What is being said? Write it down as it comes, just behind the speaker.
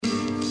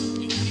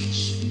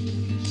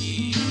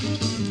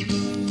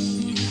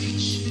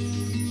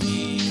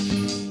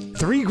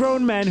Three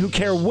grown men who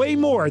care way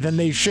more than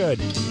they should.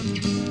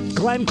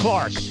 Glenn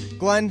Clark.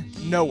 Glenn,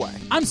 no way.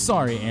 I'm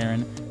sorry,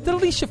 Aaron. Did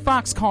Alicia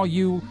Fox call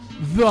you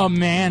the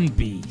Man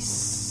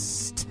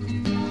Beast?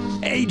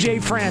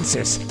 AJ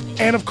Francis.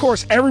 And, of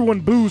course,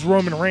 everyone boos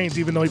Roman Reigns,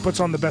 even though he puts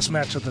on the best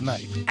match of the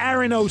night.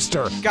 Aaron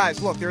Oster.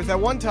 Guys, look, there's that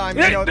one time...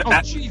 Aaron.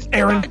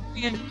 Aaron,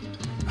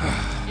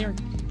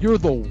 you're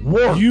the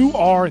worst. You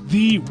are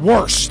the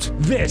worst.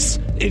 This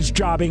is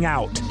Jobbing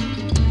Out.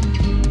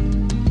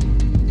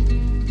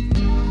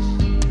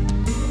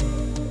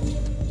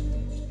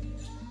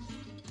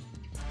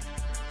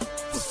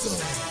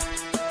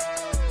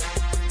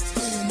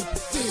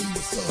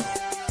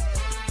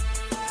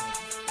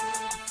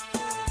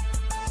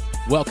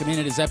 Welcome in.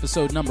 It is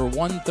episode number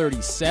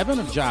 137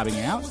 of Jobbing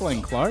Out.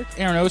 Glenn Clark,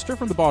 Aaron Oster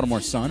from the Baltimore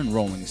Sun and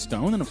Rolling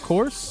Stone, and of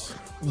course...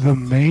 The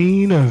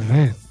main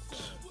event.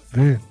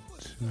 Vint.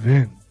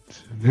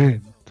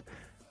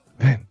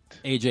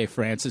 AJ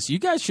Francis. You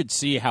guys should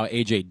see how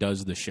AJ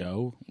does the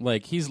show.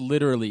 Like, he's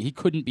literally... He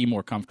couldn't be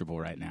more comfortable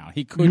right now.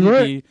 He couldn't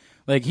be...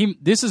 Like,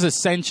 this is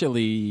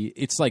essentially...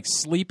 It's like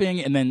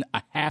sleeping and then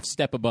a half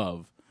step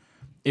above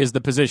is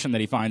the position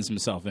that he finds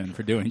himself in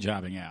for doing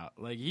Jobbing Out.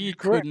 Like, he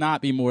could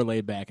not be more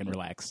laid back and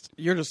relaxed.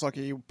 You're just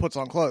lucky he puts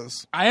on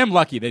clothes. I am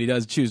lucky that he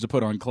does choose to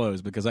put on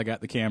clothes because I got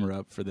the camera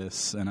up for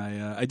this, and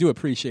I do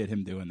appreciate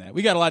him doing that.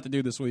 We got a lot to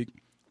do this week.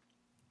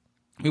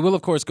 We will,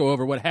 of course, go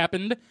over what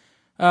happened,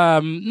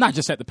 not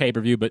just at the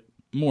pay-per-view, but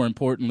more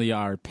importantly,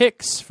 our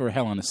picks for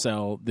Hell in a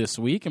Cell this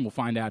week, and we'll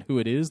find out who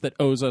it is that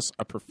owes us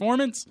a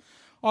performance.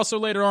 Also,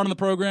 later on in the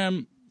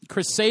program,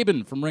 Chris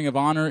Sabin from Ring of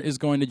Honor is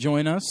going to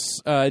join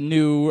us,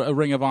 new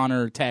Ring of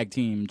Honor Tag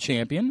Team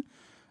Champion.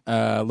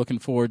 Looking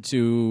forward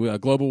to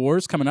Global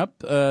Wars coming up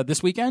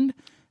this weekend,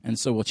 and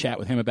so we'll chat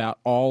with him about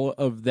all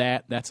of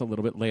that. That's a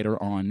little bit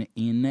later on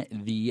in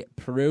the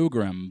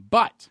program.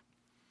 But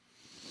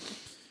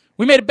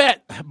we made a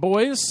bet,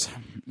 boys.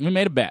 We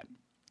made a bet.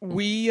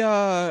 We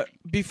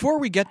before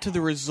we get to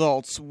the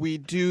results,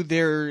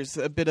 there's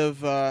a bit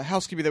of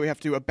housekeeping that we have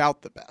to do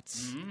about the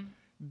bets. Mm-hmm.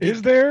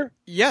 Is there?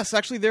 Yes,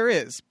 actually there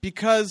is.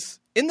 Because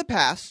in the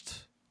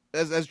past,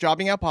 as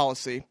Jobbing Out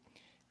policy,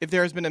 if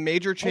there has been a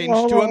major change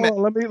to a match...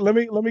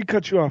 Let me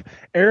cut you off.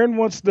 Aaron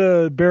wants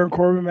the Baron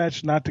Corbin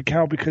match not to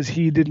count because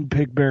he didn't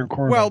pick Baron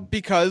Corbin. Well,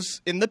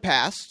 because in the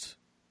past,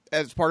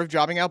 as part of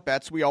Jobbing Out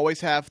bets, we always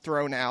have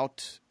thrown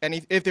out...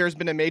 if there's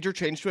been a major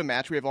change to a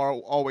match, we have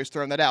always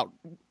thrown that out.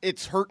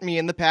 It's hurt me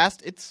in the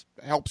past. It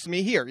helps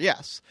me here,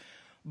 yes.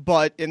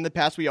 But in the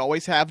past, we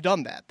always have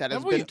done that. That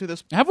has been to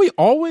this. Have we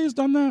always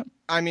done that?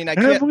 I mean, I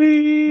can't.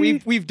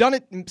 We've done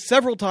it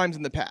several times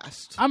in the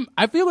past.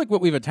 I feel like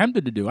what we've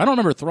attempted to do. I don't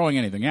remember throwing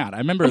anything out.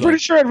 I'm pretty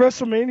sure at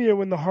WrestleMania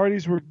when the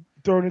Hardys were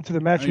thrown into the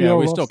match,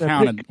 we still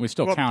counted. We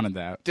still counted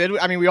that. Did we?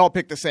 I mean, we all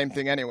picked the same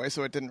thing anyway,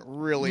 so it didn't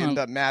really end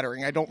up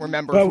mattering. I don't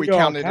remember if we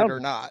counted it or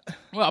not.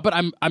 Well, but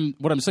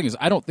what I'm saying is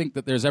I don't think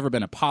that there's ever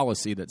been a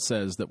policy that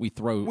says that we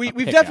throw. We've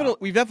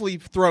definitely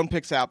thrown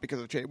picks out because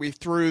of change. We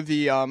threw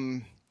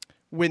the.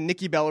 When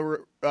Nikki Bella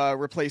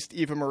replaced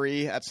Eva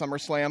Marie at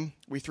SummerSlam,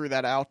 we threw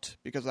that out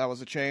because that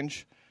was a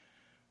change.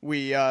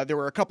 There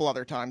were a couple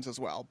other times as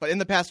well, but in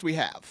the past we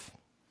have.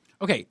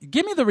 Okay,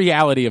 give me the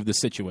reality of the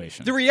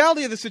situation. The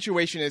reality of the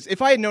situation is,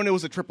 if I had known it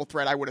was a triple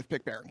threat, I would have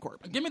picked Baron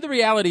Corbin. Give me the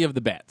reality of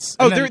the bets.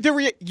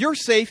 You're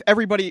safe.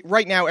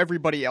 Right now,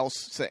 everybody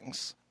else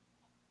sings.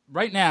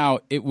 Right now,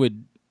 it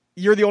would...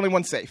 You're the only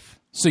one safe.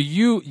 So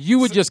you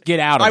would just get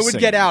out of it. I would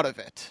get out of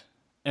it.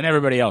 And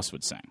everybody else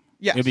would sing.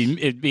 Yes.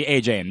 It'd be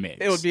AJ and Migs.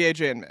 It would be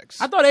AJ and Migs.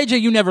 I thought,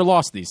 AJ, you never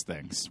lost these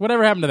things.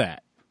 Whatever happened to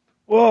that?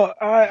 Well,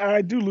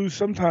 I do lose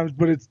sometimes,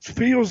 but it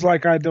feels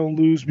like I don't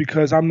lose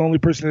because I'm the only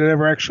person that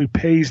ever actually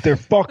pays their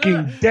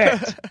fucking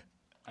debt.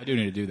 I do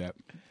need to do that.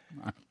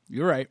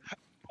 You're right.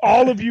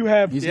 All of you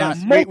have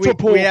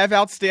multiple. We have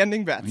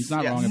outstanding bets. He's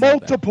not wrong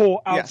about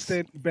multiple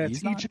outstanding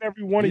bets. Each and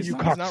every one of you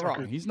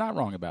cocksuckers. He's not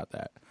wrong about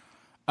that.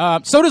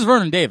 So does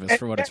Vernon Davis,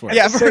 for what it's worth.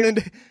 Yeah, Vernon.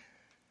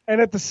 And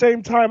at the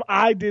same time,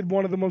 I did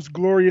one of the most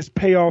glorious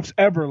payoffs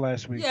ever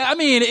last week. Yeah, I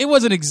mean, it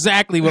wasn't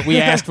exactly what we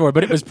asked for,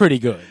 but it was pretty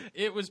good.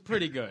 It was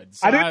pretty good.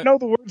 So I didn't know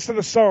the words to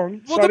the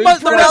song. Well, the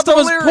rest of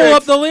us pull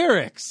up the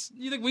lyrics.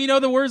 You think we know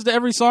the words to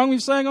every song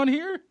we've sang on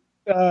here?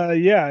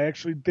 Yeah, I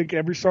actually think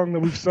every song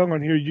that we've sung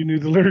on here, you knew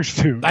the lyrics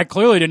to. I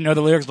clearly didn't know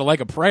the lyrics to Like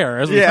a Prayer.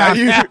 As we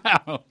found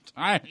out.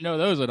 I didn't know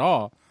those at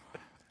all.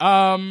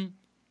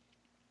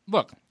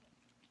 Look,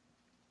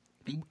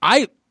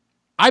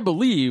 I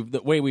believe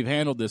the way we've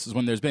handled this is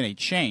when there's been a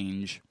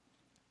change,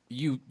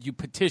 you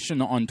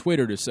petition on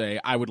Twitter to say,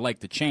 I would like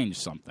to change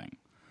something.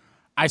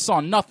 I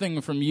saw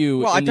nothing from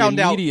you in the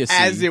immediacy. I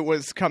found out as it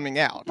was coming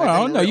out.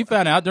 Well, no, you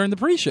found out during the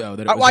pre-show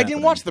that it was I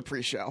didn't watch the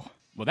pre-show.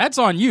 Well, that's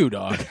on you,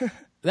 dog.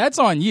 That's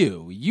on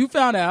you. You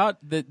found out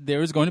that there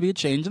was going to be a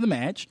change in the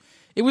match.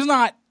 It was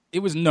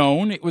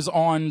known. It was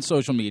on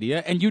social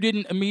media. And you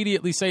didn't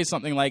immediately say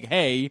something like,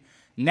 hey,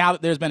 now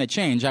that there's been a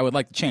change, I would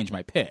like to change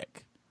my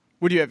pick.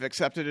 Would you have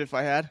accepted it if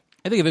I had?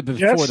 I think if it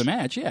before the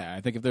match, yeah.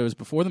 I think if there was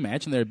before the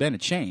match and there had been a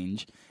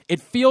change,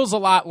 it feels a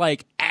lot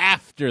like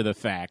after the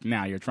fact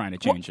now you're trying to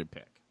change your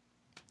pick.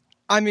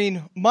 I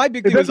mean, my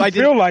big It thing was doesn't I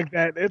feel didn't. like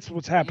that. It's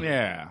what's happening.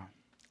 Yeah.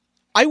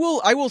 I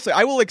will say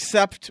I will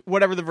accept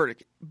whatever the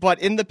verdict. But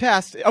in the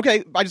past,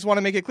 okay, I just want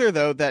to make it clear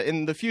though that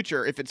in the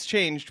future, if it's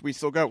changed, we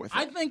still go with it.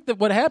 I think that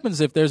what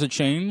happens if there's a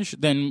change,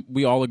 then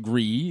we all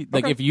agree.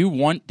 Like if you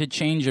want to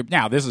change it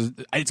now,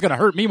 it's going to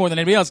hurt me more than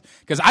anybody else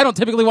because I don't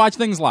typically watch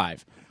things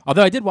live.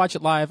 Although I did watch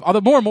it live.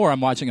 Although more and more I'm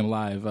watching him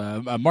live.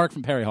 Mark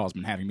from Perry Hall's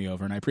been having me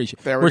over, and I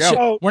appreciate it. There we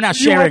go. We're now you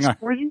sharing.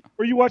 Were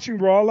you watching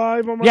Raw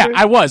live on Yeah, Monday?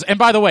 I was. And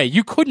by the way,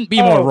 you couldn't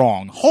be more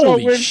wrong.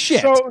 Holy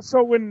shit.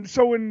 So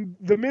when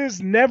The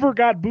Miz never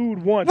got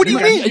booed once. What do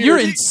you mean? You're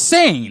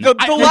insane. The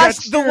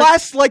got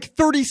last like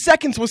 30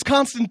 seconds was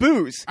constant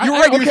booze. You're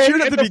right. You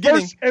cheered at the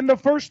beginning. And the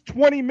first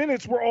 20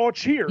 minutes were all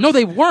cheers. No,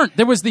 they weren't.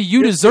 There was the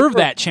 "You deserve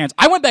that" chance.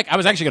 I went back. I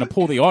was actually going to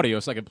pull the audio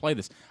so I could play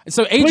this.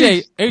 So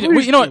AJ,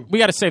 Please you know do. what? We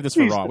got to save this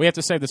for Please Raw. do. We have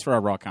to save this for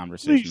our Raw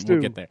conversation. Please We'll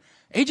do. get there.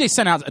 AJ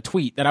sent out a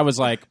tweet that I was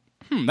like,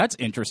 that's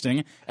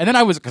interesting. And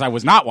then because I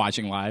was not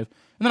watching live,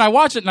 and then I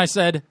watched it and I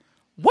said,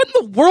 what in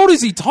the world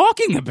is he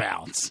talking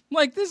about?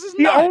 Like, this is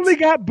He nuts. only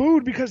got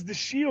booed because the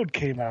Shield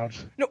came out.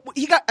 No,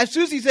 he got as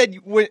soon as he said.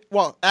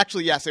 Well,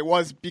 actually, yes, it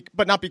was,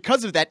 but not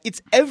because of that.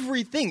 It's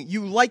everything.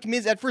 You like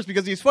Miz at first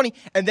because he's funny,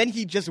 and then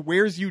he just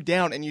wears you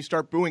down, and you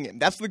start booing him.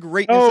 That's the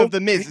greatness of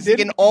the Miz. Is he can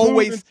didn't boo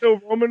always. until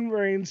Roman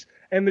Reigns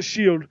and the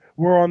Shield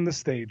were on the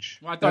stage.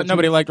 Well, I thought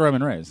nobody liked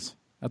Roman Reigns.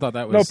 I thought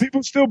that was No,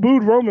 people still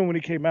booed Roman when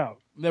he came out.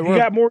 There He were-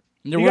 got more.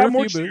 there he were got a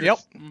more few boos.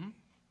 cheers. Yep.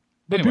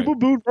 But Anyway. people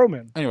booed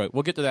Roman. Anyway,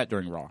 we'll get to that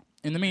during Raw.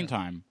 In the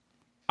meantime,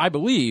 I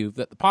believe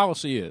that the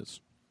policy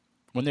is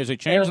when there's a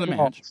change in the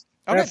match,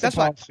 Okay, that's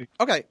fine.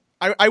 Okay,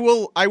 I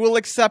will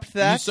accept you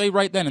that. say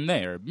right then and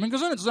there.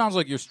 Because then it sounds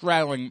like you're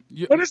straddling.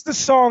 What is the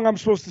song I'm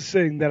supposed to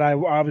sing that I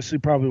obviously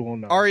probably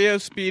won't know? REO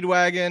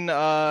Speedwagon,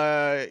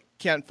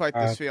 can't fight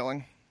this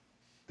feeling.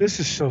 This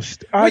is so.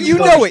 But you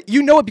know it.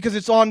 You know it because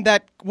it's on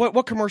that.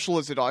 What commercial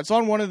is it on? It's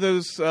on one of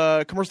those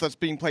commercials that's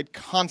being played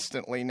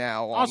constantly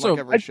now on Also, like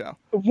every show.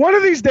 One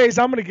of these days,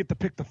 I'm gonna get to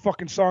pick the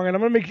fucking song, and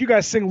I'm gonna make you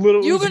guys sing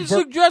Little You Uzi can Vert.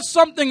 suggest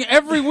something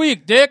every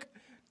week, Dick.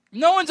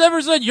 No one's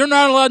ever said you're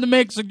not allowed to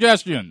make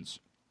suggestions.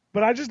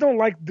 But I just don't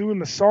like doing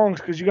the songs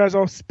because you guys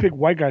all pick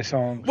white guy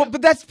songs. Well,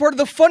 but that's part of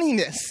the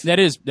funniness. That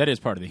is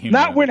part of the humor.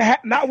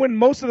 Not when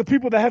most of the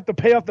people that have to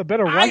pay off the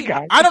better white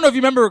guy I don't know if you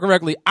remember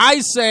correctly.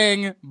 I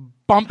sang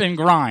 "Bump and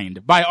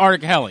Grind" by R.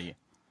 Kelly.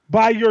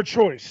 by your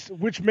choice,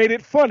 which made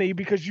it funny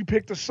because you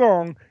picked a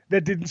song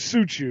that didn't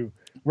suit you,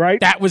 right?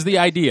 That was the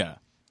idea.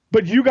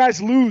 But you guys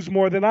lose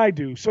more than I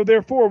do, so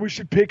therefore we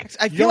should pick.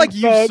 I feel Young like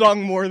you've Thug.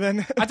 sung more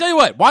than. I tell you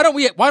what. Why don't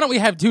we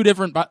have two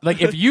different?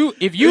 Like if you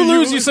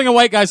lose, you sing a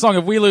white guy song.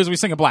 If we lose, we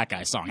sing a black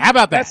guy song. How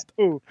about that? That's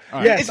cool.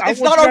 right. Yes, It's I not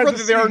want our you guys fault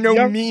to that there are sing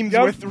no memes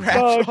with rap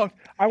Thug. songs.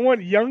 I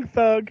want Young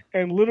Thug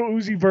and Little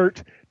Uzi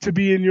Vert to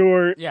be in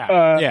your.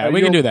 Yeah,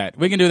 we can your- do that.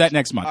 We can do that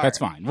next month. That's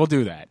fine. We'll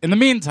do that. In the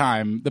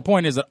meantime, the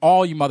point is that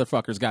all you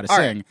motherfuckers got to All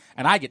sing, right.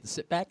 and I get to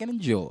sit back and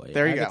enjoy.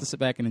 There you I go. get to sit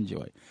back and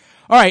enjoy.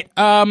 All right.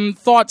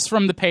 Thoughts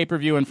from the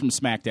pay-per-view and from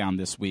SmackDown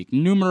this week.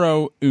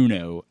 Numero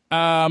uno.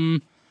 I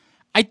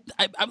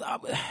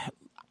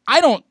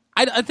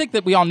think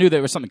that we all knew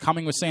there was something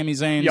coming with Sami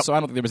Zayn, Yep. so I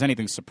don't think there was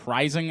anything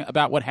surprising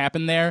about what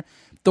happened there.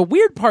 The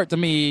weird part to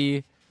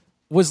me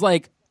was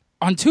like,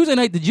 on Tuesday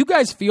night, did you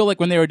guys feel like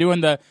when they were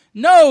doing the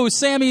no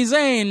Sami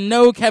Zayn,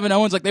 no Kevin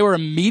Owens, like they were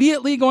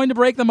immediately going to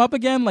break them up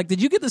again? Like,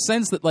 did you get the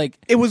sense that like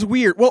It was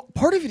weird. Well,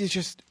 part of it is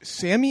just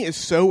Sammy is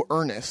so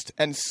earnest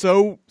and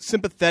so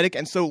sympathetic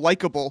and so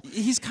likable.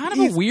 he's kind of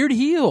a weird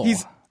heel?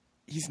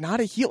 He's not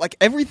a heel. Like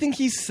everything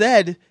he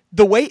said,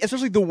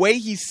 especially the way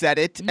he said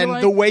it, You're and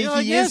like- the way you're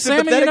like, he yeah, is Sammy,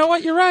 sympathetic. you know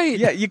what? You're right.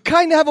 Yeah, you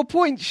kind of have a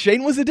point.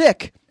 Shane was a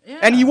dick. Yeah.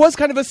 And he was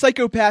kind of a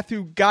psychopath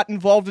who got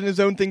involved in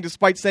his own thing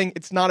despite saying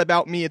it's not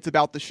about me, it's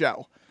about the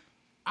show.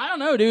 I don't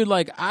know, dude.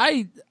 Like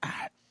and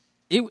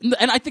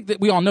I think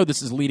that we all know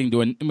this is leading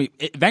to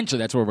eventually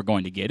that's where we're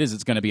going to get. Is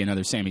it's going to be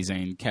another Sami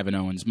Zayn, Kevin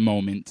Owens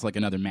moment, like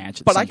another match.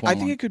 At But some I point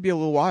think it could be a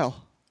little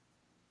while.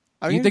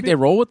 you think they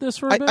roll with this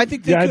for a bit? I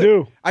think they Yeah, I could.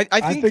 do.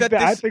 I think that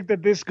I this, think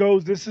that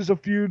this is a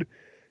feud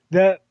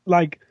that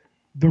like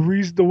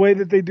the way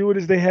that they do it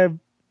is they have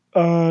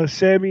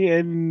Sammy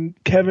and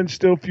Kevin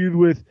still feud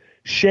with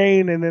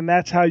Shane, and then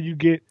that's how you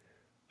get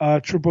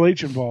Triple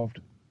H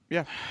involved.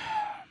 yeah.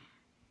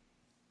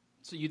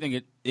 So you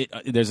think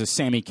there's a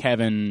Sammy,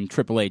 Kevin,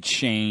 Triple H,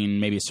 Shane,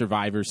 maybe a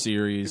Survivor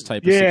Series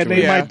type of Yeah,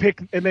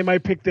 situation? and they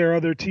might pick their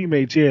other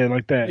teammates. Yeah,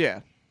 like that. Yeah.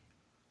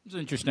 It's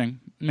interesting.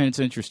 I mean, it's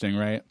interesting,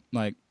 right?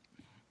 Like,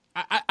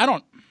 I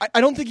don't.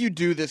 I don't think you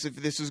do this if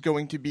this is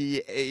going to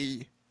be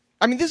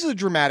I mean, this is a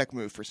dramatic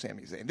move for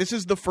Sami Zayn. This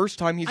is the first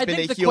time he's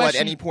been a heel at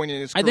any point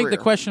in his career. I think the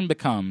question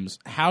becomes,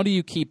 how do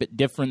you keep it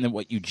different than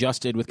what you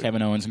just did with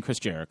Kevin Owens and Chris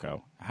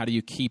Jericho? How do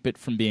you keep it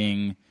from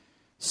being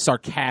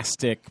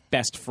sarcastic,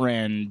 best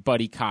friend,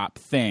 buddy cop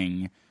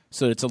thing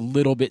so that it's a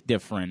little bit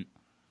different?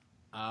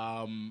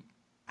 How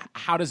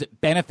how does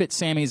it benefit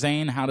Sami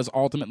Zayn? How does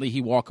ultimately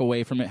he walk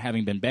away from it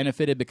having been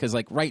benefited? Because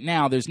like right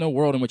now, there's no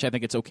world in which I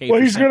think it's okay.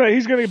 Well, he's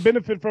gonna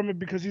benefit from it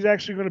because he's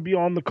actually gonna be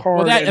on the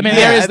card. Well,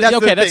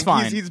 that's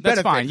fine.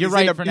 That's fine. You're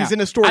right for now. He's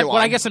in a storyline.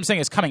 What I guess I'm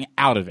saying is coming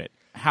out of it.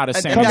 How does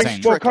Sami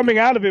Zayn? Well, coming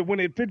out of it when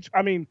it fits.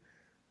 I mean,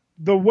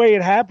 the way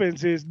it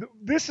happens is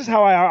this is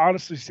how I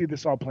honestly see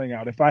this all playing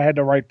out. If I had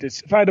to write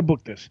this, if I had to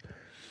book this,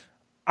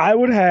 I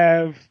would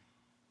have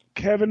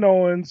Kevin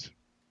Owens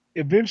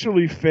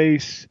eventually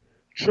face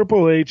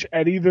Triple H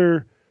at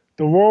either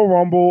the Royal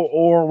Rumble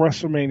or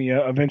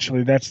WrestleMania.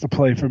 Eventually, that's the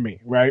play for me,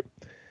 right?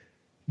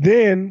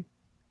 Then,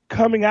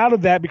 coming out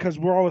of that, because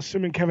we're all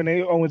assuming Kevin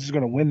Owens is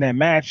going to win that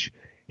match,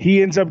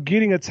 he ends up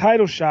getting a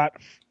title shot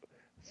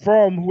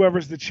from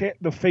whoever's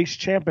the face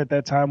champ at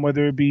that time,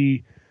 whether it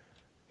be,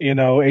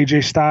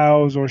 AJ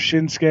Styles or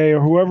Shinsuke or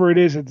whoever it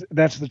is,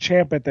 that's the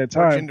champ at that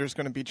time. Jinder's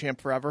going to be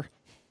champ forever.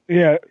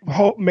 Yeah,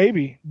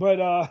 maybe. But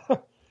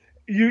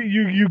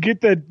you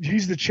get that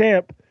he's the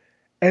champ,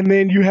 and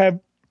then you have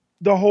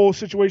the whole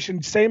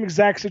situation, same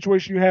exact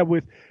situation you have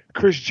with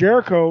Chris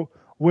Jericho,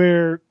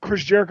 where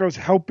Chris Jericho's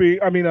helping.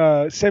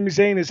 Sami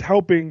Zayn is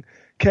helping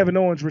Kevin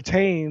Owens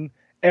retain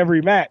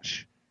every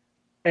match,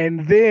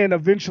 and then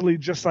eventually,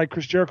 just like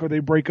Chris Jericho, they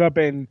break up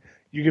and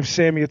you give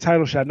Sami a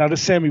title shot. Now,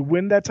 does Sami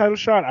win that title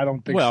shot? I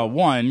don't think. Well, so.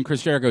 one,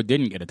 Chris Jericho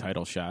didn't get a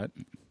title shot.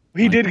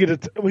 He did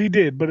get he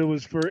did, but it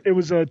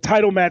was a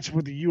title match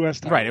with the U.S.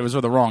 title. Right, it was for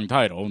the wrong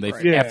title. They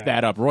effed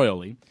that up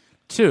royally.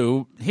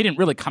 Two, he didn't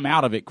really come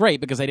out of it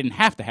great because they didn't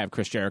have to have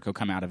Chris Jericho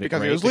come out of it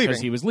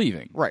because he was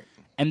leaving. Right.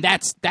 And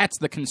that's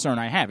the concern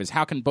I have is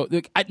how can both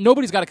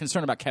nobody's got a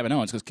concern about Kevin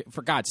Owens because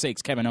for God's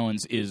sakes Kevin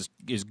Owens is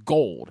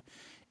gold.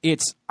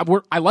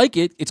 I like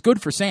it. It's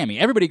good for Sami.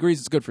 Everybody agrees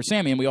it's good for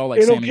Sami, and we all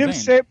like Sami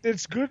Zayn.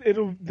 It's good.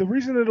 The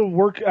reason it'll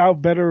work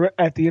out better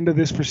at the end of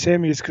this for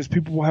Sami is because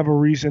people will have a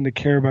reason to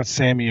care about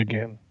Sami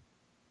again.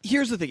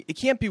 Here's the thing. It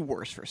can't be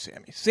worse for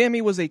Sami.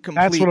 Sami was a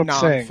complete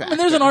non-factor. I mean,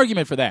 there's an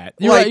argument for that.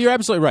 You're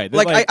absolutely right.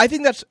 I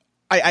think that's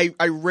I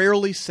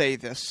rarely say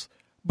this,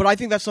 but I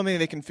think that's something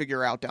they can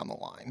figure out down the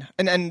line.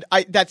 And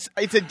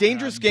it's a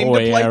dangerous game to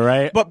play. Yeah,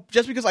 right? But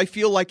just because I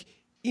feel like,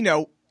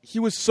 he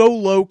was so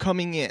low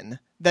coming in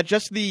that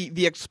just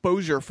the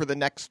exposure for the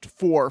next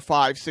 4,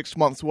 5, 6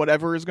 months,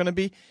 whatever is going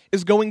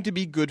to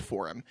be good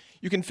for him.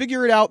 You can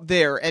figure it out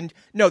there. And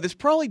no, this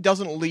probably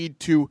doesn't lead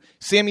to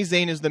Sami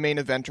Zayn is the main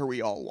eventer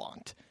we all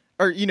want.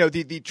 Or,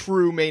 the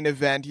true main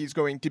event, he's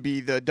going to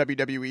be the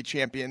WWE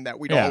champion that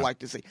we'd all like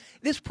to see.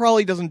 This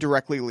probably doesn't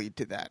directly lead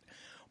to that.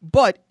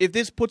 But if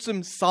this puts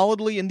him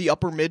solidly in the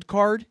upper mid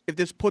card, if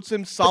this puts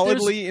him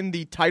solidly in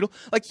the title,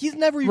 like he's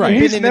never even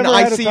been in an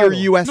IC or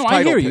US title.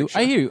 I hear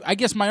you. I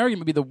guess my argument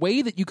would be the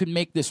way that you can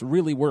make this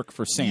really work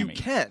for Sami. You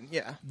can,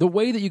 yeah. The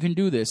way that you can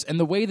do this, and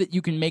the way that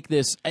you can make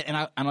this,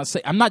 and I'll say,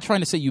 I'm not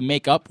trying to say you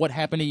make up what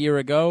happened a year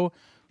ago,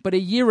 but a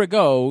year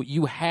ago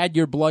you had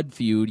your blood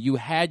feud, you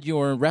had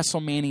your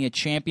WrestleMania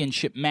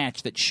championship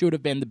match that should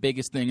have been the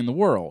biggest thing in the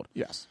world.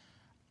 Yes.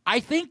 I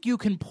think you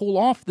can pull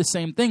off the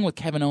same thing with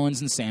Kevin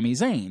Owens and Sami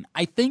Zayn.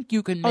 I think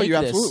you can make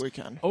this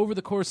over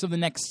the course of the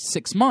next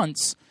 6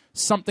 months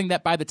something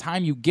that by the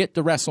time you get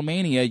to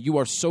WrestleMania, you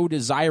are so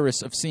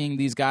desirous of seeing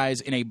these guys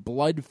in a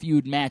blood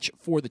feud match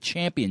for the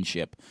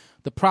championship.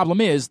 The problem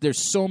is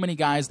there's so many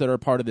guys that are a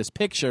part of this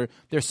picture.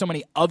 There's so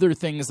many other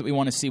things that we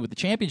want to see with the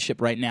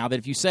championship right now that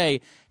if you say,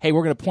 hey,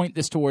 we're going to point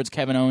this towards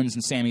Kevin Owens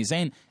and Sami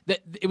Zayn,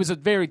 it was a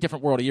very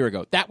different world a year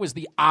ago. That was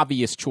the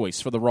obvious choice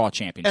for the Raw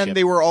Championship. And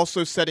they were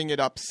also setting it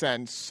up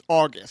since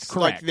August.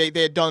 Correct. Like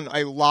they had done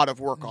a lot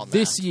of work on that.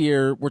 This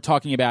year, we're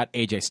talking about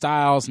AJ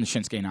Styles and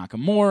Shinsuke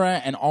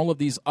Nakamura and all of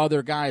these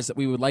other guys that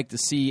we would like to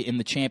see in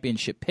the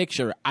championship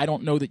picture. I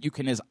don't know that you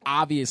can as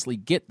obviously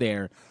get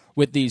there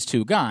with these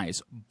two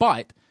guys,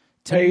 but...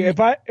 If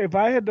I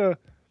have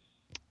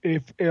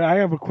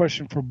a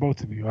question for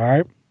both of you, all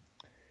right?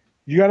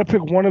 You got to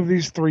pick one of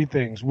these three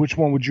things. Which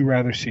one would you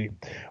rather see?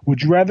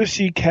 Would you rather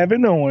see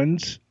Kevin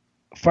Owens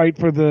fight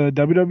for the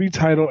WWE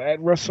title at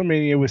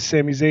WrestleMania with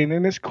Sami Zayn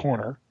in his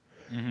corner?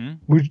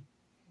 Mm-hmm.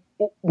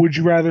 Would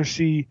you rather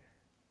see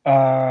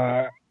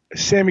Sami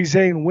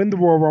Zayn win the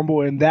Royal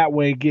Rumble and that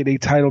way get a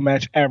title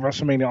match at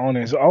WrestleMania on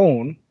his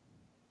own?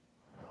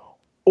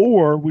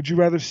 Or would you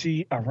rather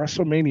see a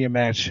WrestleMania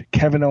match,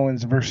 Kevin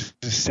Owens versus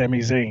Sami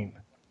Zayn?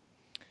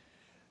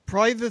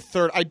 Probably the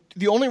third.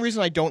 The only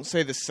reason I don't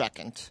say the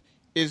second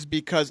is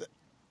because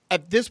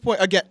at this point,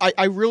 again,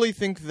 I really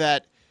think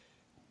that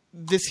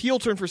this heel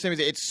turn for Sami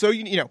Zayn, it's so,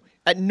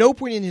 at no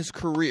point in his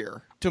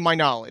career, to my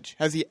knowledge,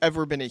 has he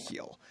ever been a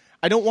heel.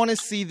 I don't want to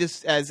see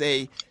this as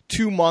a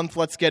 2-month,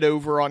 let's get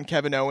over on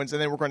Kevin Owens, and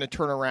then we're going to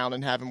turn around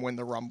and have him win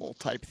the Rumble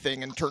type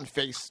thing and turn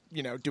face,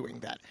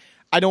 doing that.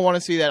 I don't want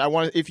to see that. I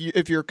want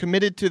if you're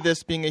committed to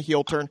this being a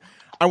heel turn,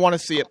 I want to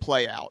see it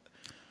play out.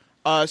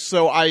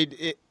 So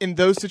in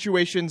those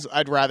situations,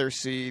 I'd rather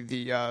see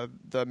the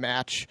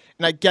match,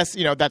 and I guess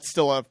that's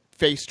still a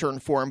face turn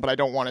for him, but I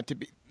don't want it to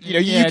be. It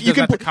doesn't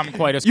have to come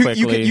quite as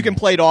quickly. You can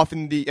play it off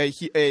in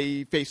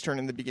a face turn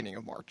in the beginning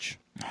of March.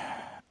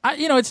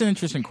 It's an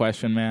interesting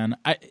question, man.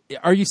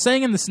 Are you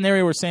saying in the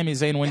scenario where Sami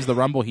Zayn wins the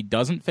Rumble, he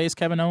doesn't face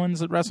Kevin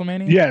Owens at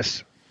WrestleMania?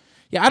 Yes.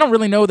 Yeah, I don't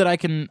really know that I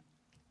can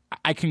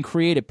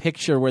create a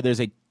picture where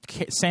there's a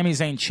Sami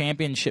Zayn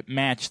championship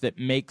match that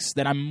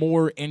I'm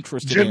more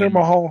interested in. Jinder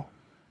Mahal.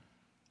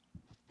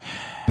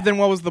 But then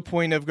what was the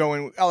point of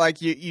going,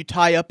 like, you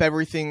tie up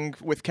everything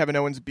with Kevin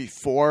Owens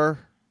before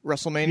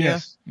WrestleMania?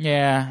 Yes.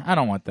 Yeah, I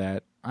don't want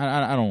that.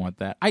 I don't want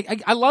that.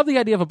 I love the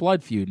idea of a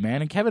blood feud,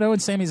 man. And Kevin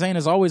Owens, Sami Zayn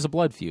is always a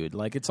blood feud.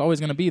 Like, it's always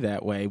going to be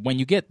that way when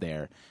you get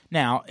there.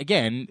 Now,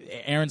 again,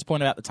 Aaron's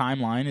pointed out the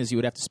timeline is you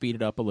would have to speed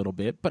it up a little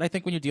bit. But I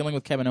think when you're dealing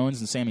with Kevin Owens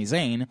and Sami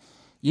Zayn,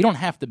 you don't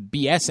have to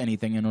BS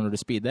anything in order to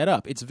speed that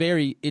up.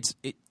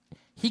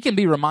 He can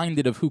be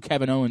reminded of who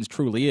Kevin Owens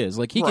truly is.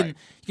 Like, he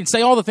can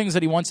say all the things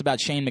that he wants about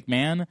Shane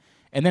McMahon,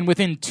 and then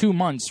within 2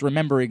 months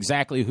remember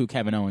exactly who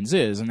Kevin Owens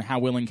is and how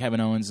willing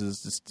Kevin Owens is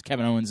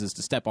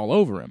to step all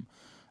over him.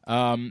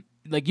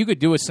 Like, you could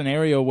do a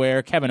scenario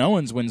where Kevin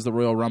Owens wins the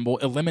Royal Rumble,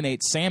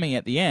 eliminates Sami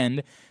at the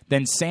end,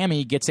 then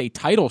Sami gets a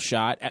title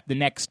shot at the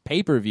next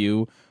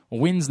pay-per-view,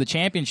 wins the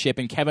championship,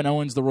 and Kevin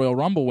Owens, the Royal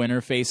Rumble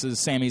winner,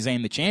 faces Sami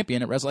Zayn, the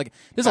champion, at Wrestle. Like,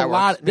 there's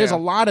a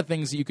lot of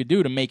things that you could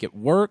do to make it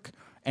work.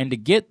 And to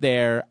get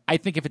there, I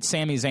think if it's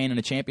Sami Zayn in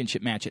a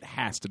championship match, it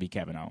has to be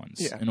Kevin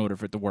Owens in order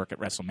for it to work at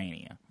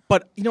WrestleMania.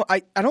 But,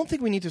 I don't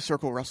think we need to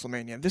circle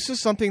WrestleMania. This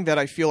is something that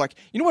I feel like,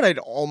 what I'd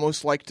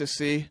almost like to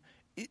see?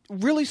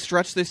 Really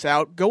stretch this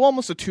out. Go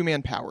almost a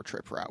two-man power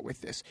trip route with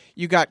this.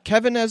 You got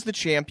Kevin as the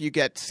champ. You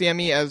get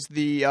Sami as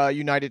the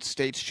United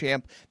States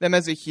champ. Them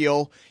as a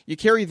heel. You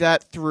carry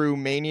that through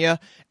Mania.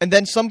 And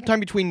then sometime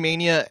between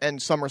Mania and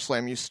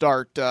SummerSlam, you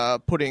start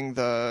putting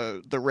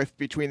the rift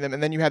between them.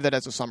 And then you have that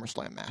as a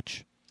SummerSlam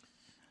match.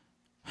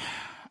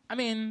 I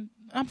mean,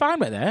 I'm fine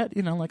by that.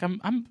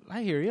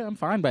 I hear you. I'm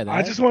fine by that.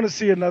 I just want to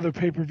see another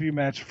pay-per-view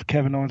match for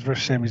Kevin Owens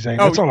versus Sami Zayn.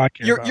 That's all I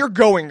care about. You're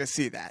going to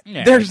see that.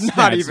 Yeah, There's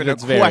not even a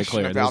very question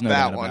clear. about There's no that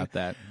doubt one. about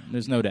that.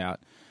 There's no doubt.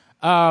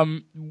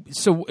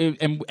 So,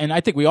 and I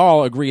think we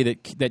all agree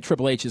that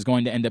Triple H is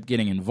going to end up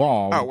getting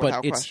involved. Oh, but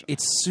without question.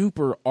 It's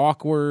super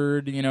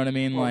awkward. You know what I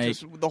mean? Well, like,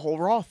 just the whole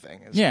Raw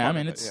thing.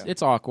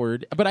 It's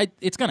awkward, but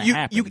it's going to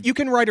happen. You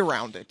can write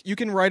around it. You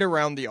can write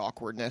around the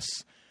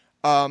awkwardness.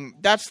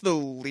 That's the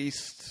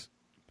least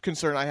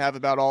concern I have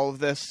about all of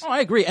this. Oh, I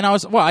agree, and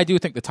I do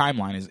think the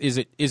timeline is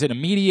it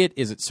immediate?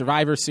 Is it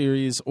Survivor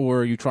Series,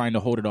 or are you trying to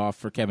hold it off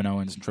for Kevin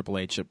Owens and Triple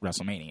H at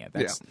WrestleMania?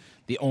 That's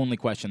the only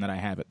question that I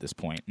have at this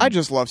point. I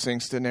just love seeing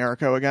Sid and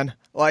Jericho again.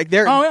 Like,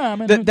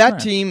 that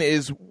team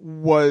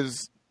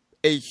was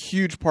a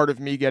huge part of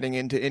me getting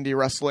into indie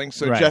wrestling.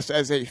 So just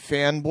as a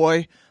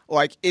fanboy,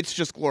 like, it's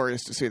just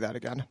glorious to see that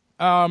again.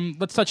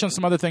 Let's touch on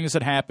some other things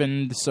that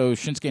happened. So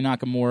Shinsuke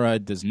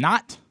Nakamura does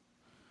not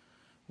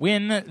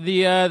win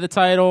the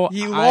title.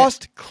 He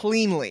lost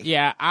cleanly.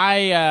 Yeah,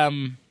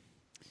 I'm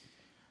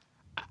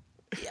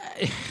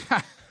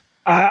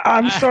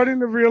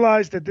starting to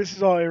realize that this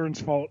is all Aaron's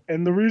fault.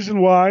 And the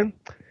reason why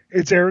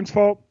it's Aaron's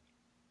fault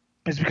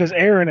is because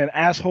Aaron and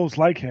assholes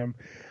like him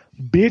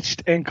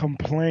bitched and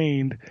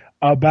complained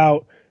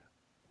about,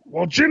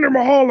 well, Jinder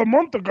Mahal a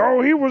month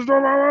ago, he was blah,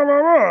 blah,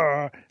 blah,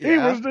 blah. He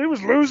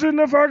was losing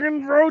the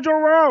fucking Rojo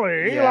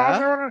Rally. He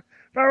lost,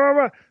 blah, blah,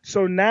 blah.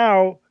 So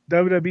now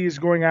WWE is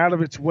going out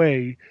of its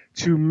way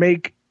to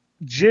make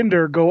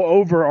Jinder go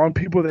over on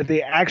people that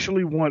they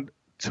actually want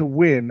to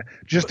win,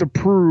 just to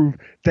prove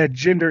that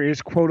Jinder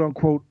is quote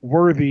unquote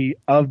worthy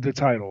of the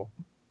title.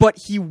 But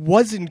he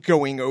wasn't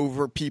going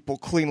over people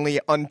cleanly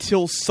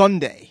until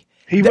Sunday.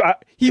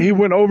 He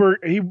went over.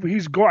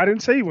 I didn't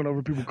say he went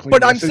over people cleanly.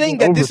 But I'm saying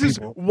that this is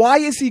why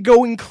is he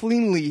going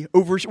cleanly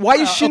over? Why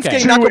is Shinsuke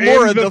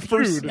Nakamura the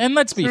first? And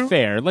let's be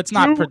fair. Let's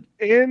not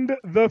end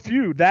the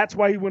feud. That's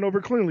why he went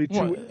over cleanly.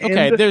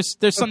 There's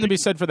something to be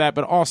said for that.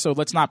 But also,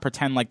 let's not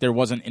pretend like there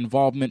wasn't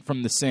involvement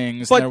from the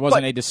Sings. There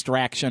wasn't a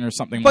distraction or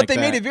something like that.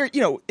 But they made it very.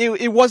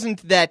 It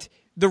wasn't that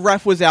the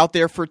ref was out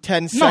there for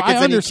 10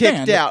 seconds and he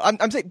kicked out.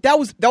 I'm saying that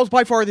was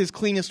by far his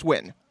cleanest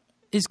win.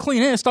 His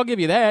cleanest, I'll give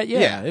you that.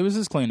 Yeah, it was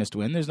his cleanest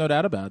win. There's no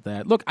doubt about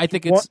that. Look, I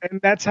think it's...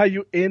 and that's how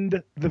you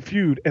end the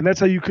feud, and that's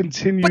how you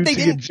continue to get Jinder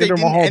Mahal booed. But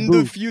they didn't end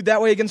the feud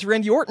that way against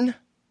Randy Orton.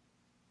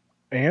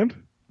 And?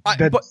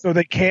 So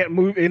they can't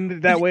move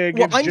in that way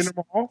against Jinder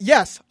Mahal?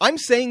 Yes, I'm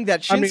saying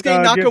that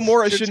Shinsuke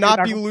Nakamura should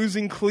not be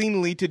losing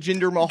cleanly to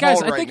Jinder Mahal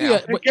now.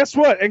 And guess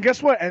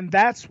what? And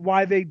that's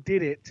why they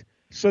did it.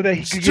 So that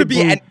he could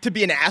to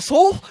be an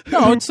asshole?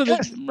 No, it's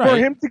for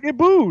him to get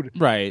booed.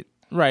 Right.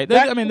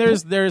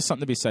 There is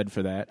something to be said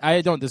for that.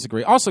 I don't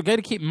disagree. Also, got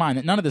to keep in mind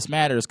that none of this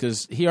matters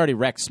because he already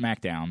wrecked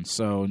SmackDown,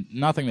 so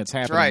nothing that's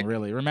happening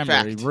really.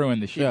 Remember, he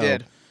ruined the show. He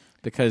did.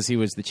 Because he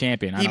was the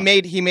champion. He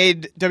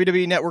made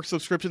WWE Network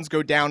subscriptions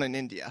go down in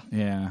India.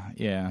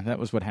 Yeah, that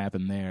was what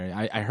happened there.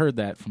 I heard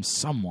that from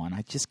someone.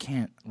 I just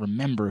can't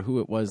remember who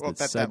it was that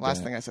said that. That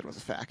last thing I said was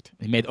a fact.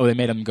 They made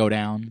him go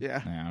down?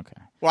 Yeah.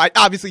 Okay. Well,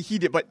 obviously he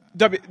did, but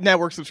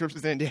network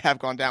subscriptions in India have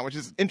gone down, which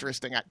is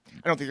interesting. I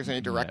don't think there's any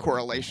direct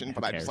correlation,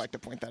 but I just like to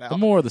point that out. The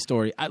more of the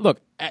story.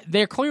 Look,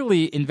 they're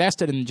clearly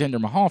invested in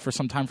Jinder Mahal for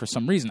some time for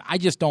some reason. I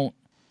just don't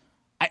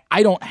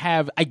I don't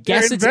have. I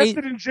guess They're it's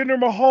invested in Jinder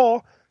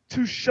Mahal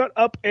to shut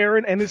up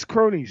Aaron and his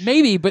cronies.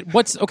 maybe, but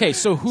what's okay?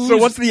 So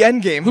what's the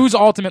end game? Who's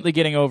ultimately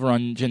getting over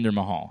on Jinder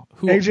Mahal?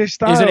 AJ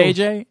Styles. Is it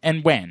AJ?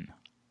 And when?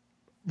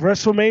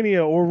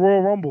 WrestleMania or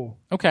Royal Rumble.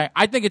 Okay,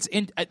 I think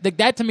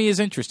that to me is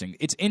interesting.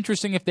 It's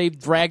interesting if they've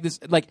dragged this,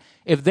 like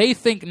if they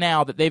think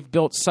now that they've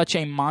built such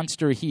a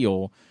monster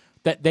heel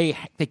that they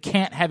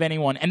can't have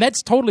anyone, and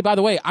that's totally, by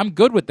the way, I'm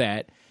good with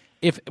that.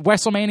 If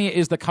WrestleMania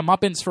is the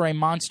comeuppance for a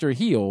monster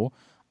heel,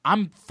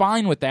 I'm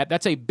fine with that.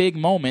 That's a big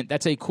moment.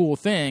 That's a cool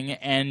thing,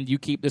 and you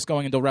keep this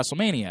going until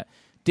WrestleMania.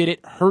 Did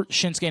it hurt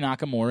Shinsuke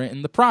Nakamura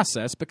in the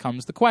process?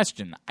 Becomes the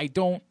question. I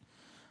don't.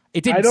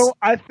 It didn't.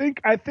 I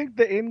think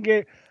the end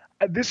game.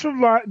 This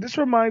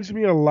reminds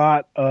me a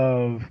lot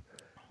of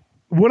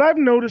what I've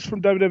noticed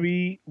from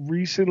WWE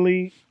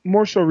recently,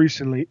 more so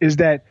recently, is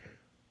that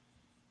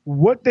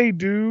what they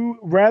do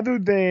rather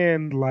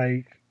than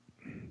I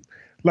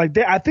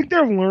think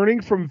they're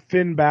learning from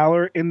Finn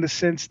Balor in the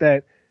sense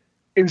that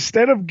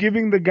instead of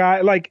giving the guy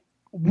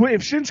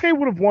if Shinsuke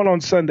would have won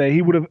on Sunday,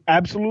 he would have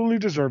absolutely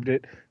deserved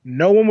it.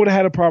 No one would have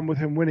had a problem with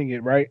him winning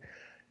it, right?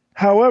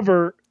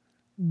 However,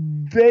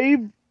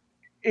 they've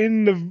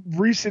in the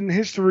recent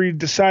history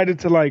decided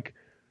to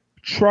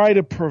try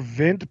to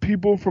prevent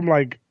people from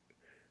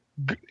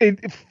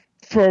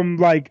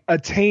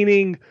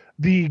attaining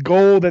the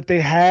goal that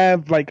they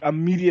have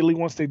immediately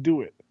once they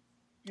do it.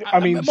 I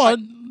mean,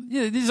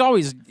 there's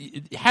always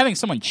having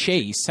someone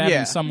chase,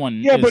 someone.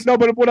 Yeah,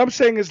 but what I'm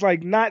saying is I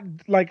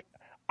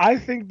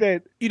think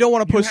that you don't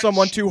want to push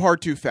someone too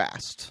hard too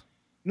fast.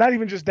 Not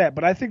even just that,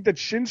 but I think that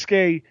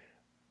Shinsuke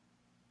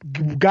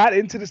got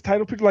into this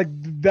title picture.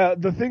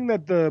 The thing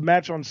that the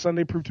match on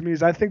Sunday proved to me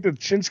is I think that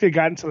Shinsuke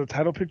got into the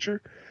title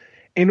picture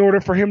in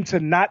order for him to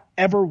not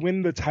ever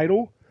win the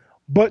title,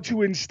 but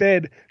to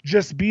instead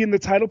just be in the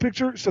title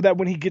picture so that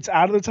when he gets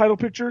out of the title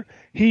picture,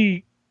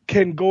 he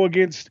can go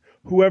against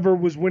whoever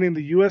was winning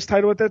the U.S.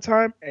 title at that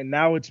time, and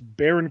now it's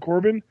Baron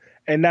Corbin,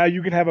 and now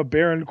you can have a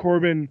Baron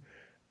Corbin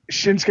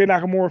Shinsuke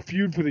Nakamura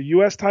feud for the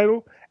U.S.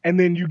 title, and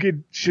then you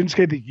get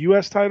Shinsuke the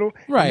U.S. title,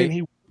 right? And then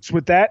he works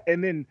with that,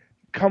 and then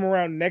come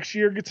around next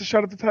year, gets a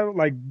shot at the title.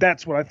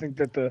 That's what I think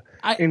that the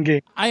end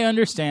game. I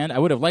understand. I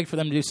would have liked for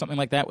them to do something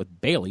like that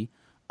with Bayley.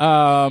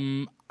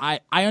 I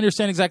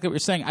understand exactly what you're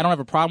saying. I don't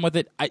have a problem with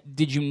it.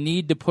 Did you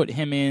need to put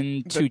him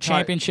in two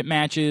championship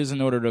matches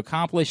in order to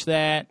accomplish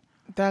that?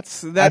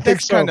 That's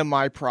kind of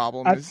my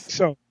problem.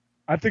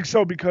 I think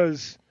so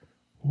because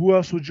who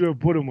else would you have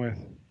put him with?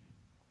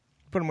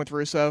 Put him with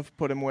Rusev.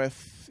 Put him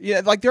with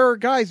there are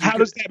guys. How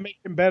does that make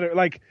him better?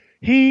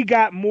 He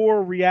got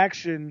more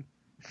reaction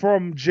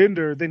from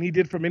Jinder than he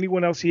did from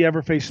anyone else he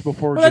ever faced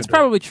before. Well, that's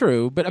probably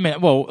true, but I mean,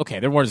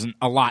 there wasn't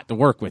a lot to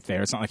work with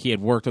there. It's not like he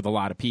had worked with a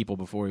lot of people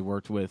before he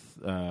worked with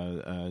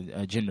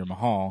Jinder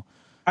Mahal.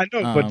 I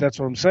know, but that's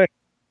what I'm saying.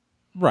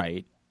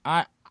 Right.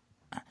 I'm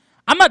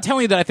not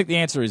telling you that I think the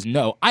answer is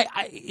no.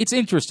 It's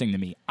interesting to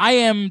me. I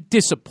am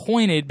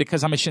disappointed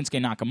because I'm a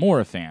Shinsuke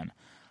Nakamura fan.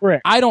 Right.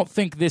 I don't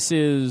think this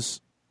is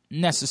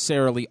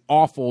necessarily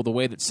awful the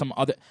way that some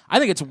other. I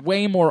think it's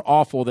way more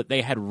awful that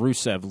they had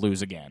Rusev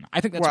lose again.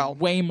 I think that's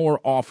way more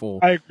awful.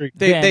 I agree.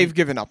 They've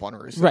given up on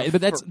Rusev, right?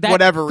 But that's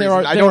whatever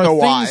reason. I don't know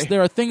why.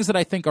 There are things that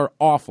I think are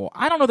awful.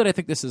 I don't know that I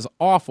think this is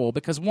awful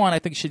because one, I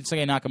think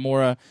Shinsuke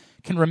Nakamura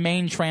can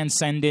remain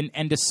transcendent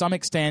and to some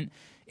extent.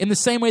 In the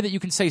same way that you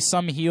can say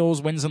some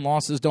heels, wins and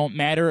losses don't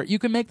matter, you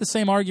can make the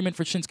same argument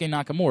for Shinsuke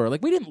Nakamura.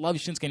 We didn't love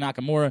Shinsuke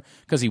Nakamura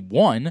because he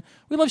won.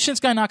 We love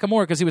Shinsuke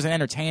Nakamura because he was an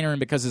entertainer and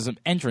because his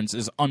entrance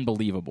is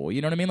unbelievable.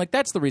 You know what I mean?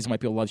 That's the reason why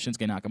people love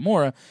Shinsuke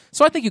Nakamura.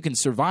 So I think you can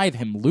survive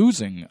him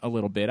losing a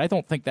little bit. I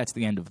don't think that's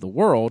the end of the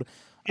world.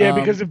 Yeah,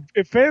 because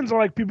if fans don't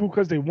like people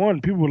because they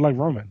won, people would like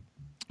Roman.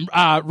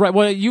 Right.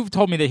 Well, you've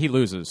told me that he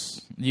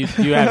loses. You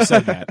have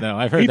said that, though.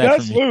 I've heard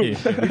that from you.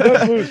 He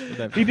does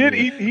lose. He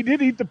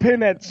did eat the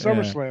pin at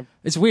SummerSlam. Yeah.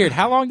 It's weird.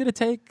 How long did it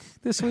take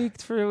this week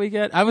for we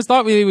get? I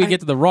thought we'd get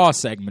to the Raw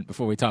segment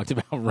before we talked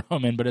about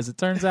Roman, but as it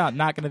turns out,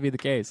 not going to be the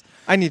case.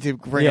 I need to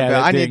ring a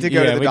bell. I need to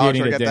go to the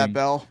doctor and get that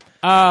bell.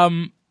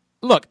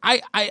 Look,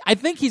 I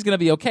think he's going to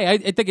be okay. I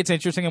think it's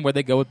interesting in where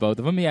they go with both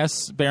of them.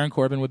 Yes, Baron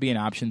Corbin would be an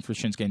option for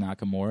Shinsuke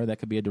Nakamura. That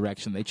could be a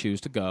direction they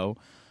choose to go.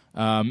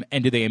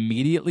 And do they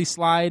immediately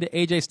slide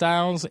AJ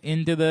Styles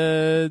into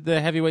the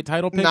heavyweight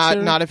title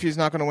picture? Not if he's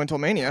not going to win till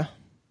Mania.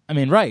 I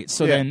mean, right.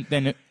 So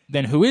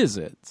then who is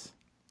it?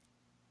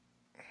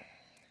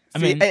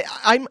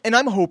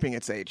 I'm hoping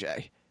it's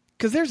AJ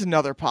because there's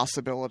another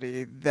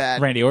possibility that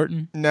Randy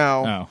Orton.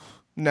 No.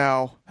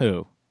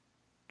 Who?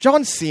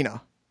 John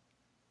Cena.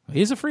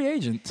 He's a free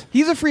agent.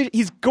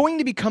 He's going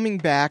to be coming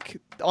back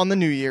on the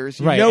New Year's.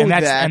 You right, know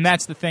and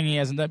that's the thing he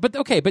hasn't done.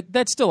 But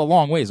that's still a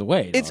long ways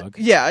away. Dog.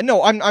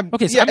 I'm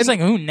okay. So I'm saying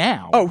who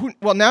now?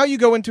 Well, now you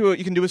go into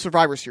you can do a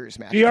Survivor Series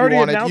match. He already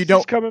announced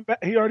he's coming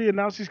back. He already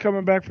announced he's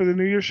coming back for the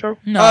New Year's show.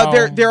 No,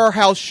 there are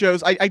house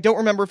shows. I don't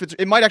remember if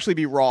it might actually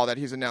be Raw that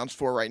he's announced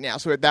for right now,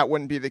 so that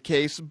wouldn't be the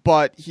case.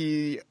 But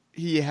he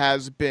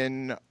has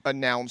been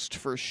announced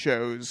for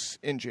shows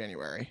in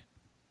January.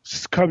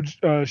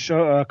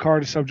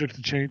 Card is subject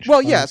to change.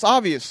 Well, yes,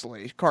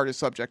 obviously, card is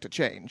subject to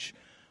change.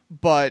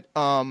 But,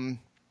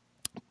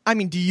 I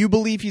mean, do you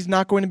believe he's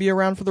not going to be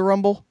around for the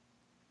Rumble?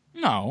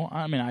 No,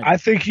 I mean, I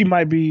think he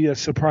might be a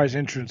surprise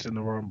entrance in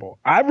the Rumble.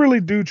 I really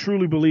do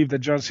truly believe that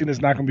John Cena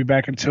is not going to be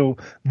back until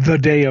the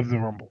day of the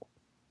Rumble.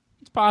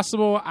 It's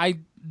possible. I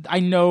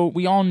know,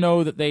 we all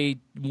know that they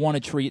want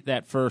to treat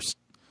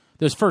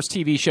those first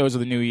TV shows of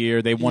the new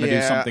year. They want to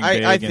do something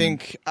big. I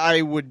think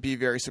I would be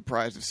very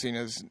surprised if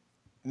Cena's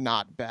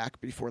not back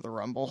before the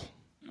Rumble.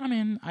 I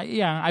mean,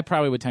 I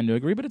probably would tend to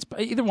agree, but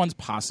either one's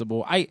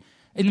possible.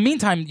 In the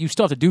meantime, you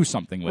still have to do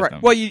something with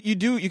them. Well, you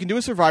can do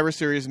a Survivor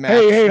Series match.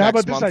 Hey, how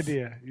next about month. this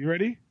idea? You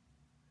ready?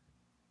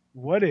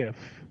 What if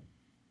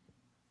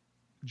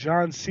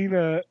John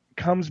Cena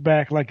comes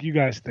back like you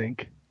guys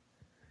think,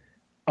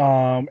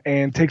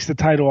 and takes the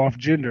title off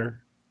Jinder,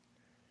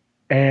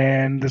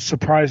 and the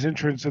surprise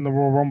entrance in the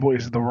Royal Rumble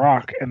is The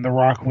Rock, and The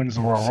Rock wins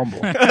the Royal Rumble?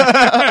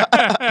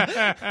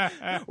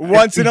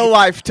 Once in a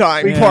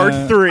lifetime,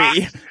 part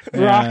 3.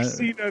 Rock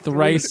Cena.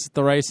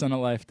 The race in a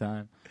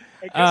lifetime.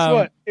 And guess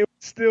what? It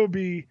would still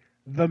be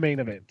the main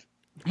event.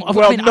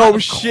 Well, I mean, no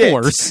of shit.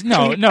 Course.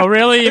 No,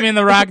 really? You mean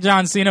The Rock,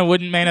 John Cena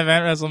wouldn't main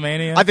event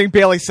WrestleMania? I think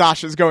Bailey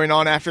Sasha's going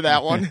on after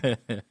that one.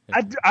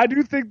 I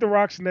do think The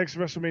Rock's next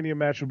WrestleMania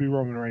match will be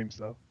Roman Reigns,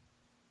 though.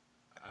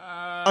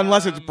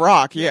 Unless it's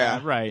Brock, yeah.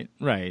 Right,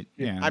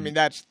 yeah. I mean,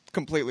 that's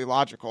completely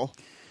logical.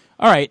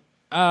 All right.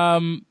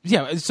 So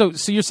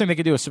you're saying they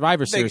could do a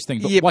Survivor Series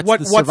thing, but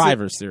what's the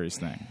Survivor Series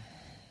thing?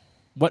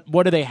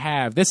 What do they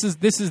have? This is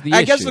the issue.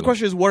 I guess the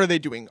question is, what are they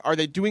doing? Are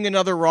they doing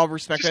another Raw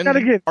vs. SmackDown?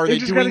 They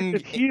just gotta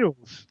get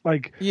heels?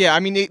 Like, yeah, I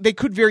mean, they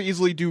could very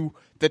easily do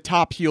the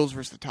top heels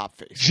versus the top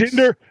faces.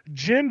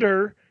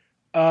 Jinder,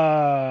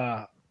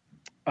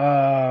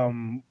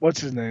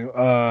 what's his name?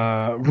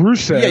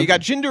 Rusev. Yeah, you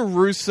got Jinder,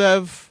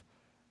 Rusev,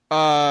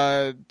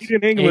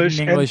 in English,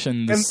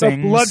 and the the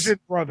Bludgeon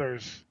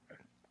Brothers.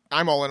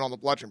 I'm all in on the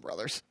Bludgeon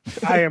Brothers.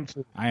 I am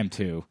too.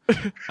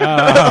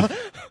 Not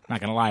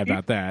gonna lie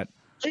about that.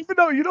 Even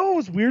though, you know what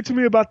was weird to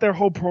me about their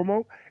whole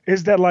promo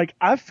is that, like,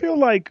 I feel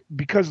like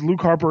because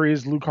Luke Harper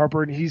is Luke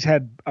Harper and he's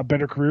had a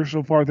better career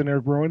so far than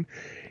Eric Rowan,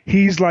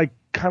 he's like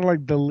kind of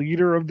like the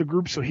leader of the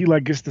group, so he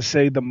like gets to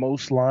say the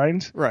most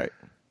lines. Right.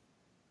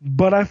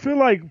 But I feel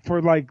like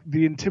for like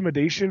the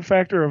intimidation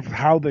factor of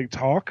how they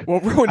talk,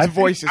 well, Rowan's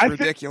voice is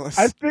ridiculous.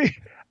 I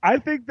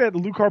think that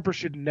Luke Harper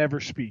should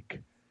never speak,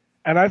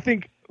 and I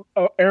think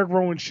Eric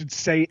Rowan should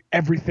say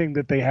everything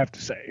that they have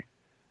to say.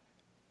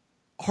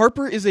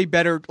 Harper is a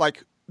better,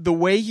 like, the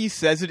way he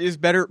says it is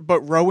better, but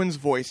Rowan's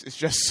voice is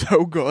just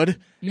so good.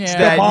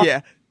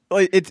 Yeah.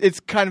 Like, it's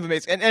kind of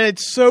amazing. And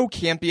it's so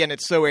campy and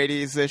it's so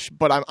 80s-ish,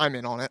 but I'm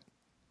in on it.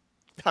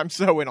 I'm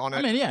so in on it.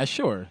 I mean, yeah,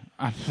 sure.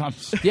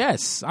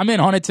 Yes, I'm in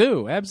on it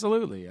too.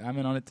 Absolutely. I'm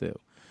in on it too.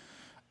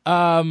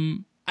 I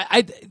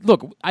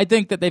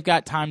think that they've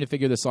got time to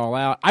figure this all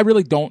out. I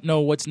really don't know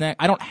what's next.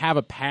 I don't have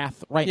a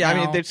path now. Yeah, I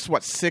mean, it's,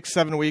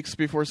 6-7 weeks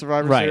before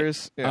Survivor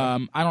Series? Yeah.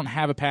 I don't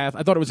have a path.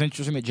 I thought it was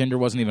interesting that Jinder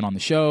wasn't even on the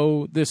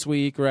show this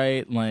week,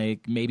 right?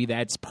 Like, maybe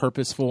that's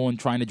purposeful in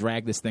trying to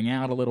drag this thing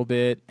out a little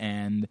bit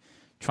and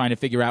trying to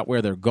figure out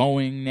where they're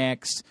going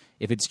next.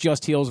 If it's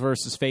just heels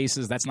versus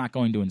faces, that's not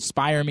going to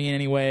inspire me in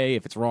any way.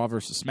 If it's Raw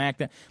versus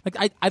SmackDown. Like,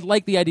 I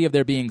like the idea of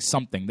there being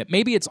something. That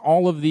maybe it's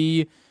all of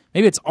the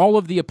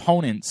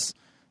opponents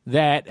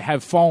that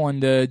have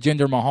fallen to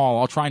Jinder Mahal,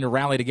 all trying to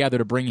rally together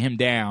to bring him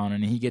down,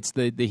 and he gets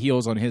the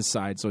heels on his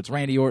side. So it's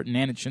Randy Orton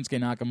and it's Shinsuke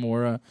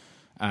Nakamura.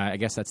 I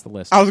guess that's the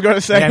list. I was going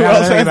to say,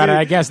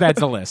 I guess that's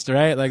the list,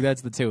 right? Like,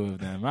 that's the two of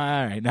them. All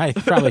right. I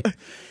probably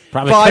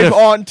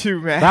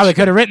 5-on-2 match. Probably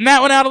could have written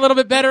that one out a little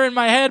bit better in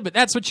my head, but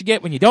that's what you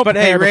get when you don't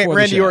prepare before the show.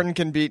 Randy Orton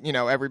can beat,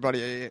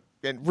 everybody,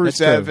 and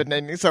Rusev,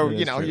 and so,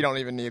 you don't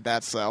even need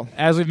that, so.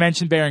 As we've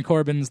mentioned, Baron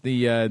Corbin's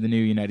the new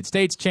United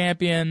States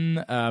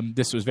champion.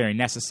 This was very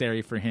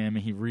necessary for him.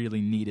 He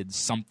really needed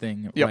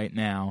something right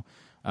now.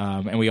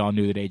 And we all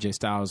knew that AJ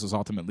Styles was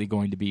ultimately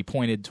going to be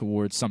pointed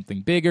towards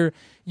something bigger.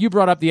 You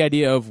brought up the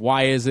idea of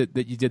why is it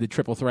that you did the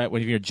triple threat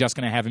when you're just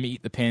going to have him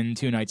eat the pin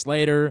 2 nights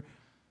later.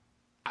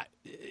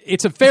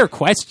 It's a fair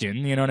question,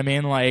 you know what I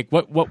mean? Like,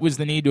 what was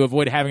the need to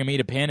avoid having him eat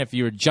a pin if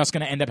you were just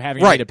going to end up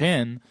having him eat a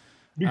pin?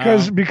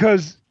 Because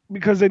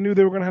they knew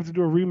they were going to have to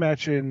do a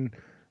rematch, and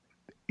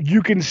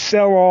you can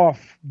sell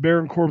off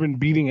Baron Corbin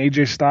beating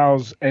AJ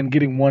Styles and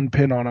getting 1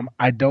 pin on him.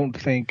 I don't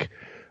think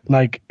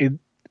that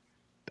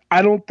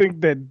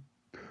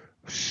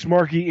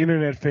smarky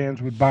internet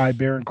fans would buy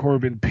Baron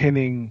Corbin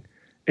pinning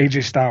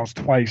AJ Styles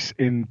twice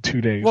in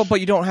 2 days. Well, but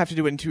you don't have to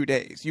do it in 2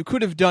 days. You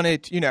could have done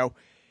it,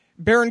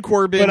 Baron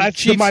Corbin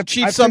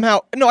cheats somehow.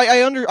 No,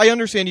 I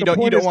understand you don't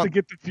want to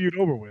get the feud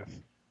over with.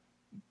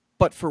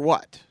 But for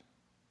what?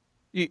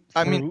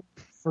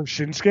 For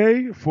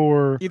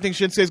Shinsuke? You think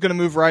Shinsuke's going to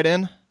move right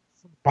in?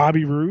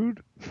 Bobby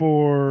Roode?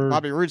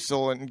 Bobby Roode's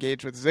still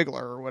engaged with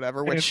Ziggler or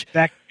whatever, which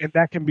that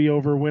can be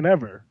over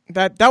whenever.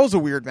 That was a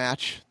weird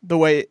match. The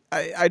way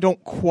I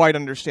don't quite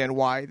understand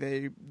why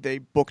they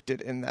booked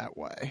it in that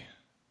way.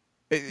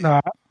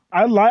 No,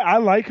 I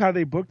like how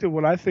they booked it.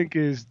 What I think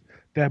is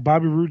that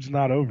Bobby Roode's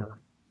not over.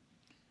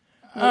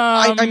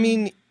 I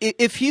mean,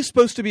 if he's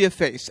supposed to be a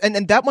face,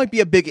 and that might be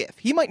a big if.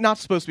 He might not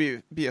supposed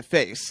to be a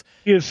face.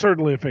 He is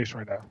certainly a face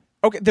right now.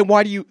 Okay, then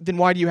why do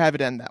you have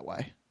it end that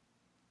way?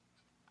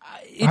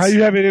 How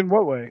you have it in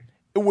what way?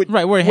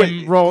 Right, where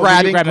him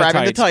grabbing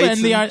the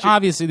tights. And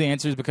obviously the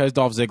answer is because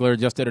Dolph Ziggler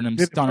just done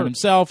it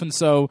himself, and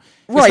so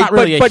it's not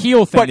really a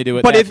heel thing to do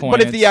at that point.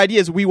 But if the idea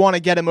is we want to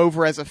get him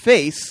over as a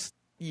face,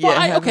 but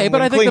I think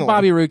that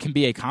Bobby Roode can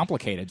be a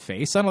complicated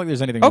face. I don't think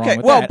there's anything wrong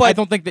with that. But I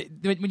don't think that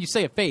when you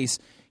say a face,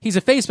 he's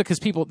a face because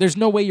there's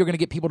no way you're going to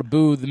get people to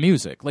boo the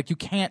music. Like you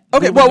can't.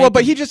 Okay,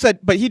 but he just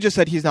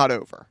said he's not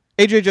over.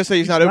 AJ just said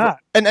he's not over,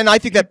 and I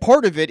think that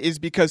part of it is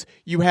because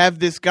you have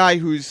this guy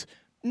who's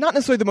not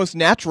necessarily the most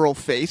natural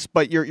face,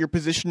 but you're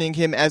positioning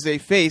him as a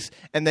face,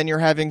 and then you're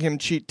having him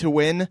cheat to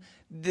win.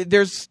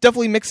 There's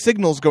definitely mixed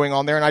signals going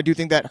on there, and I do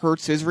think that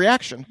hurts his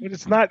reaction. But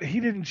it's not.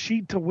 He didn't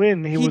cheat to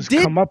win. He was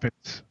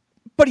comeuppance.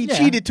 But he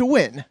cheated to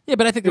win. Yeah,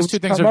 but I think those two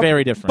things are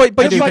very different.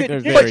 But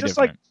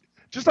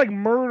just like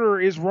murder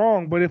is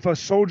wrong, but if a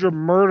soldier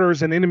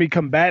murders an enemy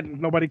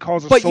combatant, nobody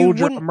calls a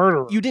soldier a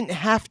murderer. You didn't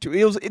have to.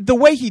 It was the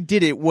way he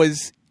did it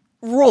was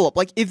roll up.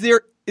 Like, is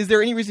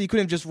there any reason he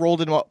couldn't have just rolled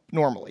him up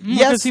normally?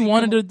 Yes, because he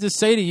wanted to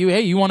say to you,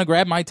 "Hey, you want to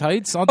grab my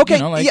tights?"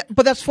 Yeah,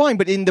 but that's fine.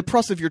 But in the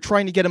process, if you're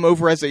trying to get him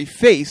over as a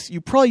face,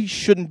 you probably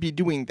shouldn't be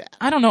doing that.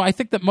 I don't know. I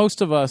think that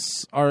most of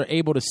us are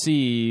able to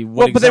see what.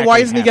 Well, but then why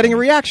isn't he getting a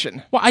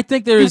reaction? Well, I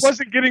think he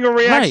wasn't getting a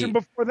reaction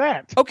before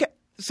that. Okay,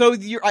 so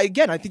I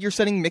think you're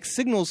sending mixed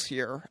signals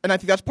here, and I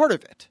think that's part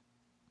of it.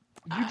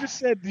 You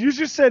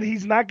just said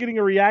he's not getting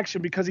a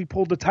reaction because he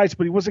pulled the tights,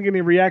 but he wasn't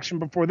getting a reaction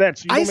before that.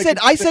 So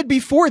I said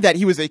before that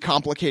he was a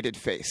complicated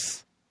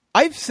face.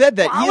 I've said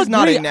that he is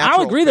not a natural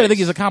I'll agree face. that I think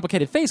he's a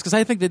complicated face because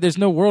I think that there's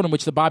no world in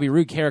which the Bobby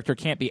Roode character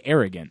can't be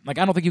arrogant. Like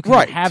I don't think you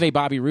can have a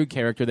Bobby Roode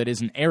character that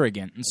isn't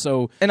arrogant,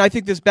 and I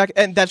think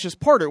that's just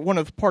part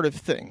of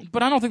thing.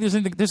 But I don't think there's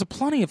anything. There's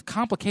plenty of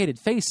complicated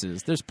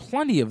faces. There's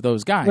plenty of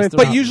those guys.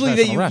 But usually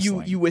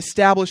you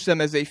establish them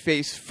as a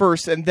face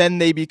first, and then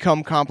they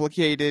become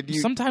complicated.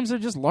 Sometimes they're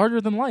just larger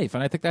than life,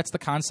 and I think that's the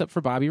concept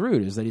for Bobby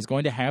Roode is that he's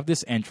going to have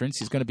this entrance.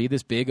 He's going to be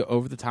this big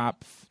over the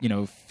top,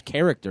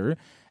 character.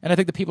 And I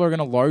think the people are going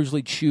to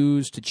largely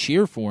choose to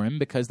cheer for him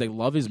because they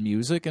love his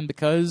music and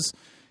because,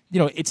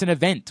 it's an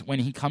event when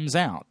he comes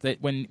out.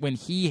 That when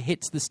he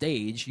hits the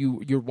stage,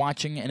 you're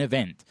watching an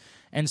event.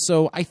 And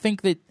so I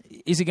think that,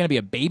 is he going to be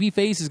a baby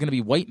face? Is he going to be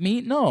white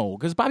meat? No,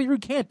 because Bobby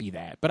Roode can't be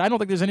that. But I don't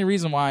think there's any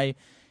reason why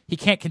he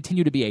can't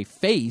continue to be a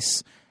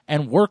face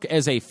and work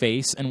as a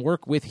face and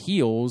work with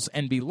heels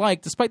and be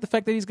liked, despite the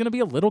fact that he's going to be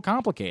a little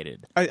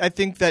complicated. I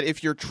think that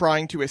if you're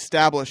trying to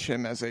establish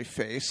him as a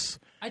face...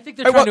 I think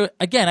they're trying to.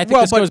 Again, I think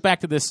this goes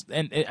back to this,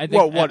 and I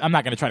think I'm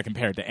not going to try to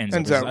compare it to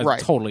Enzo. It's a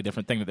totally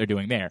different thing that they're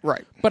doing there.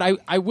 Right. But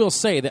I will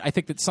say that I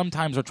think that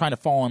sometimes they're trying to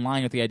fall in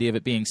line with the idea of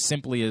it being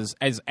simply as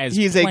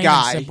he's a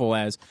guy. Simple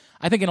as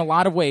I think in a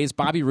lot of ways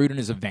Bobby Roode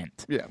is an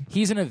event. Yeah.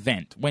 He's an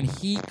event. When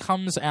he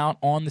comes out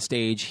on the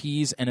stage,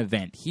 he's an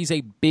event. He's a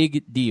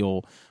big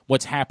deal.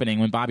 What's happening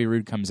when Bobby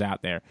Roode comes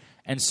out there.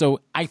 And so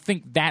I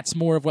think that's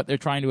more of what they're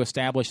trying to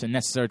establish than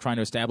necessarily trying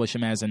to establish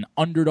him as an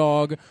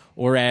underdog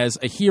or as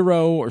a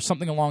hero or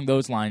something along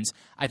those lines.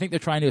 I think they're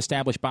trying to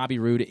establish Bobby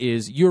Roode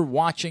is you're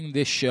watching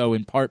this show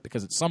in part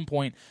because at some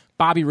point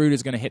Bobby Roode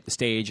is going to hit the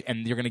stage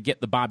and you're going to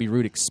get the Bobby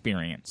Roode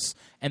experience.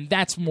 And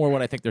that's more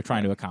what I think they're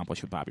trying to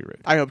accomplish with Bobby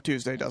Roode. I hope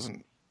Tuesday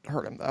doesn't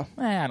hurt him, though.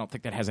 I don't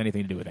think that has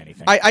anything to do with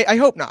anything. I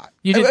hope not.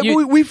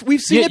 We've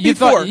seen it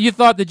before. You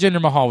thought that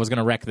Jinder Mahal was going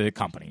to wreck the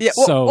company. Yeah,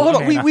 hold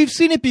on. We've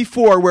seen it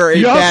before where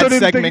a bad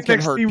segment can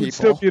hurt people. Would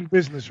still be in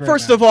business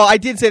First of all, I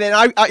did say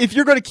that. If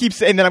you're going to keep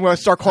saying that, I'm going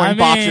to start calling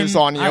boxers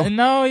on you.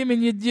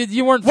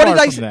 You weren't far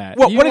from that.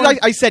 What did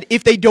I said?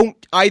 If they don't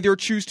either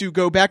choose to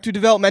go back to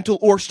developmental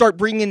or start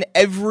bringing in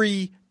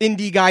every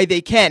indie guy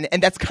they can,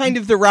 and that's kind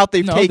of the route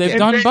they've taken. They've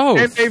done both.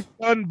 And they've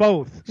done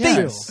both.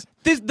 Yes.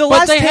 The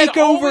last they takeover, had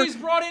always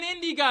brought in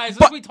indie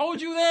guys, as we told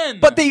you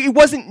then. But it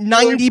wasn't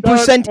 90%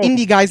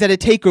 indie guys at a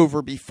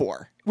takeover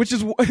before, which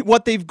is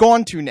what they've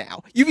gone to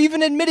now. You've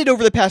even admitted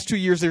over the past 2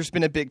 years there's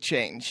been a big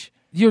change.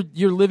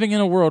 You're living in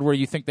a world where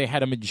you think they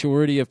had a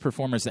majority of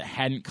performers that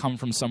hadn't come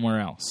from somewhere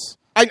else.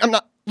 I'm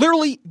not.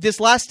 Literally, this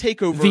last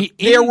takeover,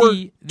 there were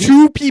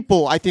two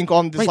people, I think,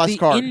 on this last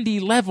card. The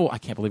indie level, I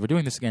can't believe we're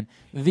doing this again.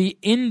 The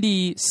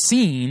indie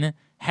scene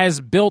has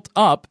built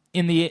up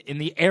in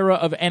the era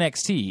of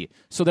NXT.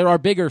 So there are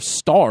bigger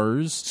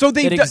stars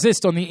that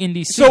exist on the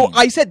indie scene. So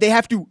I said they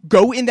have to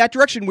go in that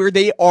direction where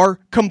they are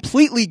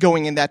completely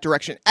going in that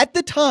direction. At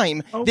the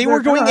time, they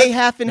were going a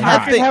half and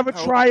half thing. I could have a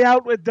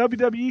tryout with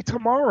WWE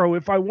tomorrow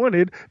if I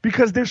wanted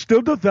because they're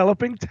still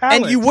developing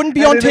talent. And you wouldn't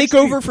be on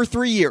TakeOver for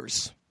 3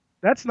 years.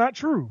 That's not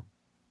true.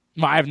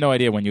 Well, I have no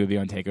idea when you would be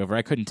on TakeOver.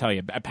 I couldn't tell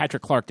you.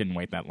 Patrick Clark didn't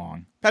wait that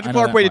long. Patrick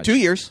Clark waited 2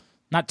 years.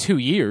 Not 2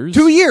 years.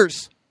 2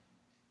 years.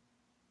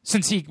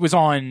 Since he was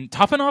on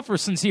Tough Enough or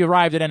since he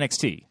arrived at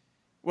NXT?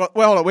 Well,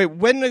 hold on, wait.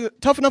 When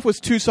Tough Enough was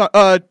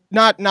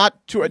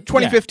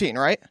 2015,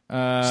 right?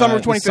 Summer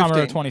of 2015.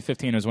 Summer of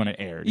 2015 is when it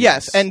aired.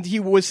 Yes, and he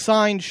was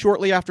signed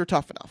shortly after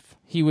Tough Enough.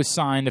 He was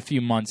signed a few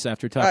months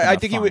after Tough I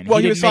Enough think Fine. he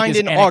was didn't make signed his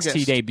in NXT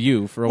August.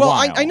 debut for a Well,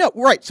 while. I know,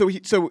 right? So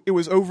it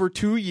was over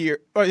 2 years.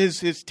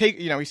 His take,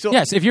 he still.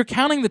 Yes, if you're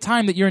counting the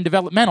time that you're in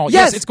developmental,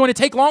 Yes. it's going to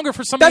take longer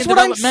for somebody That's in what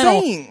I'm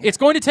developmental. saying. It's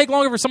going to take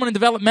longer for someone in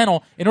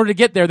developmental in order to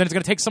get there than it's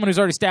going to take someone who's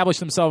already established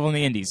themselves in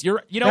the indies. You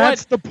know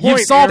That's what? the point,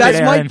 You've solved Aaron. it,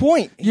 That's my Aaron.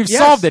 point. You've Yes.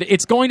 solved it.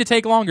 It's going to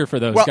take longer for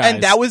those Well, guys.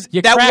 and that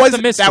You cracked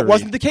the mystery.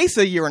 wasn't the case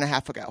a year and a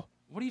half ago.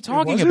 What are you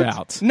talking wasn't?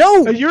 about?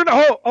 No, You're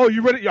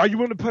you ready? Are you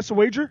willing to place a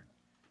wager?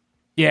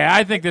 Yeah,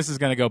 I think this is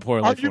going to go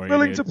poorly Are for you you.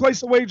 willing dude. to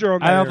place a wager on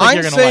that? I don't Aaron? think I'm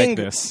you're going to saying- like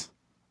this.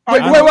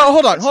 wait,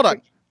 hold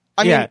on.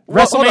 I Yeah, mean,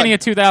 well, hold on. WrestleMania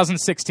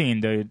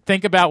 2016, dude.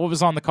 Think about what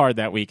was on the card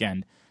that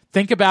weekend.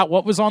 Think about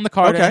what was on the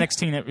card Okay. at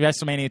NXT at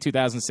WrestleMania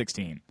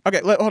 2016.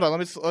 Okay, hold on.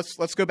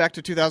 Let's go back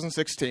to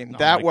 2016. Oh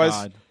that my was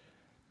God.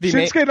 the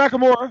main, Shinsuke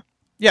Nakamura.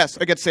 yes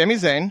against Sami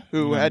Zayn,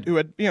 who had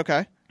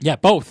okay. Yeah,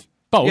 both.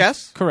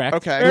 Yes? Correct.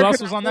 Okay. Who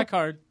else was on that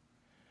card?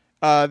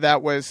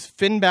 That was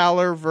Finn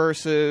Balor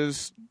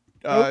versus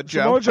Joe.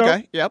 Samoa Joe.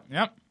 Okay, yep.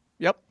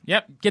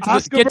 Yep. Get to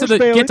Asuka versus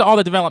Bayley. get to all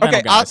the developmental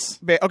Okay, guys.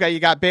 You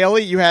got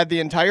Bailey. You had the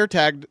entire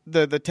tag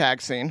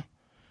scene.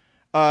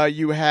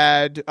 You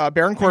had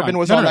Baron Corbin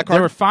was on that card.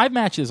 There were 5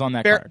 matches on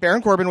that card.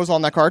 Baron Corbin was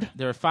on that card.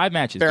 There were 5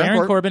 matches. Baron Baron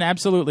Cor- Corbin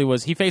absolutely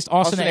was. He faced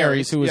Austin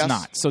Aries, who was yes,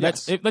 not. So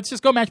yes. let's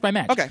just go match by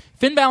match. Okay.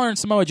 Finn Balor and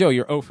Samoa Joe,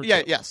 you're 0 for 2.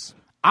 Yeah, yes.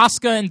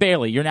 Asuka and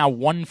Bayley, you're now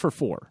 1 for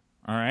 4.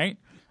 All right.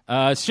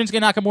 Shinsuke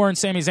Nakamura and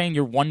Sami Zayn,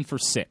 you're 1 for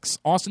 6.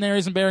 Austin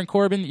Aries and Baron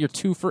Corbin, you're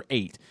 2 for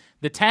 8.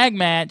 The tag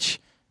match,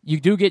 you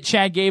do get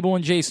Chad Gable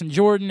and Jason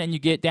Jordan, and you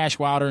get Dash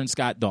Wilder and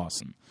Scott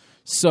Dawson.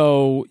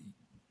 So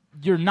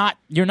you're not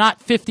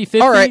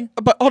 50-50. All right,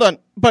 but hold on.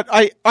 But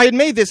I had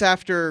made this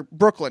after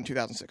Brooklyn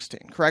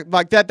 2016, correct?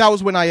 Like that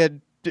was when I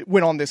had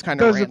went on this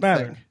kind of Doesn't rant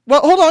matter. thing.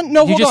 Well, hold on.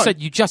 No, hold on.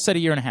 You just said a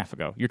year and a half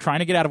ago. You're trying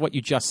to get out of what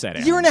you just said.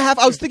 Aaron. Year and a half.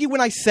 I was thinking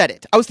when I said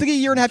it. I was thinking a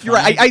year and a half. You're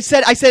right. I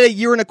said a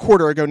year and a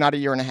quarter ago, not a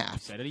year and a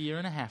half. Said it a year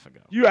and a half ago.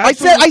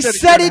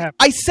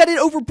 I said it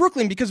over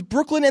Brooklyn because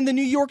Brooklyn and the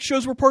New York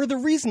shows were part of the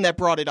reason that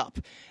brought it up,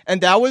 and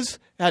that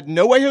had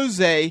No Way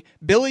Jose,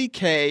 Billy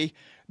Kay,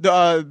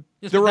 the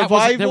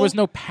revival. There was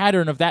no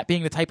pattern of that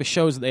being the type of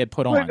shows that they had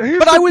put on.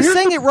 But I was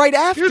saying it right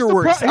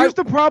afterwards. Here's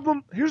the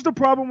problem. Here's the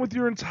problem with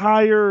your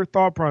entire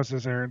thought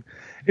process, Aaron.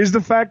 Is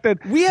the fact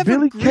that We have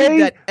Billy agreed Kay,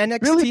 that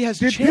NXT has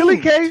did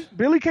changed.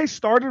 Billy Kay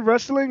started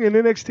wrestling in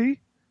NXT?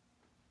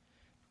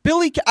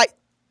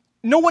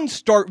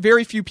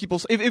 Very few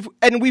people.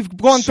 And we've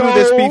gone through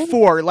this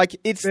before. Like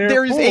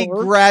there is a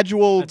Therefore-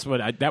 gradual.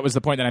 That was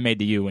the point that I made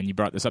to you when you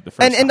brought this up the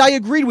first time. And I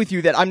agreed with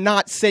you that I'm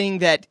not saying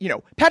that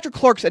Patrick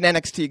Clark's an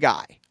NXT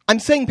guy. I'm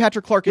saying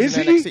Patrick Clark is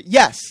an he? NXT.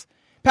 Yes,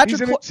 Patrick.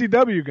 He's an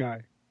NCW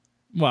guy.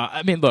 Well,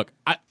 I mean, look,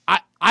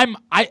 I'm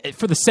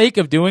for the sake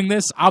of doing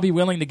this, I'll be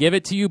willing to give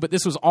it to you. But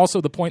this was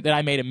also the point that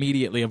I made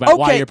immediately about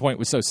why Okay. your point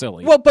was so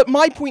silly. Well, but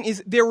my point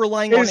is they're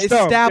relying on It's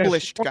dumb.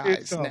 established Yes, guys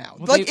it's dumb. now.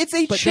 Well, It's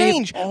a but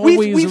change. They've always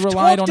We've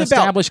relied talked on about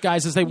established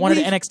guys as they wanted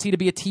we've- NXT to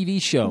be a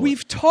TV show.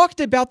 We've talked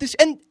about this,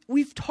 and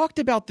we've talked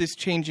about this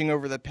changing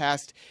over the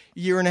past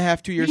year and a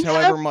half, 2 years, We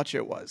however have? much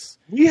it was.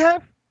 We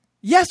have.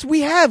 Yes, we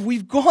have.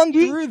 We've gone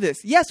through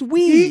this. Yes,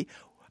 we.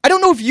 I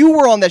don't know if you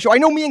were on that show. I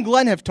know me and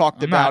Glenn have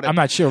talked about it. I'm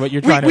not sure what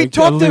you're We- trying we to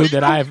talked allude to-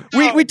 that I've.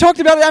 We talked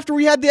about it after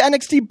we had the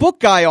NXT book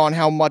guy on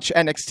how much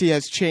NXT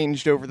has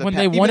changed over the When past.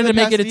 they even wanted the to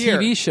make past it a year.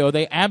 TV show,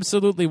 they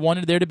absolutely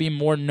wanted there to be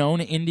more known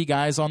indie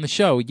guys on the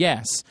show.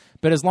 Yes,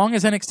 but as long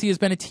as NXT has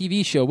been a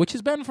TV show, which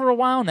has been for a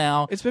while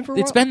now, It's been for a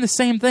it's while. been the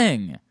same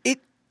thing.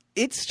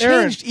 It's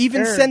Aaron, changed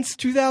even Aaron. since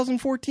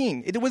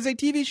 2014. It was a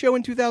TV show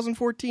in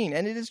 2014,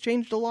 and it has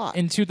changed a lot.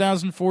 In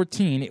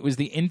 2014, it was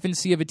the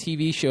infancy of a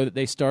TV show that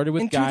they started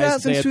with In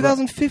guys. since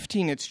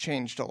 2015, it's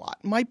changed a lot.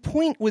 My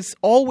point was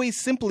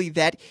always simply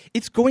that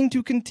it's going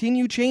to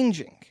continue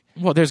changing.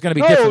 Well, there's going to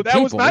be No, different that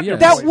people. was not yes. the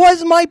That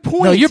was my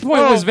point. No, your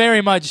point No. was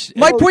very much.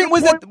 My No, point your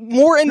was point- that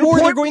more and your more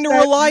they're point going to was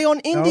that- rely on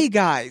indie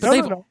guys.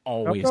 They've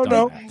always done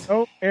no, that.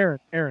 No,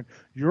 Aaron.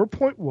 Your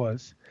point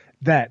was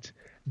that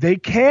they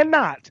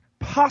cannot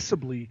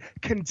possibly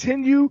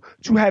continue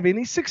to have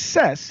any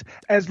success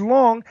as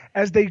long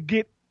as they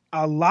get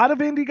a lot of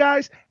indie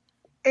guys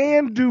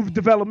and do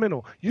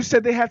developmental. You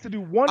said they have to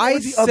do one I or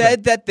the other.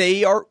 said that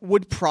they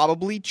would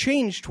probably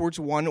change towards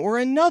one or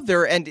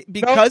another, and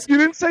because you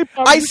didn't say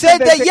probably. I You said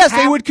that yes, they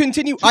have would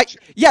continue. to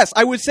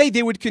I would say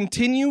they would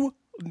continue.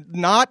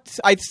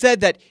 I said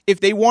that if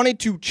they wanted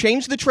to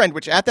change the trend,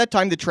 which at that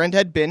time the trend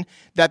had been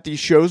that the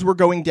shows were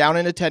going down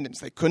in attendance,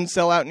 they couldn't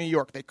sell out in New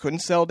York, they couldn't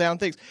sell down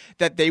things,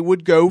 that it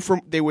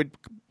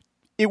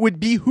would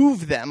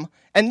behoove them.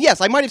 And yes,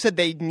 I might have said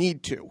they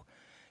need to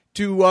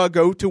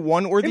go to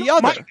one or the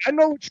other. Mike, I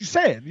know what you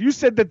said. You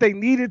said that they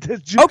needed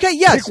to. Okay,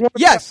 yes, pick one.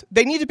 yes,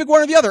 they need to pick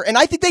one or the other, and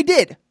I think they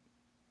did.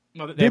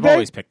 No, they've Did they?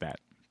 always picked that.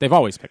 They've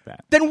always picked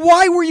that. Then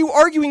why were you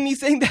arguing me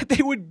saying that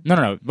they would?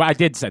 No. I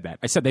did say that.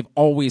 I said they've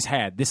always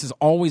had. This has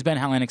always been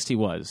how NXT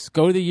was.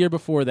 Go to the year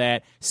before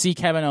that. See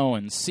Kevin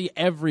Owens. See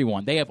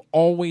everyone. They have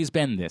always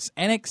been this.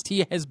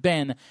 NXT has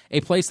been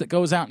a place that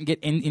goes out and get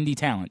indie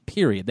talent.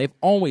 Period. They've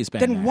always been.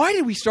 Then that. why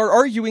did we start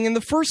arguing in the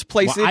first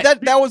place? Well,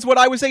 If that was what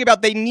I was saying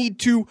about they need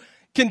to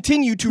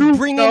continue to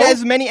bring in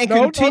as many and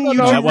continue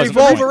No, to that wasn't the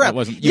revolve point. around. That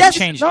wasn't. Yes,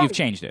 You've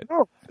changed it.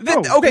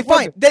 okay,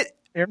 fine.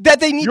 That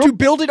they need to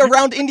build it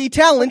around indie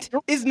talent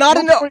is not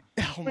enough.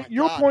 Oh my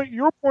God.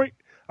 Your point.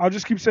 I'll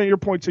just keep saying your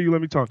point till you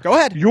let me talk. Go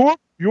ahead.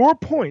 Your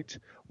point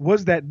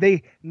was that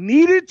they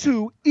needed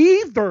to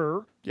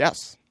either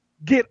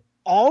get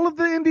all of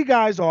the indie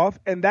guys off,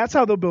 and that's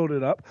how they'll build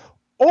it up,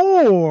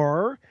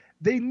 or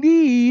they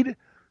need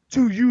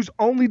to use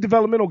only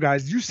developmental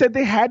guys. You said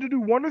they had to do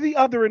one or the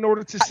other in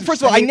order to sustain.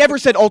 First of all, I never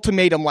said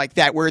ultimatum like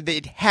that, where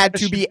it had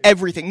to be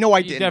everything. No, I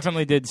You didn't.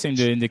 definitely did seem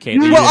to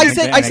indicate that Well, you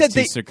think I said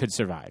NXT they could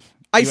survive.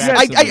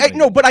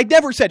 No, but I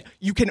never said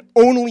you can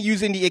only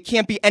use indie. It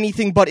can't be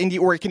anything but indie,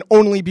 or it can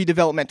only be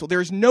developmental.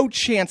 There's no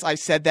chance I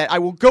said that. I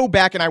will go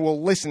back and I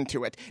will listen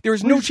to it. There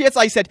is no chance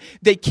I said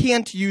they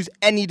can't use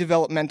any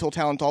developmental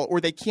talent at all, or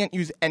they can't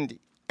use any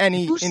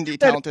indie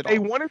talent at all. They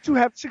wanted to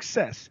have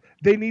success.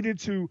 They needed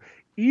to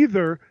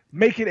either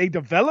make it a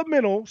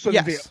developmental so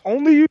that they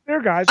only use their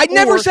guys. I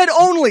never said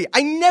only.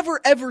 I never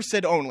ever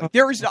said only.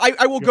 There is.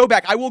 I will go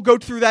back. I will go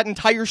through that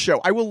entire show.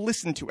 I will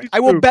listen to it.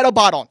 I will bet a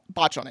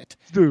botch on it.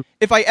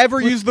 If I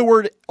ever use the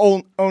word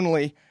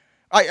only,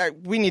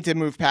 we need to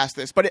move past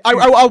this. But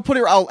I'll put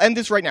it. I'll end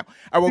this right now.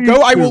 I will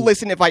go. I will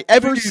listen. If I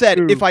ever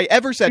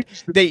said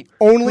they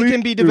only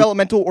can be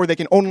developmental or they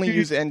can only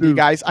use indie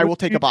guys, I will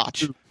take a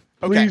botch.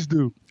 Okay. Please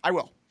do. I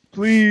will.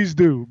 Please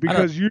do,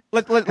 because you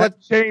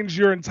let's change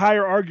your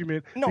entire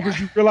argument because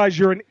you realize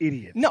you're an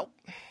idiot. No.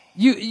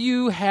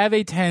 You have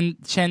a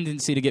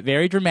tendency to get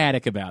very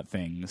dramatic about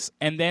things,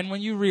 and then when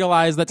you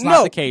realize that's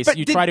not the case,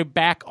 you try to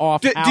back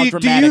off how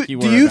dramatic you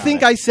were. Do you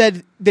think I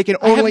said they can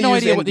only use I have no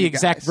idea what the indie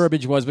exact guys?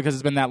 verbiage was because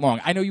it's been that long.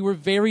 I know you were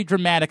very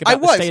dramatic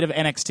about the state of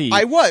NXT.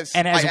 I was.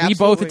 And as we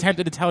both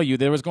attempted to tell you,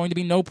 there was going to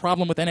be no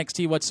problem with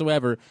NXT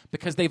whatsoever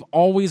because they've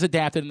always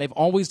adapted and they've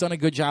always done a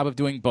good job of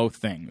doing both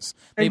things.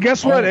 And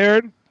guess what,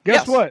 Aaron?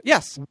 Guess what?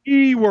 Yes.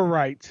 We were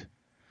right.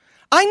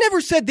 I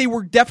never said they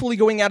were definitely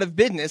going out of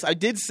business. I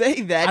did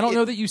say that. I don't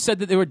know that you said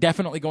that they were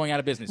definitely going out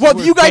of business. Well,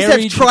 you guys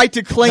have tried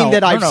to claim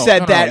that I've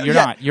said that. You're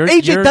not.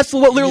 AJ, that's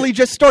what literally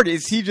just started.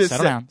 Is he just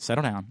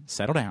Settle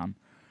down.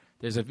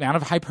 There's an amount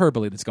of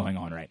hyperbole that's going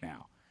on right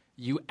now.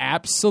 You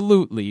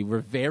absolutely were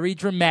very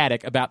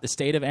dramatic about the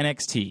state of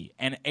NXT,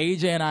 and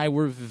AJ and I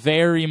were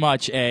very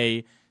much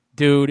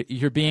dude,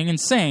 you're being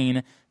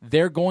insane.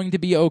 They're going to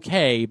be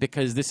okay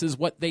because this is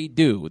what they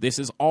do. This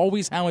is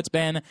always how it's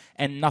been,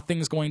 and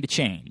nothing's going to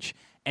change.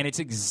 And it's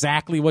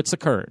exactly what's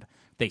occurred.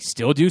 They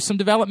still do some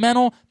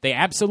developmental. They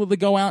absolutely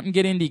go out and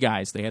get indie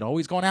guys. They had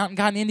always gone out and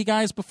gotten indie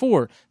guys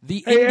before.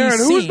 The indie Aaron,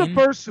 scene,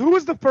 who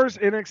was the first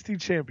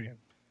NXT champion?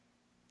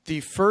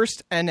 The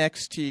first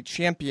NXT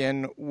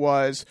champion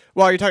was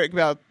you're talking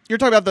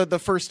about the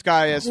first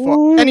guy as far.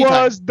 Who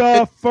was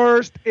the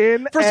first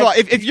NXT? First of all,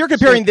 if you're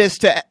comparing this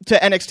to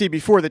NXT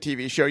before the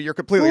TV show, you're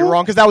completely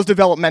wrong because that was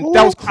development.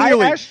 That was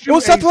clearly it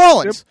was Seth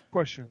Rollins.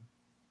 Question: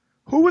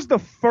 who was the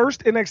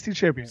first NXT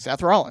champion?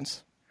 Seth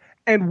Rollins.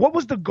 And what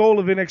was the goal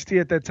of NXT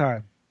at that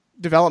time?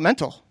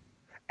 Developmental.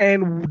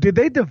 And did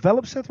they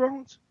develop Seth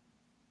Rollins?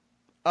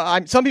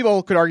 Some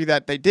people could argue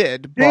that they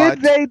did. But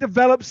did they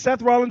develop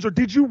Seth Rollins, or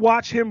did you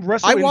watch him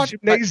wrestle in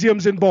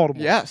gymnasiums in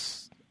Baltimore?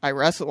 Yes, I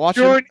watched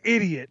You're him. an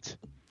idiot.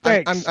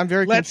 Thanks. I'm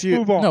very Let's confused.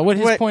 move on. No, what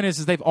his point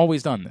is they've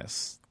always done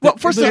this. Well,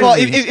 first of all,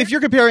 if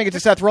you're comparing it to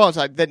Seth Rollins,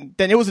 then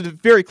it was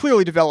very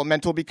clearly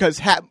developmental because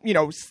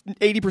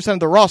 80% of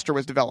the roster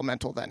was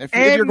developmental then. If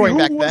you're going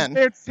back then,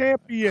 their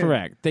champion?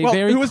 Correct. They who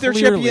very was their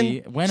clearly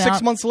champion went 6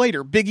 out, months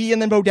later? Big E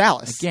and then Bo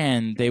Dallas.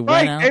 Again, they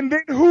went out. And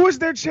then who was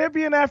their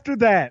champion after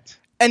that?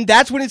 And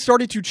that's when it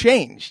started to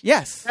change.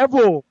 Yes.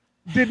 Neville.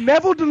 Did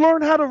Neville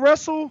learn how to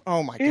wrestle?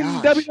 Oh my in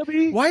gosh.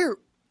 WWE?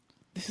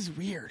 This is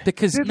weird.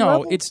 Because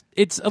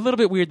it's a little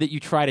bit weird that you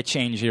try to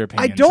change your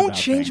opinions. I don't about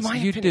change things. my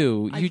You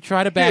opinion. do. You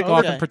try to back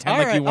off and pretend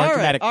like you weren't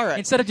dramatic. All right.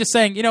 Instead of just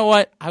saying, you know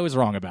what, I was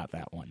wrong about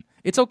that one.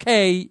 It's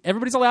okay.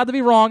 Everybody's allowed to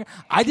be wrong.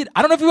 I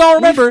don't know if you all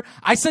remember.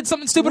 I said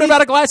something stupid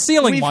about a glass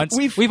ceiling once.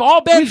 We've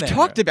all been there. We've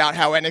talked about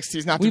how NXT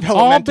is not We've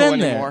developmental all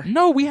been anymore. there.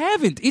 No, we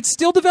haven't. It's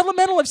still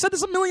developmental. I've said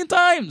this a million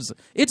times.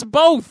 It's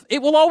both.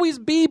 It will always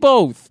be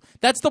both.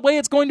 That's the way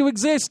it's going to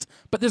exist.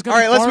 But there's going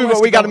to be All right, let's move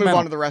on. We got to move developmental.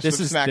 on to the rest of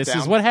SmackDown. This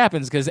is what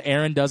happens because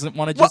Aaron doesn't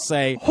want to just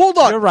say, hold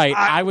on. You're right.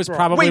 I was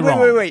probably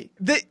wrong. Wait.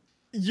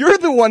 You're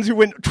the ones who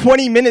went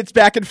 20 minutes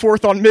back and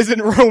forth on Miz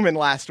and Roman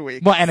last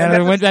week. Well, and then I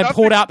went and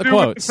pulled out the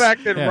quotes. The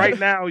fact that right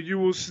now you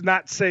will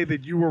not say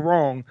that you were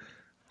wrong.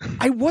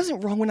 I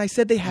wasn't wrong when I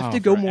said they have to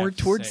go more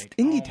towards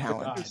indie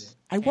talent.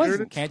 I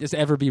wasn't. Can't just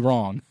ever be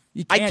wrong.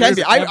 I can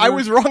be. I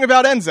was wrong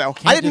about Enzo.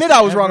 I admit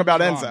I was wrong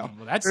about Enzo.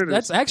 Well,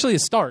 that's actually a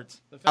start.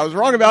 I was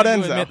wrong about You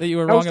Enzo. admit that you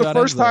were That wrong was the about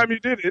first Enzo. time you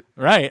did it.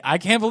 Right. I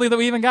can't believe that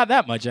we even got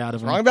that much out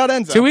of him. Wrong about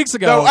Enzo. 2 weeks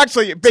ago. No,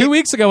 actually, 2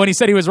 weeks ago when he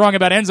said he was wrong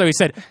about Enzo, he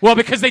said, well,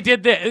 because they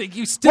did this.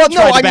 You still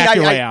tried to back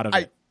your way out of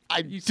it.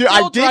 I still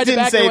tried to didn't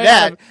back say your way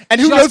that. out of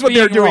And who just knows what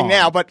they're being doing wrong.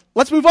 now, but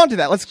let's move on to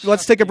that.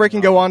 Let's take a break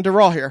and go on to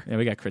Raw here. Yeah,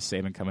 we got Chris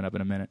Sabin coming up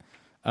in a minute.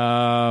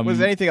 Was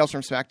there anything else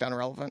from SmackDown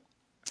relevant?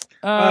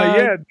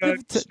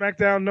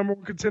 SmackDown number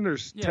one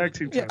contenders tag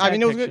team. Yeah, I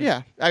mean, it was good.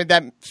 Yeah, I mean,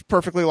 that's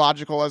perfectly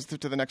logical as to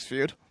the next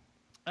feud.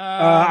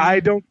 I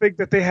don't think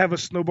that they have a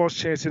snowball's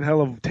chance in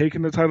hell of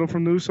taking the title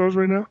from the Usos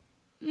right now.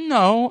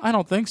 No, I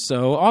don't think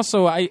so.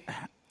 Also, I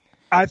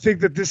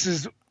think that this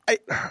is.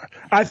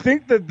 I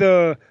think that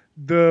the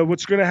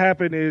what's going to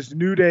happen is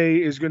New Day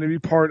is going to be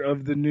part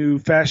of the new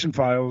Fashion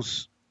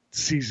Files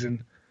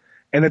season,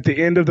 and at the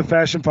end of the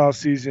Fashion Files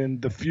season,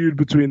 the feud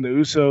between the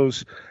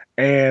Usos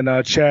and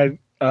Chad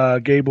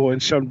Gable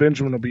and Shelton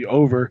Benjamin will be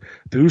over.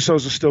 The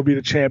Usos will still be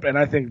the champ, and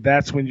I think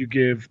that's when you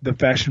give the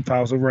Fashion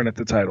Files a run at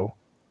the title.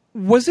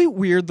 Was it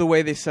weird the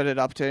way they set it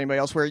up to anybody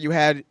else, where you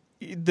had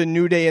the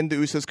New Day and the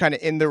Usos kind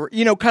of in the,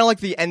 kind of like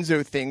the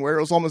Enzo thing, where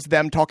it was almost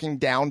them talking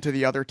down to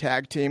the other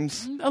tag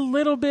teams? A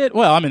little bit.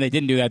 Well, I mean, they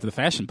didn't do that to the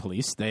Fashion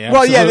Police. They were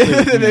like,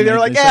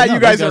 yeah, you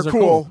guys are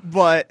cool.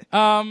 But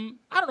I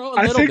don't know,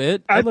 a little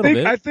bit.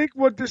 I think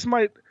what this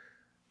might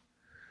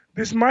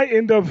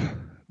end up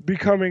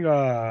becoming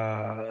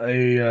by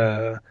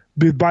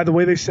the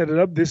way they set it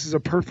up, this is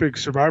a perfect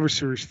Survivor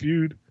Series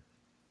feud.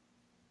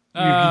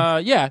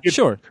 Right. You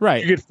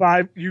get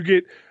five.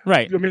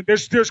 right. I mean,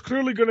 there's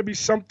clearly going to be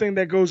something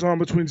that goes on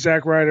between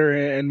Zack Ryder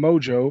and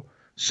Mojo.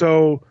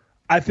 So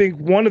I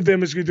think one of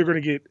them is either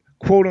going to get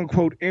quote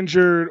unquote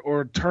injured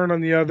or turn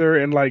on the other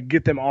and like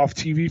get them off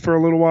TV for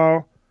a little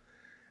while.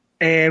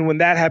 And when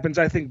that happens,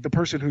 I think the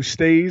person who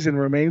stays and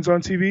remains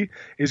on TV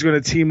is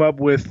going to team up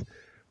with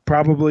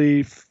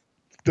probably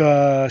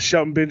the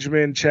Shelton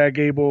Benjamin, Chad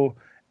Gable,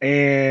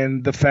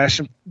 and the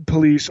Fashion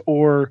Police,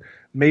 or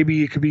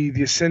maybe it could be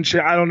the Ascension.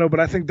 I don't know,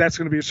 but I think that's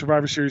going to be a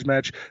Survivor Series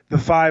match. The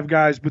five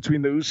guys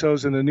between the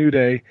Usos and the New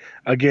Day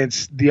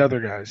against the other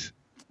guys.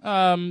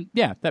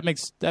 That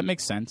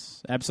makes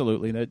sense.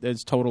 Absolutely.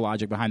 There's total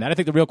logic behind that. I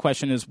think the real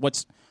question is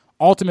what's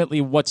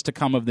to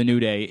come of the New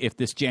Day if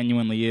this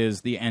genuinely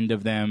is the end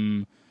of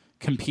them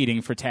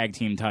competing for tag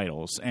team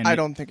titles. And I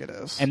don't think it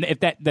is. And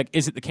if that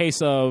is it the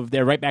case of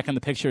they're right back in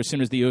the picture as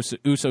soon as the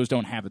Usos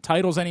don't have the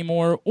titles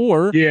anymore,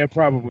 or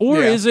probably, or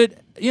is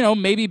it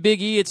maybe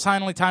Big E? It's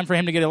finally time for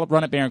him to get a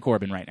run at Baron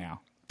Corbin right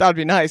now. That would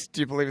be nice.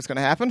 Do you believe it's going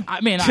to happen?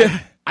 I mean,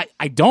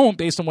 I don't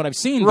based on what I've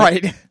seen.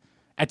 Right.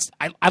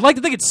 I'd like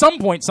to think at some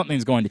point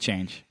something's going to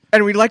change,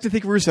 and we'd like to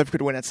think Rusev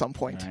could win at some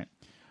point.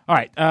 All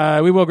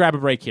right, we will grab a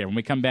break here. When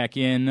we come back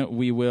in,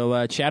 we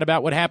will chat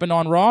about what happened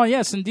on Raw.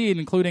 Yes, indeed,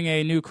 including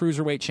a new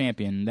Cruiserweight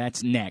champion.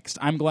 That's next.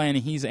 I'm Glenn,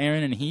 he's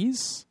Aaron, and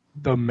he's...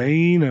 The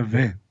main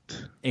event.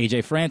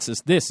 AJ Francis,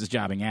 this is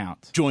Jobbing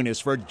Out. Join us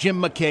for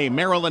Jim McKay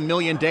Maryland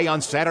Million Day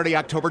on Saturday,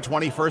 October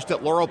 21st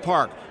at Laurel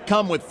Park.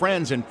 Come with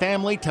friends and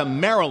family to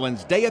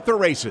Maryland's Day at the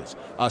Races,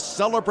 a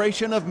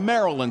celebration of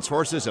Maryland's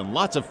horses and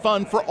lots of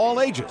fun for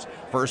all ages.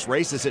 First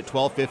race is at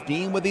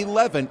 12:15 with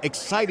 11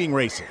 exciting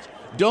races.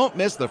 Don't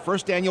miss the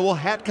first annual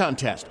hat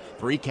contest,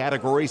 3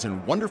 categories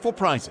and wonderful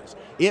prizes.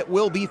 It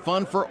will be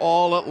fun for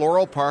all at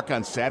Laurel Park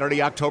on Saturday,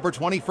 October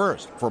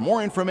 21st. For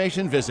more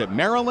information, visit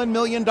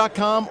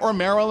MarylandMillion.com or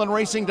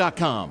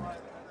MarylandRacing.com.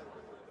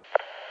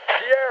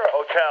 Sierra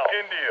Hotel,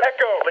 India,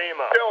 Echo,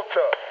 Lima,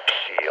 Delta,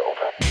 Shield.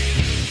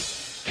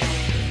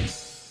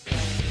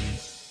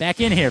 Back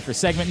in here for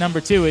segment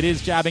number 2. It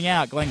is Jobbing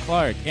Out. Glenn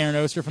Clark, Aaron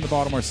Oster from the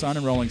Baltimore Sun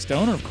and Rolling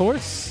Stone, and of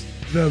course...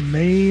 The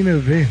main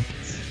event.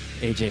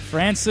 AJ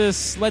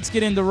Francis. Let's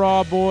get into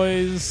Raw,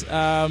 boys.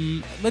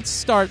 Let's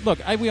start. Look,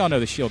 we all know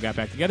the Shield got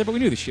back together, but we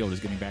knew the Shield was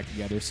getting back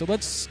together. So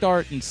let's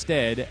start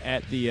instead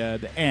at the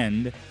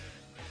end,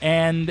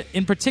 and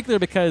in particular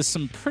because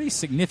some pretty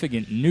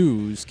significant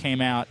news came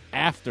out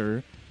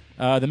after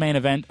the main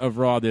event of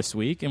Raw this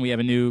week, and we have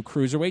a new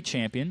Cruiserweight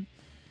champion.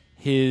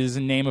 His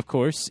name, of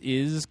course,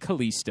 is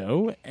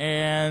Kalisto,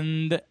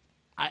 and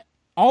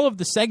all of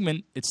the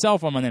segment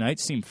itself on Monday night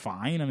seemed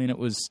fine. I mean,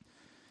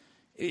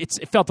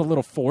 it felt a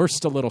little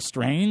forced, a little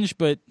strange,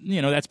 but,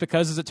 that's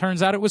because, as it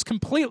turns out, it was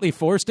completely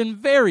forced and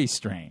very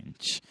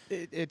strange.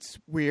 It's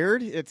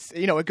weird.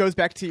 It goes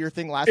back to your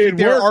thing last week.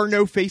 There are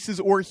no faces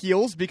or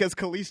heels because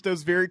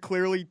Kalisto's very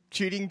clearly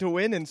cheating to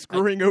win and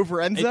screwing over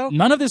Enzo.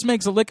 None of this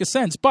makes a lick of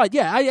sense, but,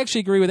 yeah, I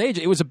actually agree with AJ.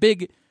 It was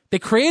they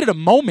created a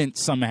moment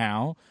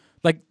somehow.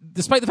 Like,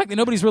 despite the fact that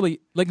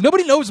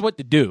nobody knows what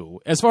to do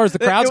as far as the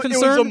crowd's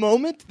concerned. It was a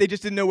moment. They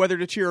just didn't know whether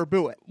to cheer or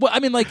boo it. Well, I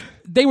mean,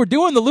 they were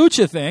doing the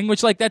lucha thing,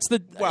 which,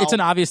 it's an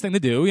obvious thing to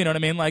do. You know what I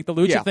mean? Like, the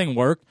lucha thing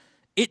worked.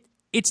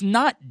 It's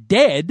not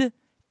dead,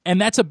 and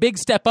that's a big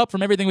step up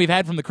from everything we've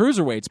had from the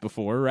cruiserweights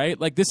before, right?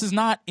 Like, this is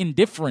not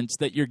indifference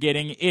that you're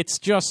getting. It's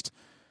just,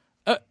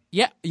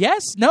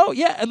 yes, no,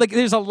 yeah. And,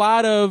 there's a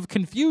lot of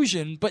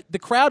confusion, but the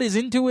crowd is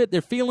into it.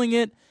 They're feeling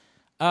it.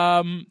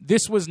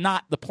 This was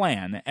not the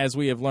plan, as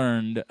we have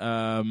learned,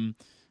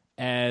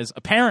 as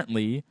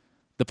apparently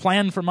the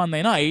plan for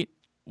Monday night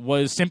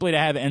was simply to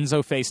have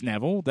Enzo face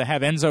Neville, to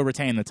have Enzo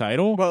retain the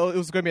title. Well, it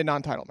was going to be a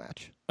non-title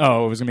match.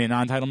 Oh, it was going to be a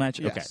non-title match?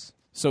 Yes. Okay.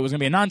 So it was going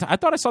to be a non-title. I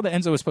thought I saw that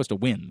Enzo was supposed to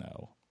win,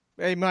 though.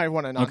 He might have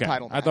won a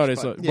non-title match. I thought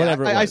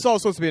whatever it was. I saw it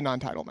was supposed to be a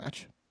non-title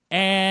match.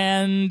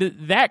 And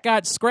that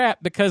got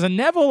scrapped because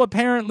Neville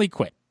apparently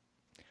quit.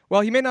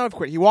 Well, he may not have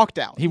quit. He walked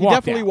out. He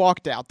definitely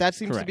walked out. That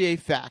seems Correct. to be a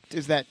fact,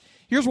 is that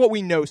here's what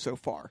we know so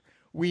far.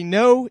 We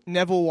know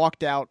Neville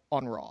walked out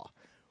on Raw.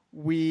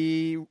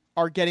 We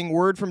are getting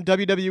word from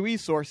WWE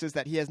sources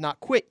that he has not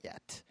quit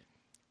yet.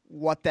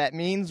 What that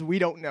means, we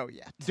don't know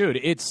yet. Dude,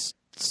 it's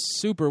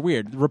super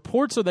weird.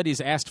 Reports are that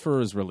he's asked for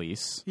his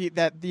release.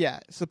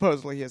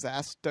 Supposedly he has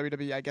asked.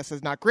 WWE, I guess,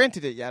 has not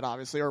granted it yet,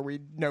 obviously, or we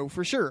know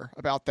for sure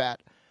about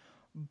that.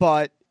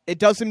 But it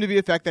does seem to be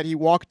the fact that he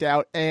walked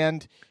out,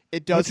 and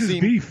it does What's his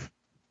seem... beef?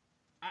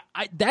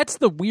 That's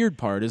the weird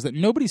part, is that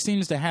nobody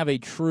seems to have a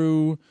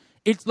true...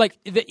 It's like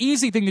the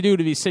easy thing to do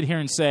to be sit here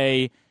and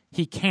say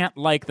he can't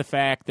like the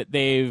fact that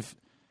they've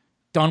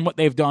done what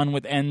they've done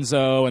with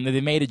Enzo and that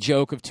they made a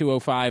joke of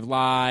 205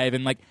 Live,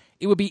 and like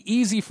it would be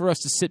easy for us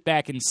to sit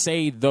back and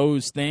say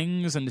those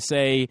things and to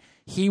say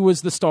he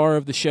was the star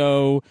of the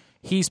show.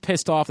 He's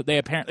pissed off that they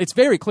apparently... It's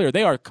very clear.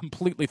 They are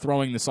completely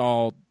throwing this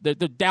all... They're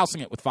dousing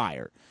it with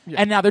fire.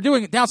 Yeah. And now they're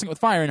dousing it with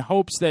fire in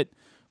hopes that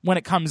when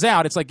it comes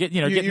out, it's like getting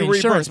the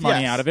insurance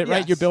money out of it, right?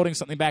 Yes. You're building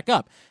something back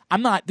up.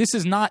 This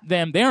is not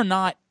them. They're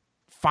not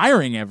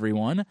firing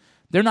everyone.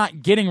 They're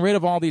not getting rid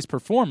of all these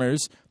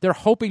performers. They're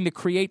hoping to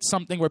create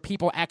something where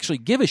people actually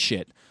give a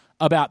shit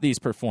about these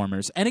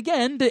performers. And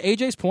again, to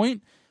AJ's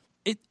point,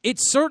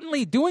 it's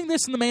certainly doing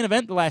this in the main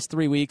event the last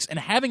 3 weeks and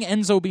having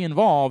Enzo be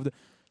involved,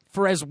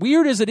 for as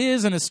weird as it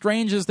is and as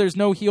strange as there's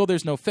no heel,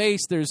 there's no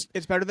face,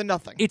 it's better than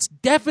nothing. It's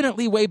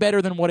definitely way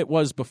better than what it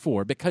was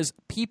before because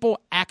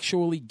people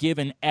actually give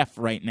an F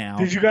right now.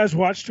 Did you guys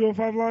watch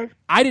 205 Live?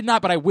 I did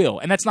not, but I will.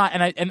 And that's not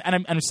and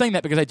I'm saying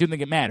that because I do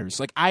think it matters.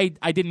 Like I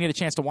didn't get a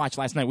chance to watch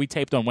last night. We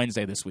taped on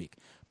Wednesday this week.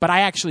 But I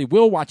actually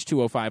will watch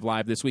 205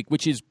 Live this week,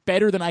 which is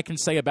better than I can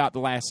say about the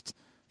last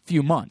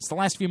few months. The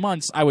last few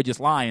months I would just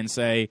lie and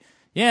say,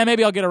 yeah,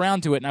 maybe I'll get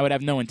around to it, and I would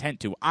have no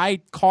intent to.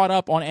 I caught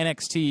up on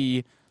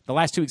NXT the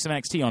last 2 weeks of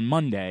NXT on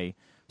Monday,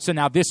 so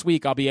now this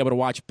week I'll be able to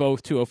watch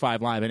both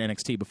 205 Live and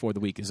NXT before the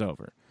week is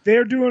over.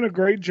 They're doing a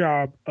great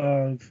job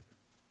of...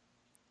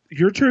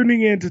 You're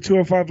tuning in to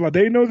 205 Live.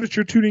 They know that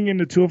you're tuning in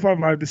to 205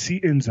 Live to see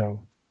Enzo.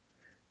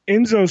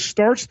 Enzo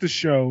starts the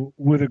show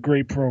with a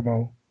great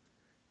promo,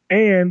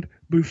 and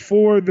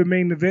before the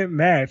main event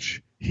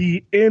match,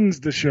 he ends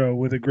the show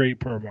with a great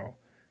promo.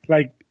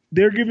 Like,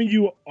 they're giving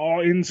you all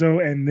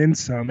Enzo and then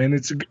some, and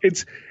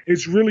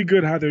it's really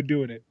good how they're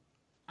doing it.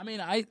 I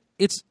mean,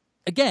 it's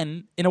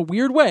again, in a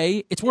weird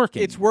way, it's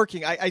working. It's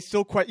working. I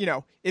still quite,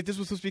 if this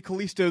was supposed to be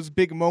Kalisto's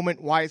big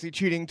moment, why is he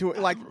cheating to it?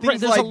 Like things right,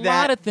 there's like a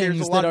lot of things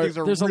there's a lot of things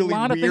there's really a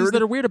lot of weird. things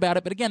that are weird about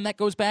it. But again, that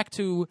goes back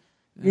to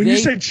when you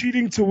say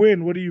cheating to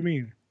win. What do you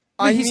mean?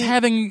 He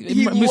had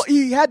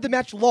the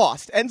match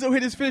lost. Enzo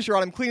hit his finisher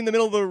on him clean in the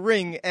middle of the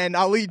ring, and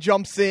Ali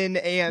jumps in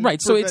and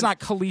right. So it's not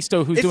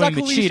Kalisto who's doing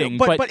the cheating,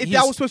 but if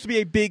that was supposed to be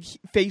a big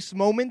face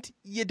moment,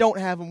 you don't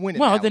have him win it.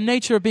 Well, the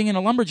nature of being in a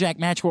lumberjack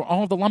match where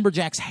all of the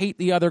lumberjacks hate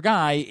the other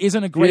guy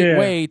isn't a great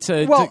way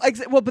to. Well,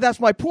 but that's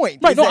my point.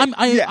 Right? No,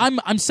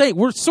 I'm saying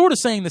we're sort of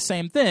saying the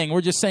same thing.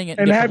 We're just saying it.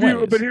 In different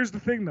ways. But here's the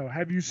thing, though.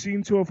 Have you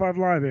seen 205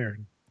 Live,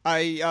 Aaron?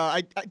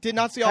 I did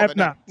not see all of it.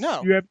 Not.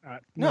 No, you have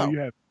not. No, you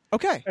haven't.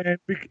 Okay.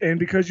 And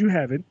because you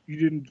haven't, you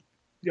didn't.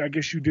 I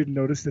guess you didn't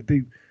notice that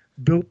they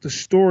built the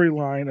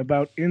storyline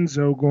about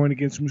Enzo going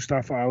against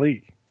Mustafa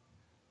Ali.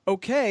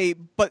 Okay,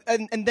 but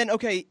and then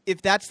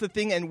if that's the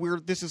thing,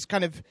 and this is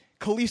kind of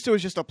Kalisto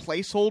is just a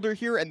placeholder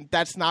here, and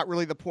that's not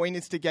really the point.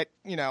 Is to get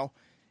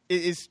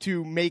is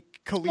to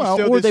make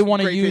Kalisto. Or they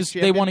want to use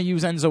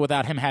Enzo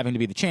without him having to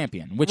be the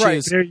champion, which right.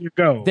 is there you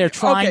go. They're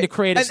trying to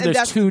create it so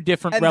there's two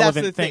different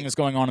relevant things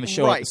going on in the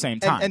show at the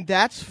same time, and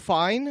that's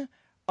fine.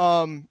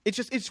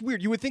 It's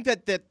weird. You would think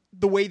that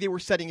the way they were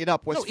setting it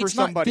up was for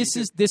somebody.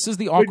 This is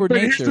the awkward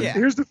nature.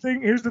 Here's the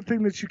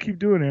thing that you keep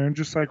doing, Aaron.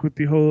 Just like with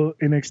the whole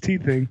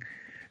NXT thing,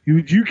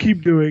 you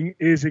keep doing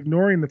is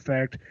ignoring the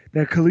fact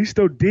that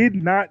Kalisto did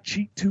not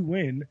cheat to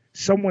win.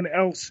 Someone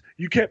else.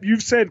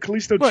 You've said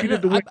Kalisto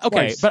cheated to win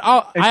twice. But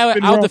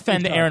I'll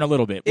defend Aaron a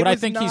little bit. What I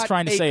think he's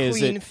trying to say is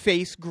clean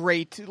face,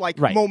 great,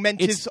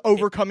 momentous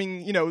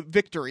overcoming,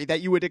 victory that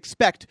you would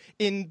expect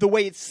in the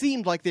way it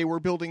seemed like they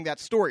were building that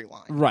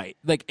storyline. Right.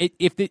 Like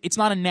it's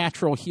not a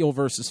natural heel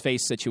versus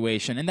face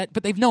situation,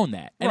 but they've known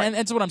that, and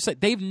that's what I'm saying.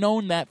 They've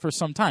known that for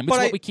some time. It's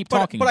what we keep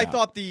talking about. But I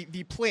thought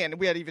the plan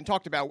we had even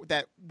talked about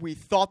that. We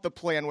thought the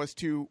plan was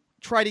to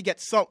try to get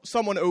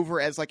someone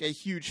over as like a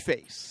huge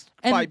face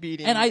by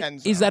beating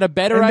Enzo. Is that a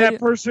better idea? That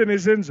person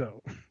is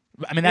Enzo.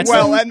 I mean, that's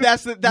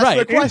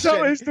the question.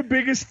 Enzo is the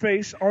biggest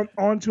face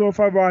on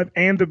 205 Live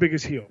and the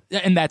biggest heel.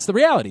 And that's the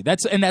reality.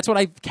 That's what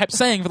I kept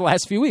saying for the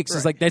last few weeks. Right.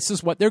 Is like this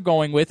is what they're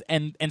going with,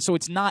 and so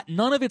it's not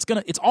none of it's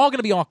all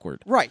gonna be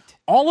awkward. Right.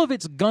 All of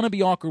it's gonna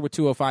be awkward with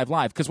 205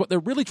 Live because what they're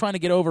really trying to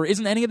get over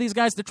isn't any of these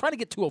guys. They're trying to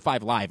get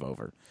 205 Live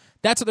over.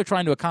 That's what they're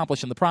trying to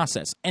accomplish in the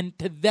process, and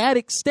to that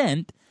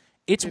extent.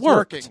 It's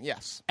worked. Working,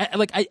 yes.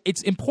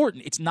 It's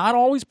important. It's not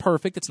always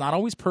perfect. It's not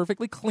always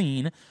perfectly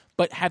clean.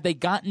 But have they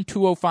gotten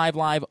 205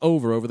 Live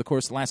over the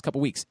course of the last couple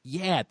weeks?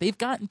 Yeah, they've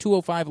gotten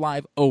 205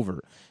 Live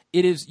over.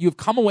 you've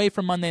come away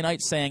from Monday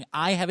night saying,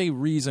 I have a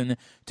reason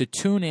to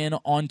tune in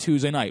on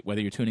Tuesday night,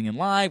 whether you're tuning in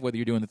live, whether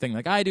you're doing the thing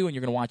like I do and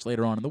you're going to watch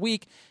later on in the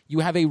week, you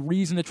have a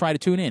reason to try to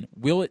tune in.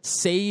 Will it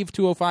save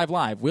 205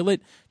 Live? Will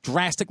it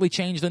drastically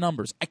change the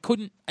numbers?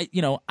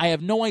 I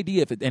have no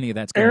idea if any of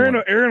that's going to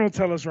work. Aaron will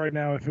tell us right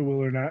now if it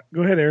will or not.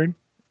 Go ahead, Aaron.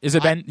 Is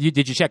it Ben?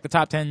 Did you check the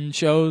top 10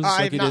 shows?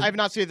 I've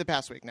not seen it the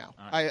past week. Now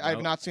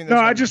I've not seen. Those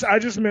No, numbers. I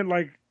just meant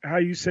like how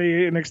you say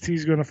NXT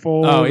is going to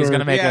fold. Oh, he's going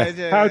to make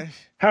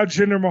how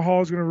Jinder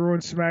Mahal is going to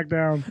ruin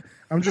SmackDown.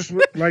 I'm just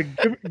like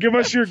give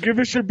us your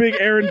big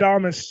Aaron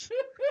Damas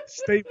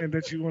statement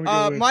that you want to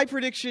go with. My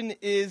prediction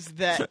is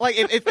that like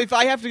if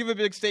I have to give a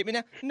big statement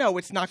now, no,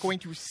 it's not going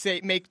to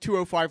make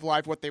 205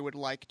 Live what they would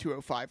like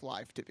 205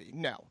 Live to be.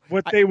 No,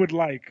 they would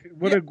like.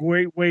 What a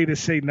great way to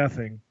say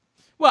nothing.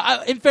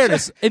 Well, in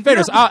fairness,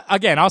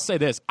 I'll say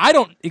this. I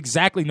don't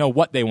exactly know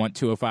what they want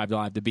 205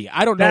 Live to be.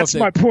 I don't know That's if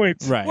my point.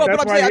 Right. Well, That's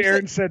but why I'm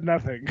Aaron said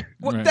nothing.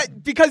 Well,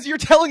 Right. because you're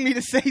telling me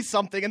to say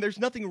something, and there's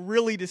nothing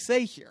really to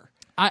say here.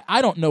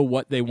 I don't know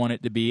what they want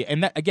it to be.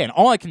 And that, again,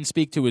 all I can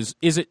speak to is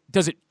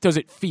does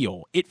it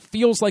feel? It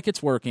feels like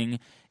it's working.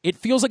 It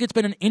feels like it's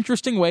been an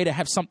interesting way to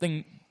have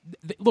something.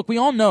 Look, we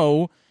all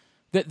know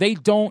that they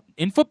don't,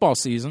 in football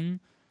season,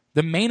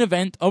 the main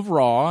event of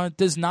Raw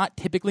does not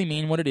typically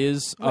mean what it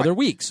is other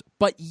weeks.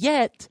 But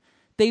yet,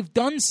 they've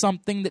done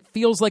something that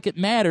feels like it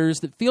matters,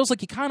 that feels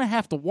like you kind of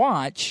have to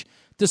watch,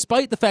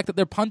 despite the fact that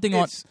they're punting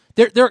on.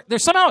 They're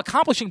somehow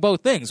accomplishing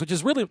both things, which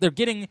is really they're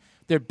getting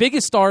their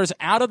biggest stars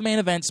out of the main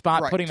event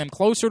spot, putting them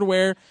closer to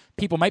where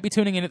people might be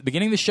tuning in at the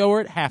beginning of the show or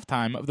at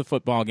halftime of the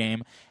football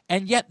game,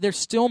 and yet they're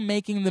still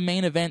making the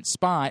main event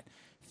spot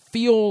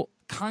feel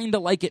kind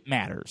of like it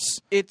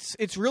matters.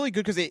 It's really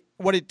good because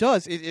what it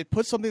does is it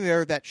puts something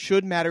there that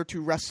should matter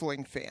to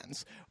wrestling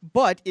fans.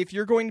 But if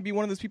you're going to be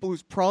one of those people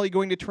who's probably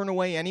going to turn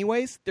away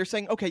anyways, they're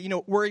saying, okay,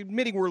 we're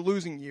admitting we're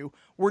losing you.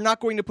 We're not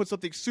going to put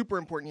something super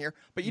important here.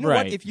 But you know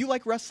what? If you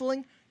like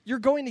wrestling, you're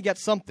going to get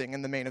something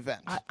in the main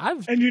event.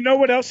 And you know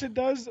what else it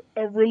does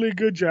a really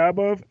good job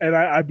of, and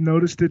I've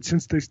noticed it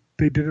since they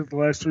did it the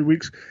last 3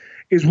 weeks,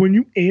 is when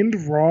you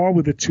end Raw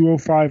with a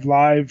 205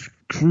 Live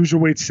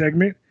Cruiserweight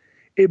segment,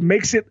 it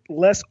makes it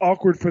less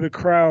awkward for the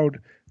crowd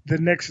the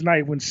next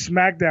night when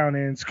SmackDown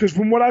ends. Because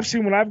from what I've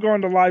seen, when I've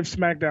gone to live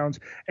SmackDowns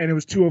and it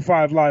was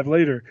 205 Live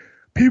later,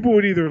 people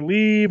would either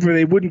leave or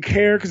they wouldn't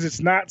care because it's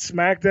not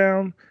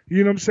SmackDown.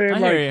 You know what I'm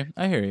saying?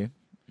 I hear you.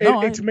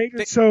 It's made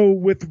it so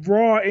with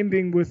Raw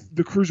ending with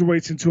the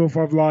Cruiserweights in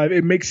 205 Live,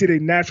 it makes it a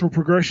natural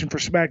progression for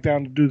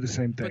SmackDown to do the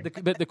same thing.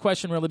 But the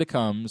question really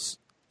becomes,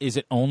 is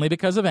it only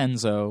because of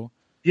Enzo?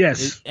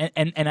 Yes.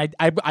 And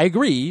I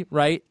agree,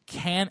 right?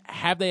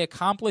 Have they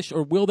accomplished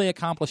or will they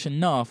accomplish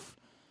enough?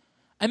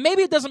 And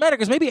maybe it doesn't matter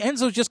because maybe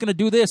Enzo's just going to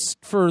do this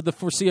for the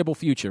foreseeable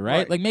future,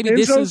 right? Like maybe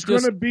this is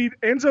just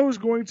Enzo is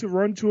going to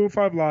run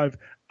 205 Live.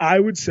 I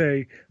would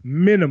say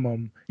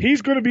minimum.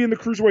 He's going to be in the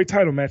Cruiserweight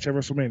title match at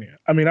WrestleMania.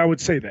 I mean, I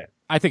would say that.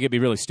 I think it'd be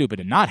really stupid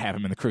to not have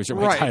him in the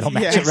Cruiserweight title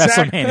match at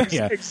exactly.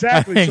 WrestleMania.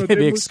 Exactly. I think it'd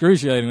be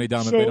excruciatingly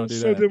dumb if they don't do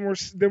that.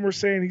 So then we're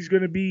saying he's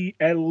going to be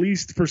at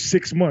least for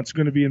 6 months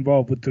going to be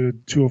involved with the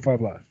 205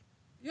 Live.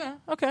 Yeah.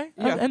 Okay.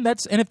 Yeah. Then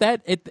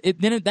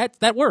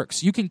that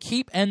works. You can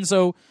keep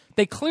Enzo.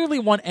 They clearly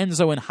want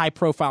Enzo in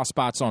high-profile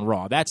spots on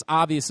Raw. That's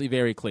obviously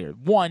very clear.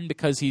 One,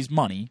 because he's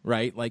money,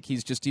 right? Like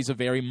he's a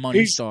very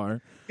money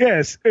star.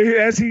 Yes,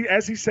 as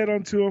he said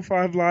on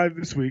 205 Live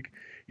this week,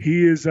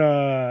 he is.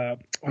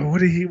 What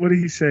did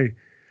he say?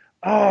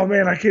 Oh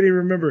man, I can't even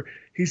remember.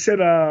 He said,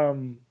 I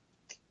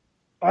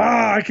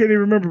can't even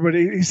remember, but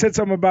he said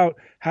something about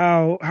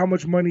how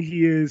much money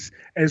he is,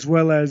 as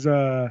well as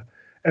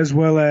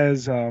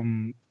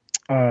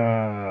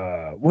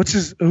what's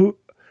his who.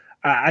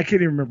 I can't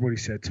even remember what he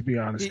said, to be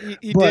honest.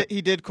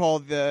 He did call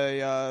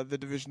the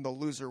division the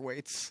loser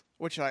weights,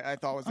 which I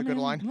thought was a good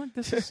line. Look,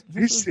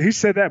 He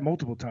said that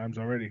multiple times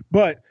already.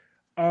 But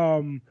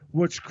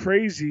what's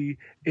crazy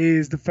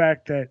is the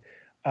fact that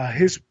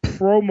his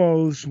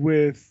promos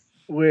with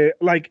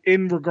like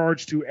in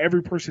regards to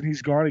every person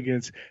he's gone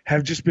against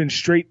have just been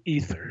straight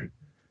ether,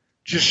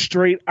 just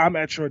straight I'm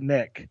at your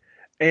neck.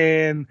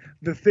 And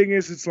the thing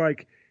is, it's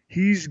like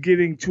he's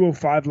getting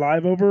 205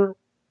 Live over.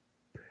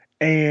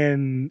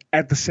 And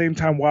at the same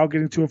time, while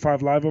getting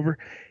 205 Live over,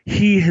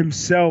 he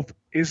himself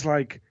is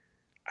like,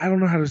 I don't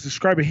know how to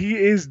describe it. He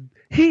is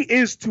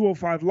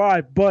 205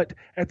 Live, but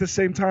at the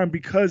same time,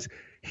 because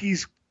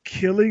he's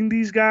killing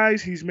these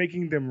guys, he's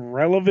making them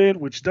relevant,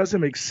 which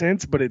doesn't make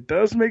sense, but it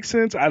does make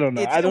sense. I don't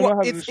know.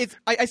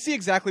 I see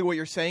exactly what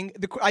you're saying.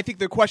 I think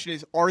the question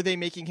is, are they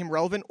making him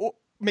relevant, or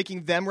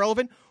making them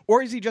relevant,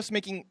 or is he just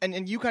making?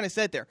 And you kind of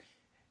said there.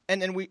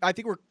 And I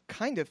think we're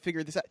kind of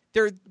figured this out.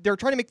 They're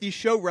trying to make these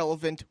show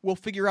relevant. We'll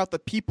figure out the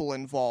people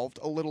involved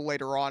a little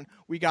later on.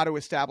 We got to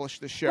establish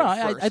the show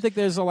first. I think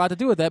there's a lot to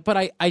do with that,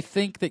 but I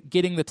think that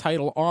getting the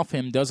title off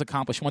him does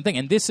accomplish one thing.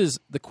 And this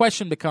is the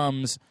question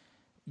becomes,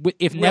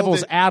 if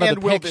Neville's out of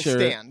the picture. Will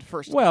this stand,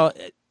 first of all? Well,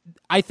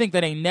 I think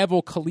that a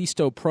Neville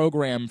Kalisto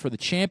program for the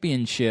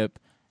championship,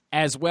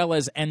 as well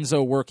as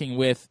Enzo working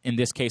with, in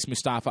this case,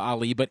 Mustafa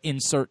Ali, but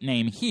insert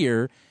name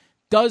here,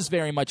 does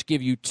very much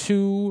give you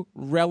two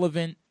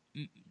relevant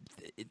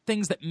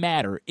things that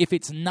matter. If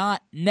it's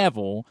not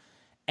Neville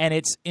and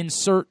it's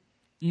insert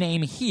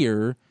name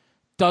here,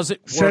 does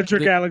it work?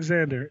 Cedric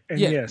Alexander, and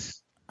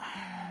yes.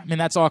 I mean,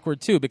 that's awkward,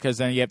 too, because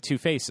then you have two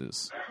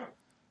faces.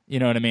 You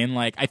know what I mean?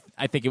 Like,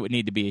 I think it would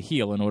need to be a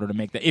heel in order to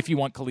make that. If you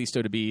want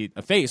Kalisto to be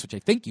a face, which I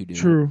think you do.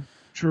 True.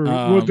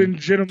 Well, then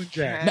Gentleman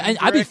Jack.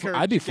 I'd be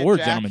for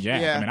Gentleman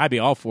Jack. Yeah. I mean, I'd be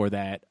all for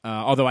that.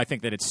 Although I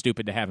think that it's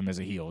stupid to have him as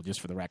a heel, just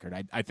for the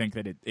record. I think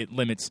that it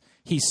limits.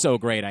 He's so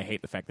great. I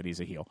hate the fact that he's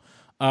a heel.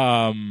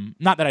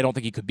 Not that I don't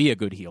think he could be a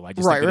good heel. I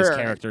just think that his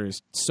character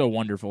is so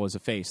wonderful as a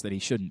face that he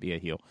shouldn't be a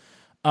heel.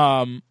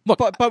 Look,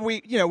 but we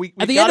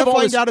got to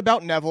find out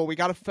about Neville. We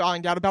got to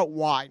find out about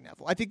why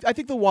Neville. I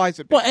think the why is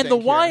a big well, and the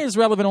thing why here. is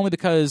relevant only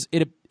because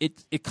it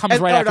comes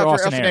right after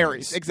Austin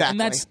Aries. Exactly. And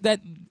that's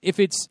that. If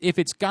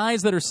it's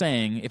guys that are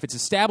saying, if it's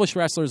established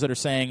wrestlers that are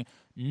saying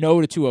no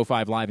to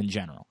 205 Live in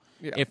general,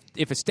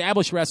 if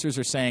established wrestlers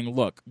are saying,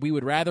 look, we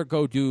would rather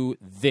go do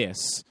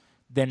this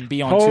than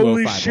be on 205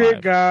 Live. Holy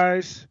shit,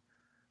 guys!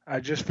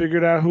 I just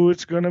figured out who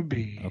it's gonna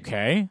be.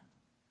 Okay.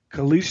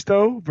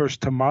 Kalisto versus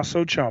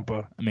Tommaso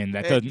Ciampa. I mean,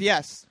 that doesn't.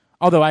 Yes.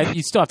 Although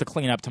you still have to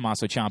clean up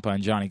Tommaso Ciampa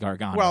and Johnny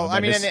Gargano. Well, I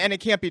mean, and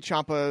it can't be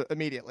Ciampa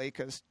immediately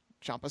because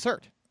Ciampa's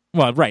hurt.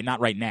 Well, right, not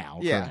right now.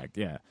 Yeah. Correct.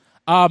 Yeah.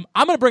 I'm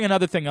going to bring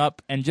another thing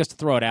up, and just to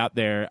throw it out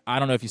there, I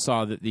don't know if you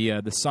saw that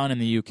the Sun in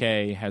the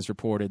UK has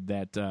reported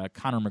that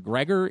Conor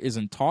McGregor is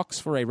in talks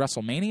for a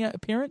WrestleMania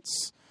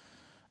appearance.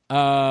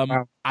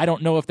 Wow. I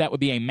don't know if that would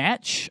be a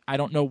match. I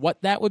don't know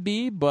what that would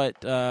be, but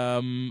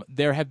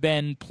there have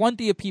been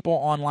plenty of people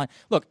online.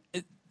 Look,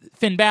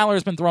 Finn Balor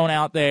has been thrown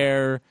out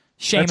there.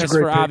 Sheamus,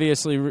 for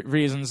obviously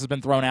reasons, has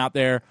been thrown out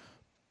there.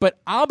 But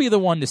I'll be the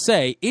one to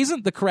say,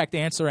 isn't the correct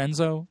answer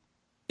Enzo?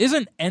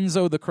 Isn't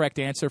Enzo the correct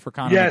answer for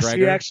Conor McGregor? Yes,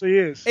 he actually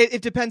is.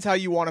 It depends how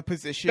you want to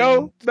position.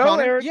 No,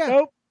 Conor. Eric, yeah.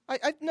 nope.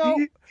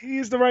 No. He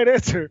is the right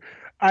answer.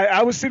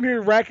 I was sitting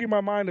here racking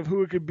my mind of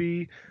who it could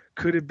be.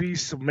 Could it be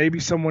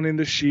maybe someone in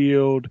the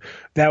Shield?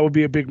 That would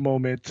be a big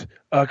moment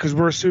because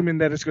we're assuming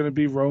that it's going to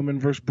be Roman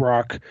versus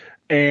Brock,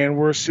 and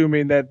we're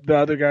assuming that the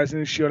other guys in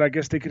the Shield, I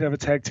guess they could have a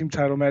tag team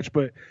title match,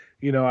 but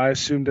I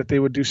assume that they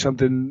would do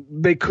something.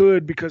 They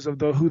could because of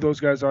who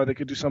those guys are. They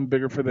could do something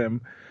bigger for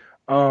them.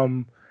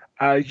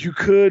 You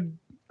could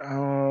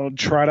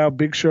trot out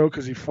Big Show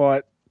because he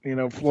fought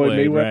Floyd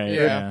Mayweather. Right,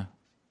 yeah.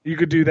 You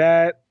could do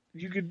that.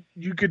 You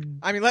could.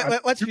 I mean,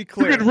 let's be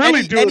clear. You could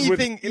really do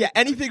anything. it with,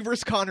 anything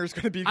versus Conor is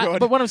going to be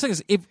good. But what I'm saying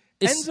is, if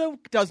Enzo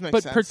does make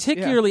but sense.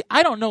 particularly,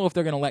 I don't know if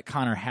they're going to let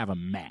Conor have a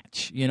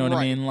match. You know what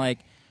I mean? Like,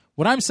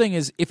 what I'm saying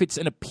is, if it's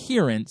an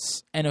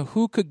appearance and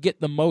who could get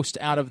the most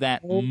out of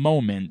that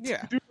moment.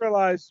 Yeah. You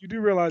do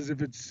realize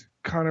if it's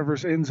Conor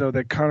versus Enzo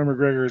that Conor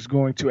McGregor is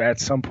going to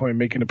at some point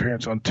make an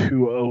appearance on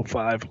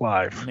 205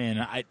 Live.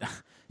 Man,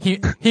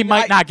 he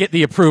might not get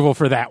the approval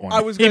for that one.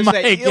 I was going to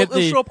say he'll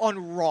show up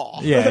on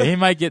Raw. Yeah, he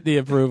might get the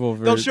approval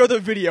for. They'll show the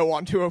video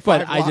on 205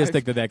 but Live. I just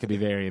think that could be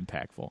very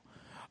impactful.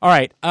 All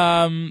right,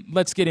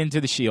 let's get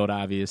into the Shield,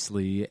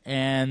 obviously,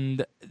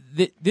 and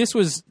this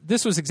was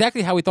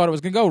exactly how we thought it was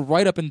going to go,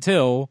 right up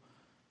until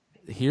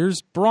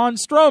here's Braun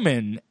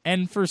Strowman,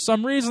 and for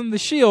some reason the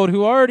Shield,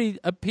 who already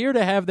appear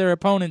to have their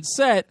opponents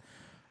set,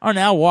 are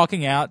now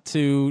walking out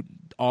to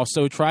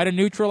also try to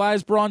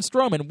neutralize Braun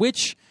Strowman,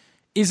 which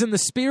is in the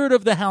spirit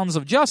of the Hounds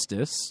of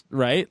Justice,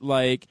 right?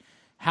 Like,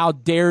 how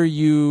dare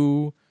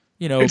you,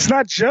 It's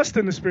not just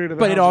in the spirit of the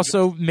But Hounds it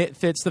also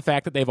fits the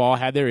fact that they've all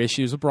had their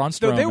issues with Braun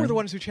Strowman. No, they were the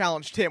ones who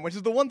challenged him, which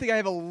is the one thing I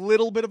have a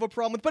little bit of a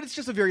problem with, but it's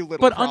just a very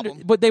little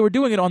problem. But they were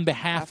doing it on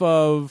behalf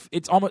of,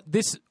 it's almost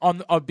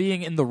of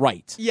being in the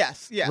right.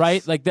 Yes.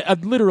 Right? Like,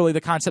 literally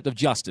the concept of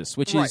justice,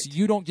 which Right. is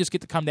you don't just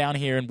get to come down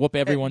here and whoop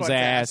everyone's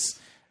ass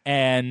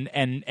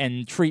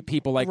and treat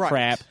people like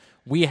crap.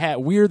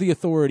 We're the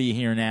authority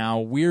here now.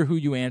 We're who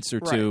you answer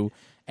to.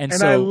 And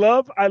so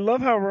I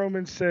love how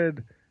Roman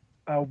said,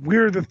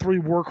 we're the three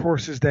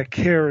workhorses that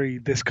carry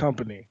this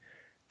company,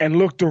 and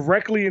looked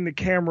directly in the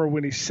camera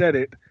when he said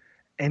it,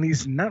 and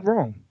he's not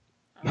wrong.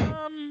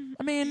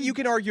 I mean, you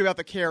can argue about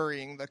the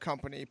carrying the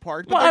company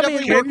part, but Well, they're I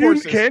mean,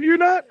 definitely workhorses. Can you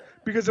not?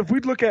 Because if we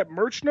look at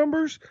merch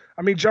numbers,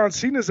 I mean, John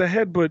Cena's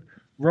ahead, but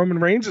Roman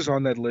Reigns is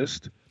on that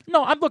list.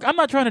 No, I'm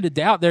not trying to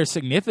doubt their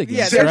significance.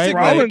 Yeah, Seth right?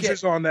 Rollins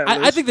is on that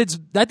list.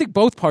 I think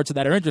both parts of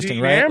that are interesting,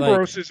 Dean right?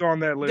 Ambrose is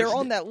on that list. They're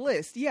on that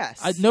list,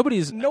 yes. No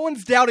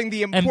one's doubting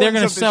the importance and they're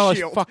going to of the sell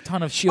Shield. a fuck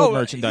ton of Shield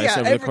merchandise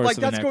over the course of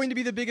the that's next. going to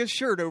be the biggest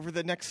shirt over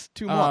the next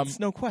 2 months,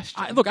 no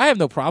question. I have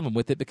no problem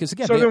with it because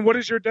again. So then, what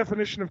is your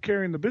definition of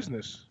carrying the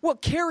business? Well,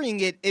 carrying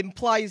it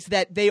implies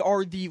that they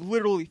are the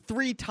literally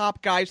three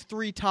top guys,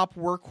 three top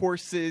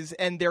workhorses,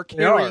 and they're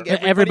carrying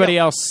everybody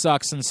else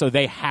sucks, and so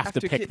they have to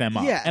to pick them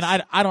up. yes. And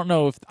I don't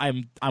know if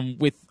I'm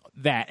with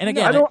that. And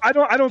again, I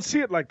don't see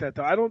it like that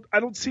though. I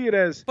don't see it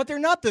as. But they're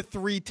not the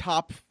three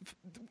top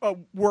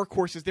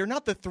workhorses. They're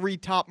not the 3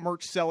 top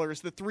merch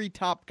sellers, the 3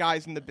 top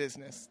guys in the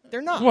business.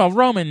 They're not. Well,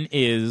 Roman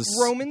is.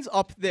 Roman's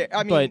up there.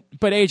 I mean,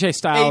 but AJ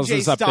Styles AJ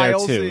is up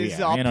Styles there too. is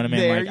Yeah, up you know what I mean?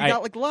 there. Like, You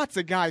got lots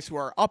of guys who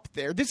are up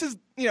there. This is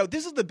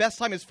the best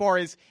time as far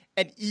as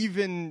an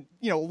even,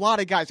 a lot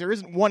of guys. There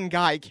isn't one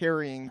guy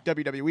carrying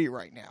WWE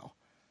right now.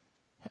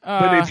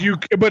 But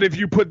if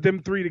you put them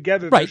 3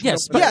 together, right?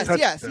 there's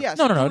Yes, yes.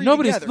 No.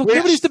 Nobody's Together.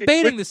 nobody's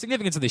debating the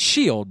significance of the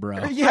Shield,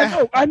 bro.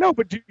 Yeah. I know,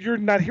 but you're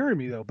not hearing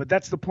me though. But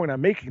that's the point I'm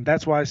making.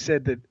 That's why I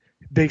said that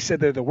they said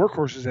they're the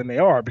workhorses, and they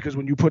are, because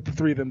when you put the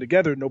 3 of them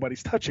together,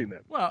 nobody's touching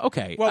them. Well,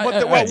 okay.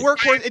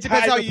 Workhorse. It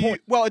depends how you.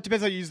 Well, it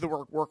depends how you use the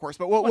workhorse.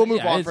 But we'll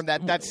move on from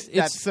that. That's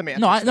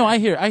semantics. No, I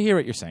hear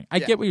what you're saying. I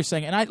get what you're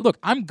saying, and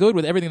I'm good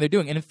with everything they're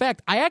doing. And in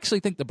fact, I actually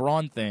think the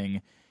Braun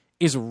thing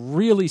is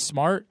really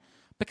smart.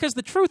 Because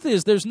the truth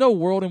is, there's no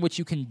world in which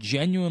you can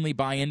genuinely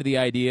buy into the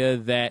idea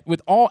that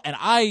and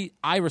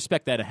I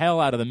respect that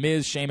hell out of the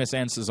Miz, Sheamus,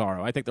 and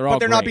Cesaro. I think they're all But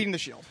they're great. not beating the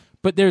Shield.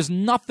 But there's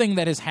nothing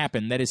that has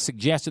happened that has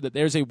suggested that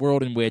there's a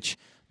world in which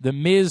the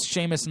Miz,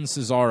 Sheamus, and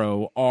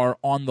Cesaro are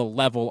on the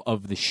level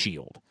of the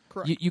Shield.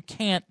 Correct. You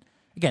can't.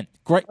 Again,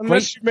 great.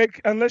 Unless you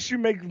make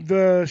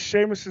the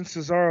Sheamus and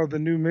Cesaro the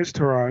new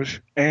Miztourage,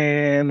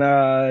 and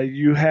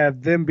you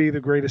have them be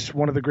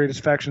one of the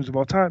greatest factions of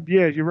all time.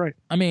 Yeah, you're right.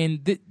 I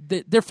mean,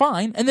 they're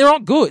fine and they're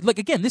all good. Like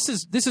again, this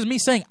is me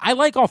saying I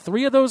like all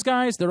 3 of those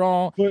guys. They're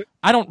all.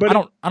 I don't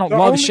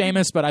love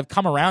Sheamus, but I've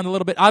come around a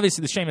little bit.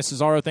 Obviously, the Sheamus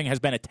Cesaro thing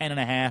has been a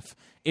 10.5.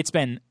 It's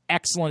been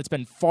excellent. It's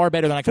been far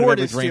better than I could have ever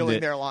dreamed. Ford is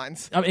stealing their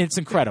lines. I mean, it's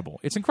incredible.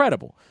 It's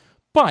incredible.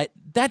 But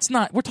that's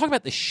not. We're talking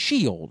about the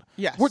Shield.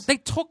 Yes. They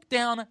took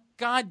down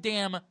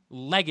goddamn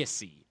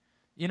Legacy.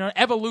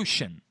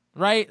 Evolution.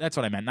 Right? That's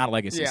what I meant. Not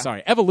Legacy. Yeah.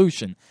 Sorry.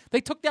 Evolution.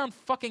 They took down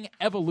fucking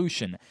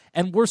Evolution.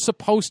 And we're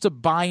supposed to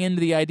buy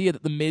into the idea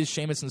that the Miz,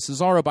 Sheamus, and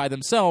Cesaro by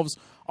themselves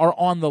are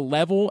on the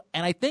level.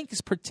 And I think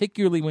it's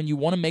particularly when you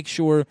want to make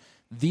sure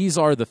these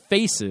are the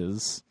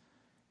faces,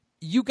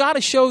 you got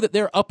to show that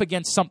they're up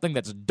against something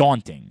that's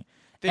daunting.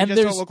 They and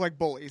just don't look like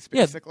bullies,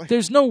 basically. Yeah,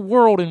 there's no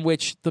world in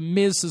which the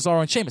Miz,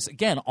 Cesaro, and Sheamus,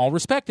 again, all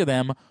respect to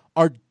them,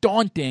 are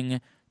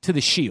daunting to the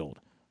Shield.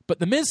 But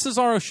the Miz,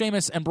 Cesaro,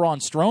 Sheamus, and Braun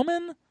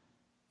Strowman,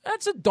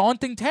 that's a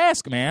daunting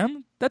task,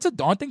 man. That's a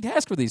daunting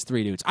task for these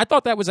 3 dudes. I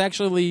thought that was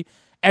actually,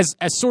 as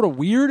sort of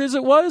weird as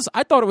it was,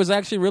 I thought it was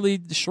actually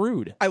really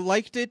shrewd. I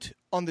liked it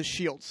on the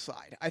Shield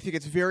side. I think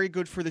it's very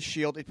good for the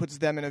Shield. It puts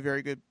them in a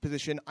very good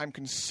position. I'm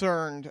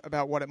concerned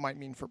about what it might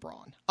mean for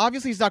Braun.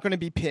 Obviously, he's not going to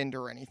be pinned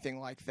or anything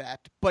like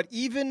that. But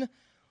even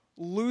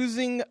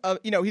losing,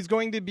 he's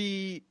going to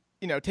be,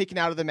 taken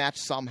out of the match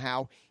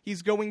somehow.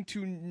 He's going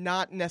to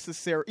not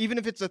necessarily, even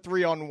if it's a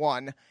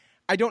 3-on-1,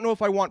 I don't know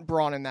if I want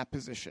Braun in that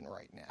position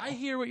right now. I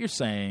hear what you're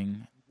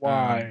saying.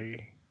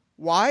 Why?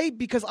 Why?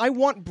 Because I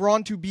want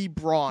Braun to be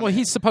Braun. Well,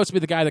 he's supposed to be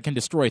the guy that can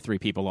destroy 3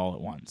 people all at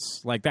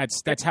once. Like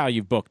that's how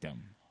you've booked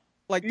him.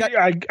 Like that.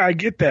 Yeah, I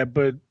get that,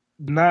 but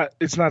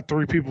it's not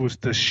 3 people. It's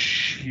the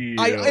Shield.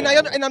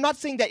 And I'm not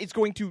saying that it's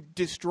going to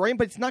destroy him,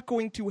 but it's not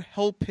going to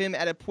help him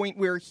at a point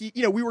where he.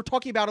 We were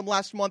talking about him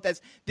last month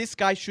as this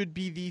guy should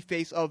be the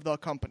face of the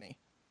company.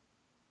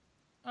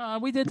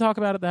 We did talk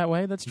about it that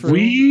way. That's true.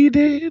 We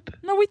did?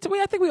 No,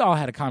 I think we all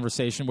had a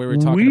conversation where we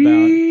were talking about.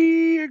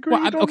 We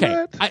agreed on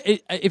okay. that?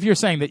 If you're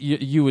saying that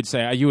you would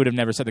say you would have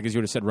never said that because you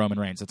would have said Roman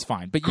Reigns, that's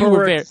fine. But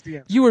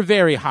you were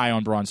very high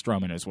on Braun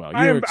Strowman as well.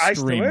 I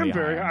still am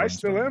very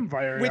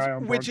high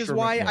on which is Braun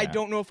why Strowman. I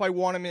don't know if I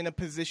want him in a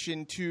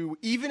position to,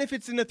 even if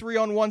it's in a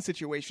 3-on-1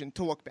 situation,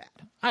 to look bad.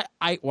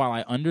 While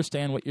I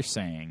understand what you're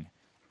saying,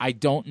 I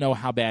don't know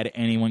how bad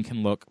anyone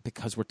can look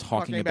because we're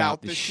talking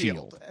about the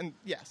Shield. And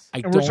yes.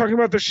 And we're talking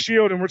about the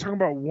Shield, and we're talking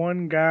about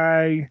one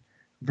guy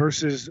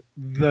versus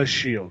the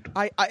Shield.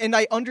 I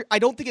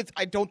don't think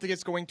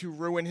it's going to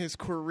ruin his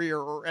career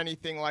or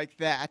anything like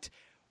that.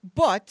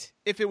 But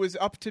if it was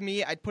up to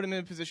me, I'd put him in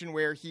a position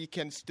where he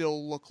can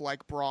still look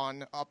like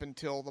Braun up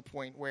until the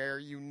point where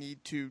you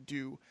need to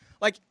do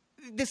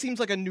this seems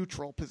like a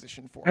neutral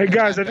position for him. Hey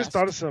guys, I just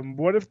thought of something.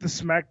 What if the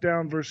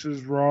SmackDown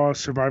versus Raw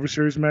Survivor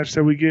Series match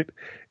that we get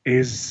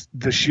is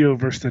the Shield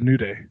versus the New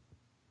Day?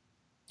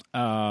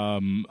 I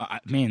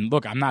mean,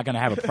 look, I'm not going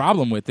to have a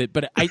problem with it,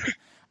 but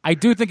I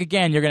do think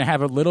again you're going to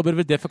have a little bit of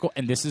a difficult.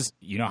 And this is,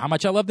 how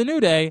much I love the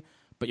New Day,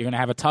 but you're going to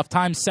have a tough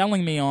time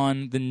selling me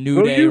on the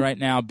New Day right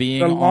now being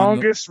the on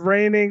longest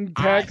reigning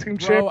tag team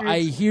champions. I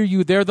hear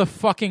you. They're the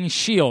fucking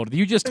Shield.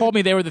 You just told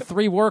me they were the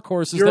 3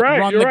 workhorses that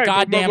run the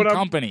goddamn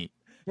company.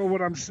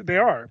 Well, they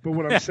are. But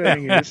what I'm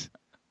saying is,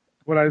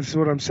 what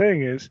I'm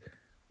saying is,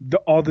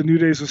 all the New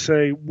Days will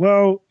say,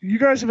 "Well, you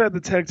guys have had the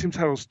tag team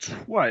titles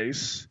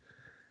twice,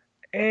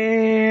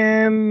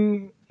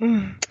 and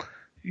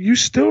you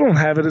still don't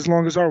have it as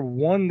long as our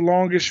one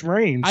longest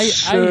reign." I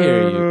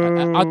hear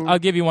you. I'll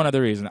give you one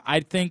other reason.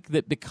 I think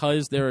that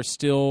because there are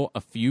still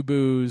a few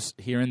boos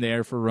here and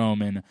there for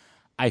Roman,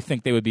 I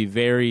think they would be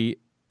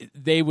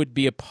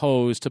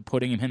opposed to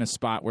putting him in a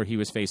spot where he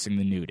was facing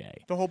the New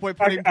Day. The whole point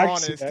of putting Braun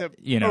is to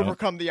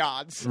overcome the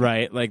odds.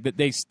 Right. Like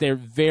they're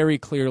very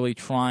clearly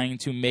trying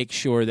to make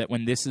sure that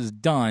when this is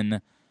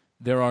done,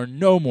 there are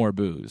no more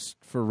boos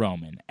for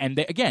Roman. And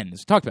they, again,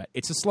 as we talked about,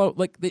 it's a slow.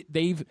 Like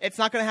they've It's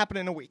not going to happen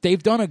in a week.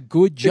 they've done a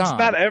good job. It's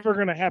not ever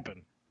going to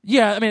happen.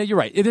 Yeah, I mean, you're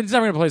right. It's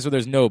never going to a place where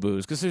there's no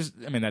boos because there's.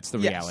 I mean, that's the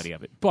Yes. reality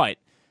of it. But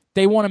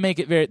they want to make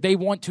it very. They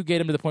want to get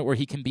him to the point where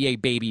he can be a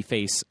baby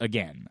face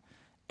again.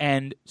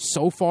 And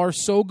so far,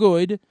 so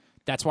good.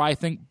 That's why I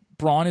think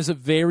Braun is a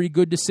very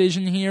good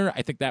decision here.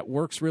 I think that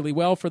works really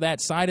well for that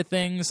side of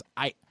things.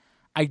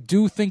 I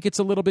do think it's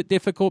a little bit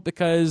difficult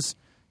because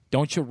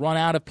don't you run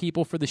out of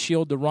people for the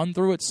Shield to run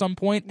through at some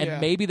point? And Yeah.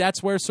 maybe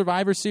that's where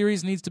Survivor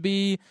Series needs to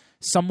be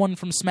someone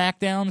from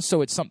SmackDown,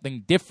 so it's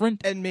something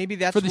different. And maybe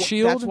that's for the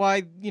Shield? That's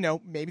why,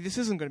 maybe this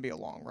isn't going to be a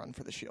long run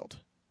for the Shield.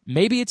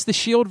 Maybe it's the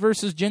Shield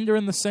versus Jinder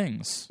and the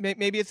Sings.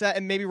 Maybe it's that,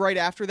 and maybe right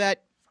after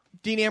that,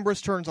 Dean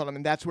Ambrose turns on him,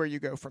 and that's where you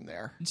go from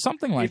there.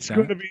 Something like It's that.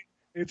 going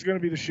to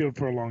be the Shield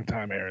for a long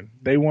time, Aaron.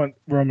 They want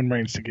Roman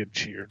Reigns to get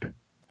cheered.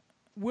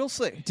 We'll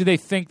see. Do they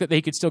think that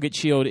they could still get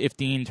Shield if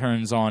Dean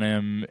turns on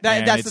him?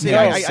 and That's the it's thing.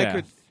 not I Seth?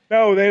 could.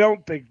 No, they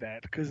don't think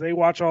that because they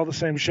watch all the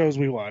same shows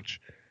we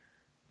watch.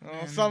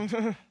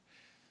 Some.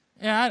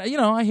 Yeah,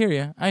 I hear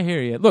you. I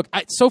hear you. Look,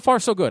 so far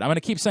so good. I'm going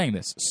to keep saying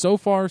this. So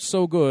far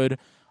so good.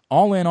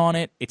 All in on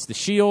it. It's the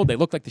Shield. They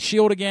look like the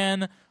Shield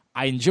again.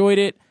 I enjoyed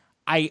it.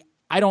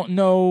 I don't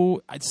know.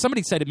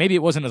 Somebody said maybe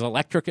it wasn't as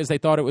electric as they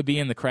thought it would be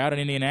in the crowd in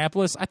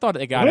Indianapolis. I thought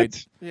they got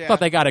What? Yeah.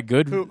 Thought they got a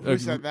good. Who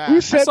said that? Who I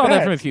said saw that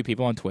that? from a few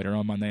people on Twitter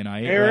on Monday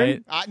night.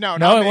 Aaron? Right? No,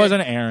 No, not it me.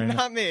 wasn't Aaron.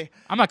 Not me.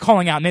 I'm not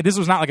calling out names. This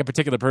was not like a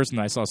particular person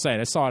that I saw say it.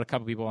 I saw a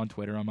couple people on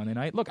Twitter on Monday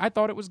night. Look, I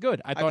thought it was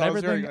good. I thought thought it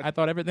was very everything. good. I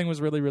thought everything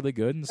was really, really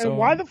good. And so, And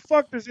why the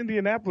fuck does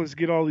Indianapolis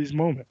get all these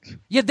moments?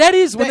 yeah, that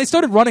is when they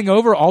started running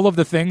over all of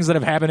the things that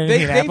have happened in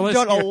They've Indianapolis.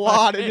 done a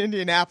lot in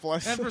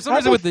Indianapolis. And for some How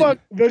reason, the with fuck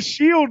the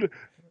Shield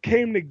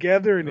came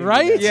together in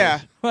right?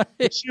 Indianapolis. Yeah.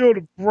 The Shield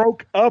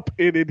broke up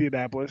in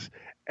Indianapolis,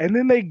 and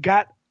then they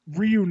got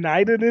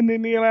reunited in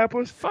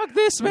Indianapolis. Fuck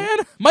this, man.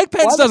 Mike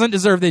Pence doesn't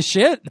deserve this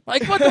shit.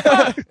 Like, what the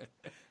fuck?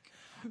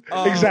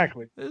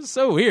 Exactly. This is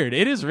so weird.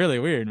 It is really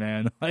weird,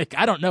 man. Like,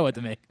 I don't know what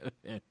to make of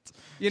it.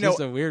 Just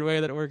a weird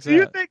way that it works Do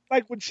you out. think,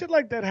 like, when shit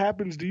like that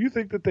happens, do you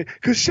think that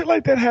because shit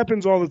like that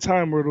happens all the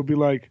time where it'll be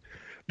like,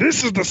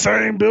 this is the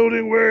same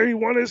building where he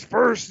won his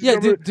first. Yeah,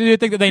 do you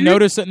think that they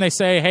notice it and they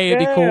say, hey, it'd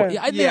be cool?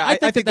 Yeah. I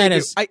think they that do.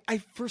 is. I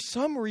for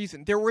some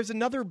reason there was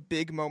another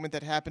big moment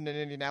that happened in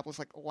Indianapolis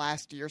like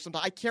last year.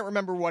 Sometime I can't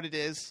remember what it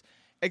is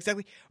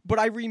exactly, but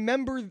I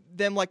remember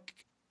them like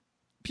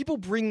people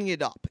bringing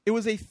it up. It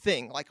was a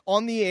thing, like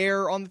on the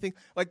air, on the thing.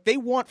 Like they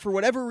want, for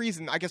whatever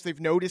reason, I guess they've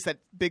noticed that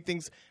big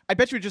things. I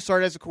bet you it just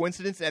started as a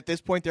coincidence. And at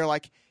this point, they're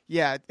like,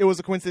 yeah, it was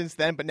a coincidence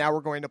then, but now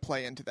we're going to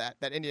play into that.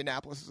 That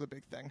Indianapolis is a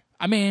big thing.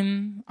 I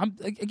mean,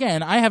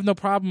 I have no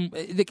problem.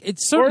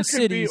 It's certain Or it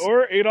could cities. be,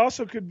 or it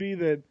also could be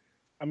that,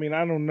 I mean,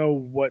 I don't know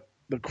what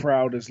the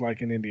crowd is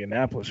like in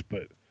Indianapolis,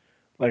 but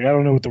like, I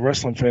don't know what the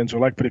wrestling fans are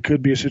like, but it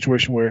could be a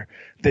situation where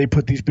they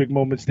put these big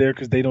moments there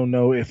because they don't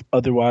know if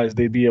otherwise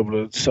they'd be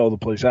able to sell the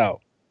place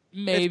out.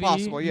 Maybe, It's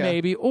possible, yeah.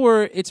 maybe,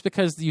 or it's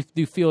because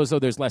you feel as though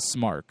there's less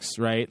smarks,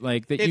 right?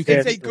 Like that you It's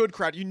can. a good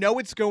crowd. You know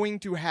it's going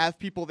to have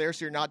people there,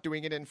 so you're not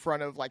doing it in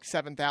front of like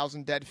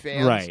 7,000 dead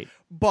fans. Right.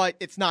 But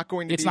it's not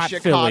going to It's be not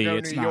Chicago, Philly.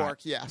 It's New not, York.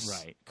 Yes.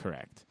 Right.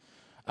 Correct.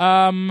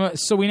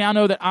 So we now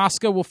know that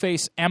Asuka will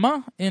face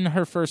Emma in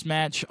her first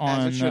match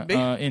on As it should be.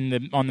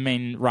 on the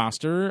main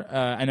roster.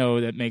 I know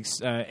that makes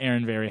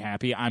Aaron very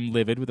happy. I'm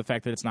livid with the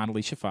fact that it's not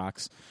Alicia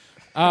Fox.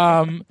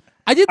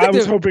 I did. Think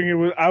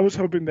I was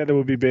hoping that it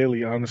would be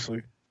Bailey,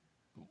 honestly.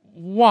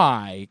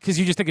 Why? Because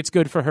you just think it's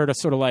good for her to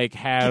sort of like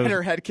have Get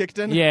her head kicked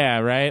in. Yeah.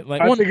 Right.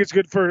 Like I think it's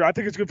good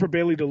for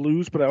Bailey to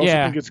lose, but I also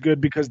think it's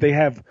good because they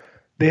have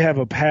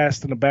a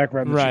past and a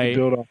background that she can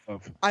build off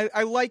of.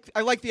 I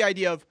like the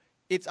idea of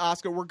it's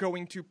Asuka. We're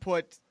going to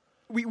put.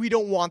 We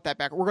don't want that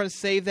background. We're going to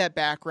save that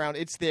background.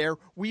 It's there.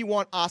 We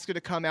want Asuka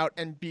to come out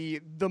and be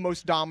the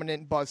most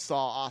dominant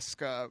buzzsaw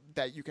Asuka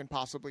that you can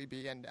possibly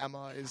be, and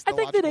Emma is. I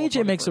think that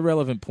AJ makes a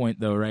relevant point,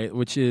 though, right?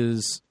 Which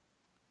is,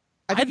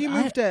 I think he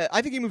moved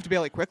to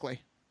Bailey quickly.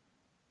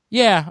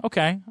 Yeah,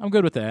 okay, I'm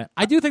good with that.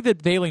 I do think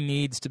that Bailey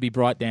needs to be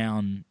brought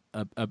down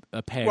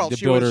a peg. Well, to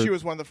she build was her. she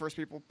was one of the first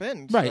people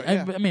pinned. Right. So,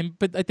 yeah. I mean,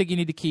 but I think you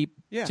need to keep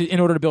Yeah.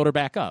 in order to build her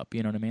back up.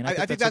 You know what I mean? I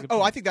think that's a good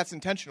point. I think that's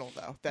intentional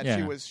though. That Yeah.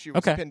 she was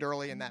Okay. pinned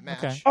early in that match.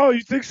 Okay. Oh,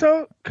 you think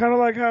so? Kind of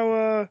like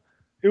how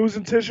it was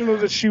intentional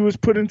that she was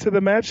put into the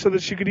match so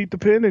that she could eat the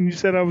pin, and you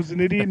said I was an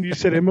idiot, and you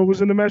said Emma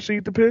was in the match to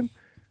eat the pin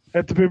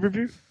at the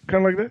pay-per-view?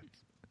 Kind of like that?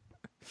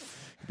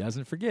 He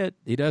doesn't forget.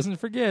 He doesn't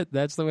forget.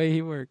 That's the way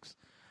he works.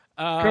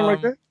 Kind of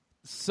like that?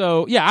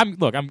 So yeah, I'm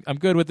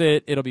good with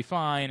it. It'll be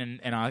fine,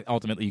 and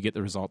ultimately you get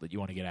the result that you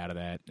want to get out of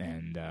that,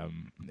 and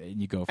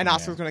you go. From And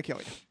Asuka's there. going to kill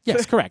you.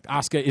 Yes, correct.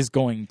 Asuka is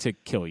going to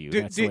kill you.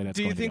 Do That's the way that's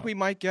you going to think go. we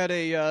might get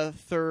a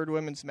third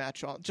women's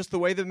match on? Just the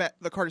way the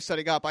card is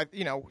setting up,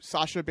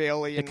 Sasha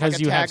Bailey and because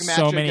like a you tag have match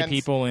so many against-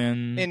 people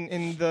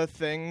in the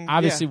thing.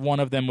 obviously Yeah. one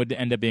of them would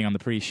end up being on the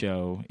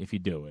pre-show if you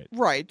do it.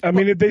 Right. I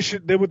mean,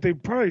 what they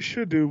probably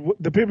should do,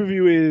 the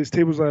pay-per-view is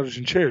tables, ladders,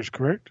 and chairs,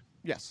 correct?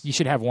 Yes. You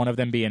should have one of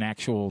them be an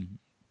actual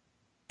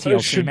It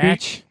TLC should be.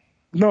 match.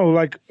 No,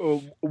 like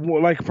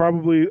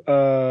probably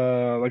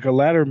like a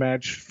ladder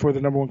match for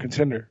the number one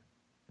contender.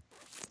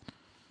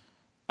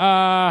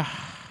 I'm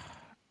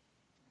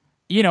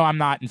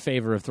not in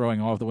favor of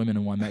throwing all of the women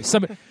in one match.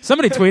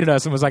 Somebody tweeted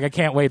us and was like, I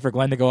can't wait for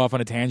Glenn to go off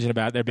on a tangent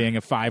about there being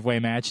a 5-way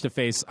match to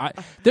face.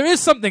 There is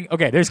something.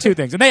 Okay, there's two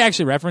things. And they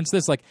actually referenced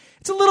this. Like,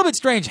 it's a little bit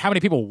strange how many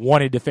people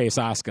wanted to face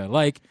Asuka.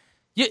 Like,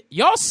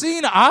 y'all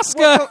seen Asuka?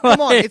 Well,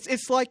 come on,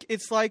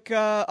 it's like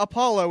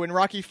Apollo in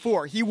Rocky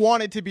IV. He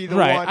wanted to be the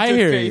one to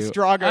face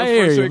Drago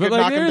first so he could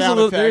knock him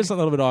down. There's a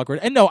little bit awkward.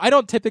 And no, I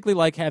don't typically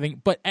like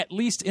having, but at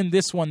least in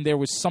this one, there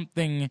was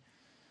something.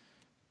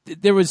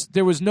 There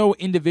was no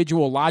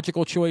individual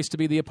logical choice to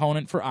be the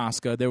opponent for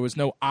Asuka. There was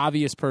no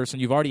obvious person.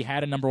 You've already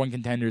had a number one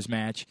contenders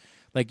match.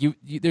 Like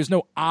there's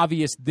no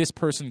obvious. This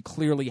person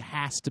clearly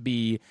has to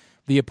be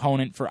the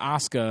opponent for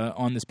Asuka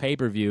on this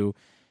pay-per-view.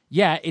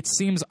 Yeah, it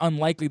seems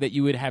unlikely that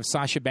you would have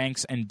Sasha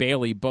Banks and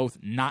Bayley both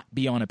not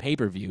be on a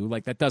pay-per-view.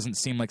 Like that doesn't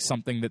seem like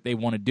something that they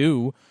want to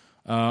do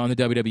on the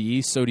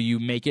WWE. So do you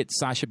make it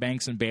Sasha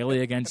Banks and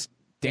Bayley against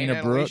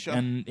Dana Brooke?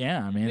 And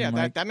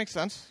that makes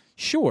sense.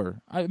 Sure.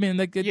 I mean,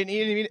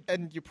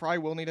 and you probably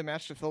will need a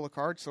match to fill the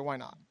card, so why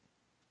not?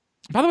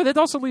 By the way, that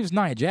also leaves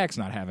Nia Jax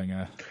not having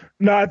a.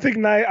 No, I think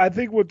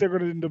what they're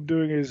going to end up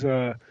doing is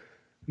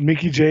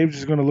Mickie James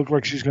is going to look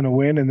like she's going to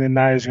win, and then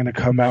Nia's going to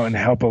come out and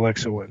help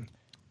Alexa win.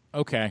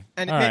 Okay,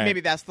 and maybe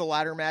that's the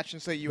ladder match,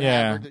 and so you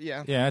have her.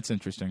 Yeah, that's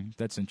interesting.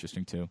 That's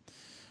interesting too.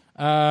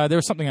 There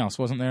was something else,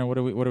 wasn't there? What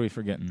are we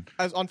forgetting?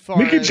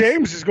 Mickie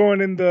James is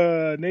going in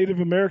the Native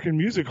American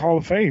Music Hall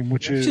of Fame,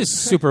 which is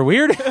just super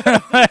weird.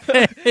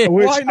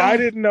 Which I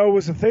didn't know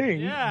was a thing.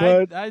 Yeah,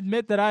 but I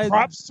admit that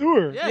props to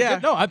her.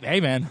 Yeah.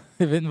 Hey man,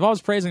 if it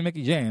involves praising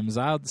Mickie James,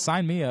 I'll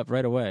sign me up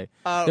right away.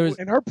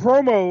 And her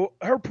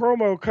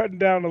promo cutting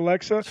down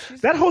Alexa,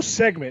 that whole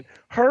segment,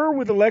 her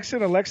with Alexa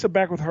and Alexa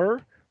back with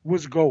her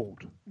was gold.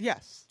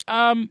 Yes.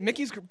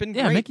 Mickey's been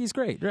great. Yeah, Mickey's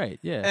great. Right.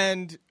 Yeah.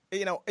 And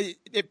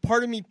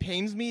part of me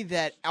pains me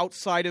that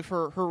outside of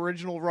her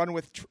original run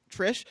with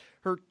Trish,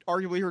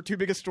 arguably her two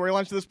biggest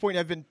storylines to this point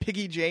have been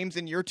Piggy James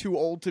and You're Too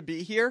Old to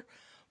Be Here.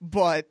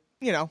 But,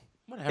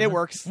 whatever. It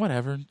works.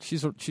 Whatever.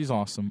 She's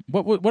awesome.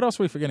 What else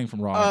were we forgetting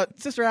from Raw?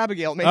 Sister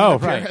Abigail made an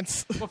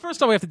appearance. Right. Well, first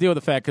of all, we have to deal with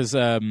the fact because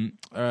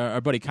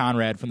our buddy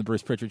Conrad from the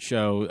Bruce Pritchard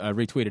Show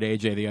retweeted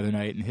AJ the other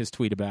night in his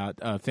tweet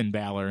about Finn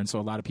Balor, and so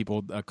a lot of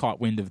people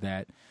caught wind of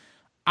that.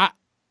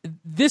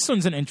 This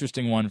one's an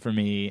interesting one for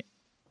me.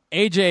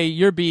 AJ,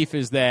 your beef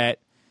is that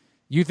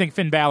you think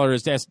Finn Balor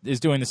is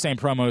doing the same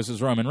promos as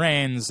Roman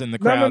Reigns, and the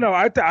crowd. No.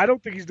 I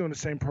don't think he's doing the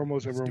same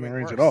promos as Roman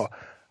Reigns at all.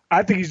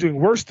 I think he's doing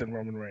worse than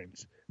Roman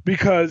Reigns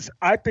because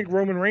I think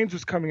Roman Reigns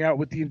was coming out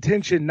with the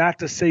intention not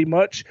to say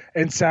much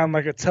and sound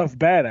like a tough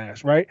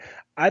badass, right?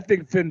 I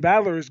think Finn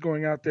Balor is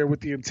going out there with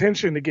the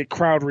intention to get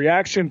crowd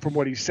reaction from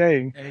what he's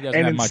saying,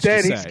 and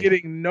instead he's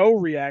getting no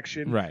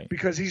reaction, right?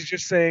 Because he's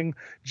just saying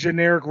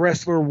generic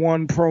wrestler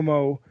 1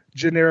 promo.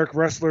 Generic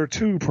wrestler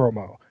 2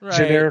 promo, right.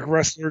 Generic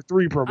wrestler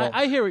 3 promo.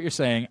 I hear what you're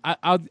saying.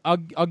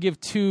 I'll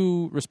give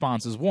two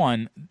responses.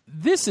 One,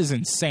 this is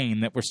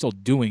insane that we're still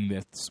doing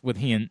this with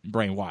he and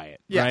Bray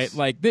Wyatt, right?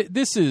 Like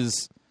this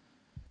is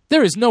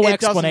there is no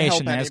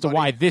explanation as to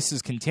why this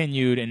is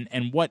continued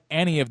and what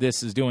any of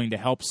this is doing to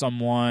help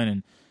someone.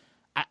 And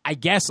I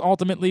guess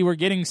ultimately we're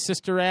getting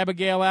Sister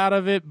Abigail out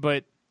of it,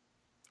 but.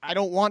 I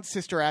don't want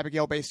Sister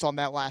Abigail based on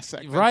that last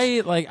segment.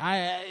 Right? Like,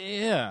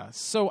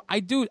 So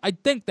I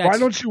think that's... Why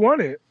don't you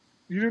want it?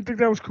 You didn't think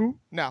that was cool?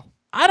 No.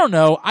 I don't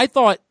know. I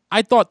thought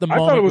the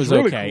moment was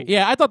really okay. Cool.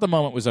 Yeah, I thought the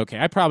moment was okay.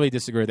 I probably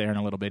disagree with Aaron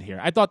a little bit here.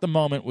 I thought the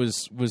moment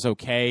was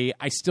okay.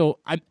 I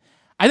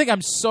think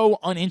I'm so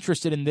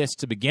uninterested in this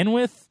to begin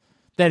with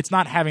that it's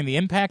not having the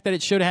impact that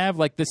it should have.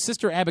 Like, the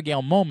Sister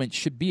Abigail moment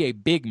should be a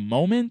big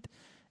moment,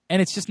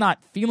 and it's just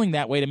not feeling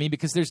that way to me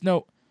because there's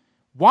no...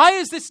 Why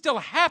is this still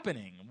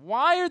happening?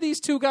 Why are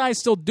these two guys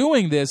still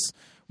doing this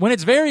when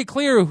it's very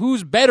clear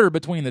who's better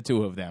between the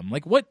two of them?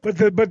 Like what? But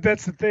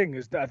that's the thing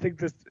is I think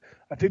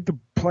the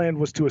plan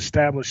was to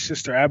establish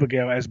Sister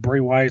Abigail as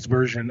Bray Wyatt's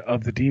version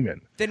of the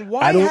Demon. Then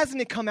why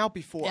hasn't it come out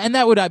before? And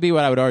that would be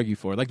what I would argue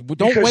for. Like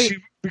don't wait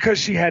because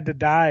she had to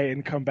die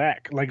and come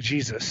back like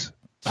Jesus.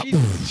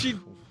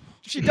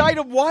 She died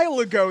a while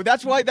ago.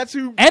 That's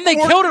who. And they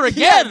killed her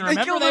again. Yeah,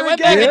 remember, they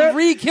went back and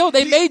re-killed.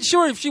 They made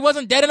sure if she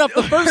wasn't dead enough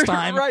the first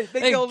time, right?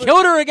 They killed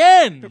her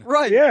again.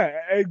 Right.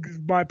 Yeah.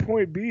 My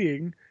point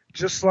being,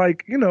 just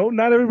like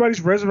not everybody's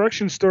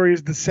resurrection story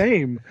is the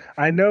same.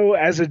 I know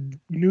as a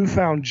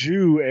newfound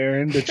Jew,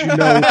 Aaron, that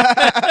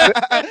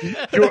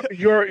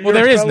your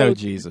there is no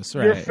Jesus,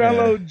 right? Your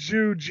fellow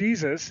Jew,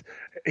 Jesus.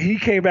 He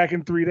came back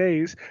in 3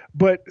 days,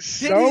 but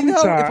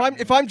sometimes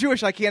if I'm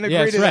Jewish, I can't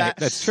agree to right. that.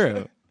 That's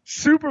true.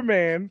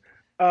 Superman,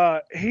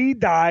 he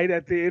died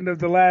at the end of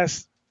the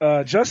last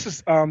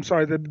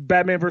the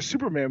Batman vs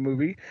Superman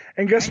movie.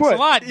 And guess Thanks what? a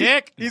lot,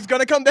 Dick. He's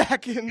going to come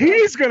back.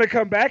 He's going to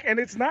come back, and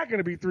it's not going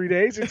to be 3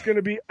 days. It's going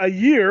to be a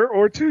year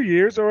or 2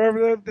 years or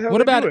whatever the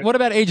hell. What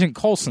about Agent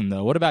Coulson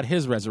though? What about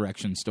his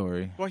resurrection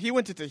story? Well, he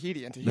went to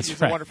Tahiti, and Tahiti's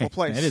That's right. a wonderful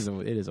place. It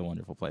is a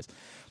wonderful place.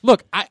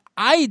 Look,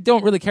 I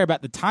don't really care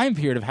about the time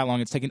period of how long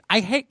it's taken.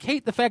 I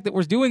hate the fact that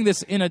we're doing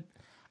this in a.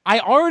 I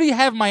already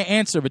have my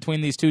answer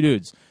between these two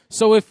dudes.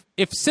 So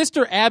if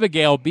Sister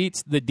Abigail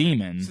beats the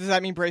demon, So does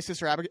that mean Bray's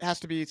sister Abigail has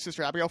to be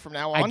Sister Abigail from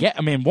now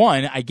on?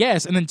 one, I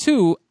guess, and then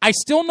two, I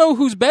still know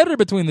who's better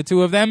between the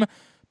two of them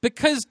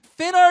because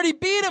Finn already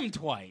beat him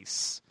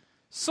twice.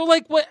 So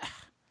like what?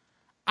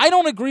 I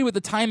don't agree with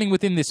the timing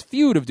within this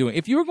feud of doing.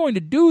 If you were going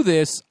to do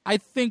this, I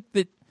think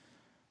that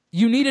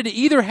you needed to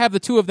either have the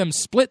two of them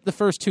split the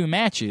first two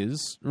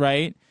matches,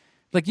 right?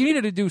 Like you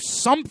needed to do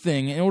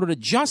something in order to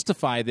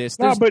justify this.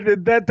 No,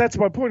 but that's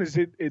my point. Is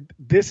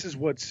this is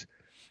what's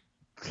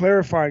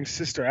clarifying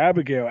Sister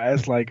Abigail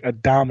as like a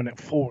dominant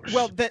force.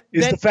 Well, the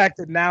fact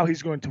that now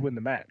he's going to win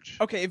the match.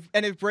 Okay,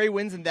 if Bray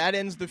wins and that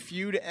ends the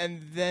feud,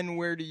 and then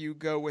where do you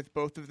go with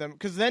both of them?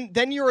 Because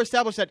then you're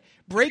established that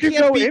Bray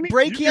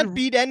can't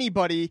beat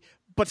anybody,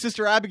 but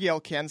Sister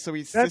Abigail can. So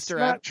he's That's Sister.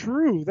 not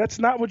true. That's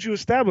not what you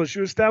established.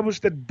 You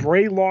established that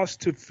Bray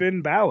lost to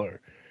Finn Balor.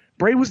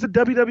 Bray was the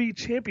WWE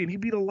champion. He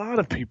beat a lot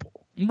of people.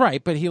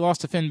 Right, but he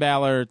lost to Finn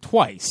Balor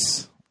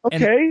twice.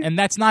 Okay. And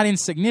that's not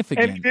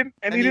insignificant.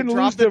 And he didn't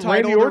lose to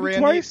Randy Orton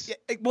twice? Yeah,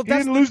 well, he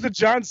didn't lose to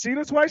John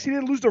Cena twice? He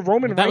didn't lose to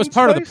Roman Reigns That was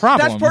part of the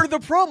problem. That's part of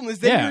the problem. Is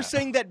that you're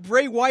saying that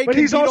Bray Wyatt can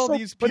beat all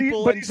these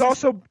people. But he's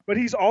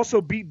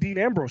also beat Dean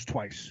Ambrose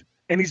twice.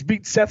 And he's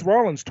beat Seth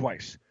Rollins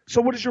twice.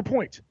 So what is your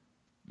point?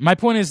 My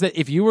point is that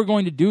if you were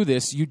going to do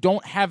this, you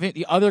don't have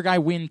the other guy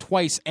win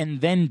twice and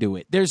then do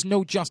it. There's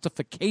no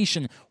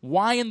justification.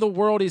 Why in the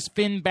world is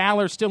Finn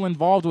Balor still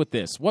involved with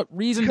this? What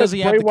reason does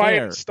he have to care? Because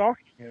Bray Wyatt is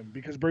stalking him.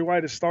 Because Bray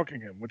Wyatt is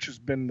stalking him, which has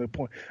been the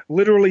point.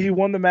 Literally, he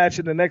won the match,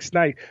 and the next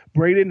night,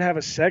 Bray didn't have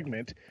a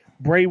segment.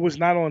 Bray was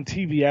not on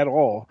TV at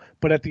all.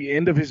 But at the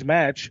end of his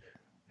match,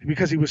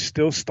 because he was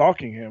still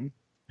stalking him,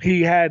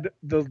 he had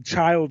the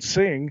child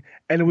sing,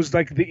 and it was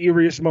like the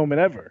eeriest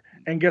moment ever.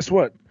 And guess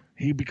what?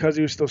 Because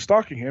he was still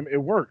stalking him, it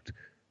worked.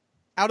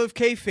 Out of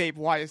kayfabe,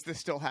 why is this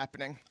still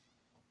happening?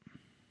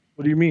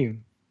 What do you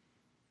mean?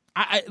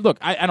 Look,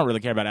 I don't really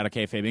care about out of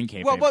kayfabe, in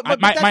kayfabe. Well, but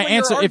that's my what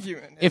answer, you're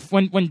arguing. if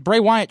when Bray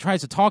Wyatt tries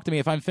to talk to me,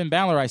 if I'm Finn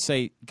Balor, I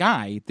say,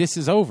 guy, this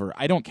is over.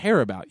 I don't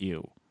care about you.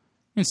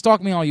 You can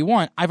stalk me all you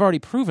want. I've already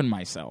proven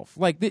myself.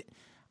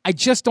 I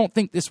just don't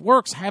think this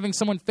works, having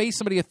someone face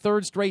somebody a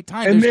third straight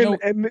time.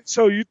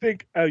 So you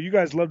think you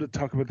guys love to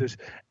talk about this.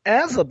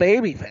 As a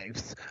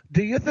babyface,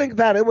 do you think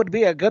that it would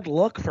be a good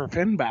look for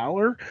Finn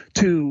Balor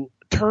to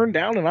turn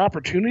down an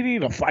opportunity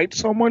to fight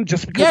someone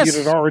just because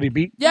he had already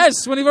beat?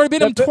 Yes, when you've already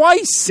beat him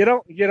twice.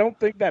 You don't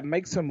think that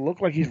makes him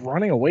look like he's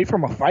running away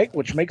from a fight,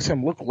 which makes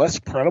him look less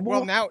credible?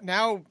 Well,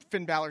 now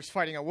Finn Balor's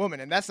fighting a woman,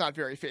 and that's not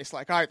very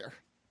face-like either.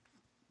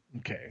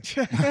 Okay.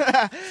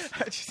 I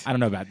don't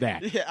know about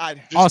that. Yeah.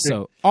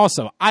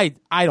 Also, I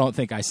don't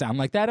think I sound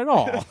like that at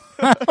all.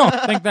 I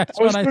don't think that's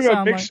what I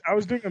sound like. I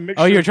was doing a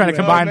mixture. Oh, you're trying to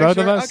combine both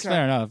of us? Okay.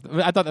 Fair enough.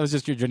 I thought that was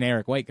just your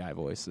generic white guy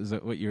voice. Is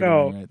that what you're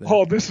doing right there?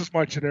 Oh, this is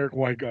my generic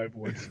white guy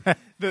voice. the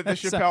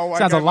Chappelle white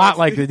sounds guy a lot voice.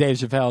 like the Dave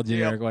Chappelle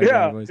generic white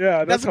guy voice.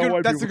 Yeah, That's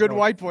a good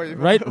white boy.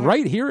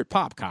 Right here at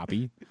Pop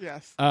Copy.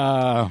 Yes. Yo,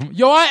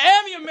 I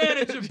am your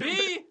manager,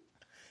 B.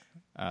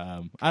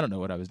 I don't know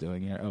what I was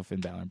doing here. Oh,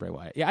 Finn Balor and Bray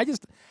Wyatt. Yeah,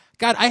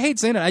 God, I hate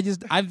saying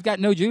it. I've got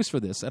no juice for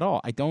this at all.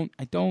 I don't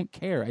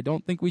care. I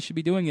don't think we should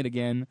be doing it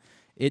again.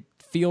 It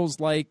feels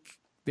like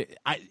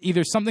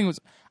either something was.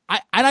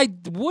 I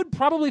would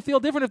probably feel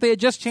different if they had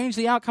just changed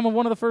the outcome of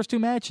one of the first two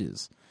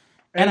matches.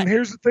 And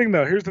here's the thing,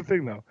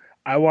 though.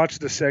 I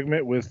watched the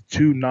segment with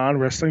two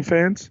non-wrestling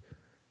fans,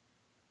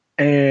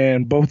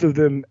 and both of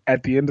them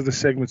at the end of the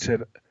segment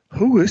said,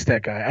 "Who is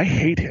that guy? I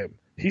hate him.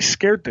 He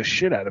scared the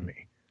shit out of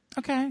me."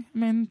 Okay, I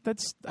mean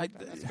that's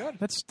good.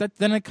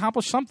 Then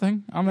accomplished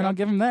something. I mean, I'll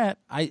give him that.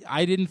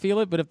 I didn't feel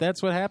it, but if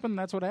that's what happened,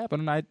 that's what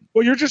happened.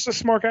 Well, you're just a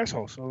smart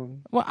asshole. So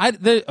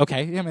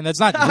okay. I mean, that's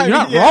not. You're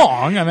not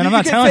wrong. I mean, I'm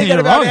not telling you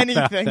you're about wrong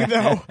anything,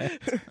 about that.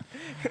 though.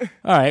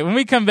 All right, when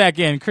we come back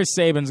in, Chris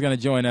Sabin's going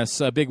to join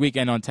us. Big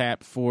weekend on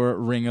tap for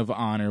Ring of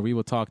Honor. We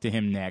will talk to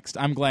him next.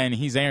 I'm Glenn.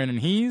 He's Aaron, and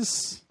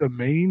he's the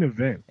main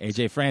event.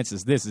 AJ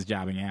Francis. This is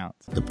Jobbing Out.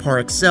 The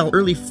Par-Excel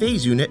Early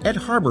Phase Unit at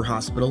Harbor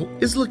Hospital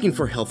is looking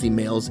for healthy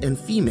males and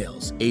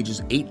females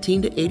ages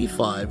 18 to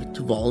 85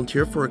 to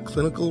volunteer for a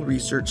clinical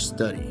research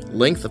study.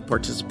 Length of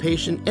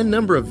participation and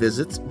number of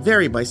visits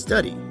vary by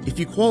study. If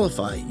you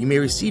qualify, you may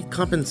receive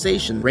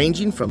compensation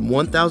ranging from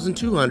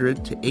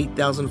 $1,200 to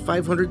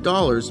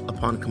 $8,500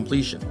 upon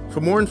completion. For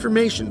more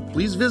information,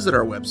 please visit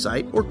our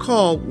website or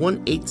call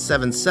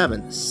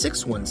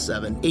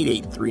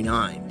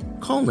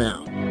 1-877-617-8839. Call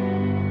now.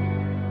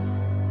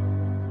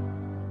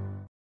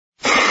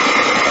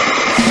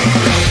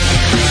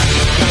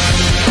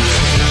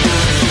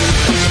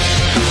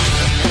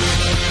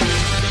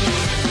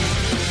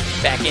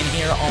 Back in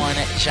here on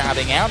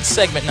Jobbing Out,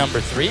 segment number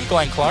 3.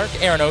 Glenn Clark,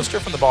 Aaron Oster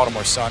from the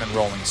Baltimore Sun and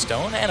Rolling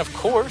Stone, and of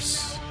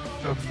course,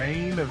 The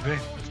main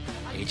event.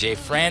 AJ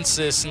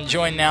Francis, and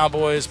joined now,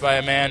 boys, by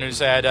a man who's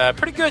had a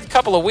pretty good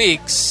couple of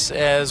weeks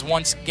as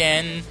once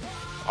again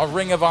a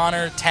Ring of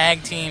Honor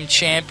tag team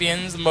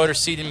champions. The Motor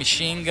City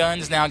Machine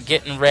Guns now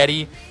getting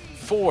ready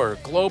for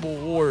Global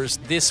Wars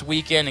this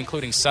weekend,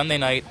 including Sunday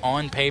night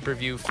on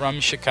pay-per-view from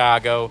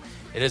Chicago.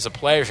 It is a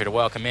pleasure to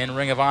welcome in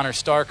Ring of Honor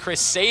star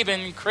Chris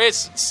Sabin.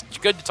 Chris, it's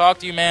good to talk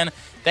to you, man.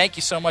 Thank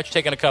you so much for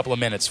taking a couple of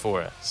minutes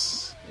for us.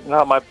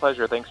 No, my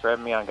pleasure. Thanks for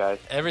having me on, guys.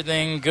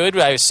 Everything good,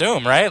 I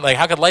assume, right? Like,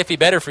 how could life be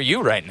better for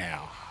you right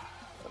now?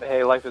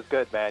 Hey, life is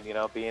good, man. You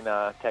know, being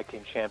a tag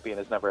team champion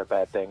is never a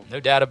bad thing. No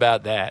doubt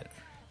about that.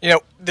 You know,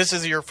 this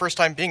is your first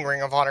time being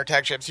Ring of Honor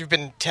tag champs. You've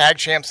been tag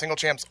champs, single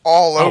champs,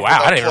 all over. Oh, wow.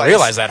 the I didn't even place.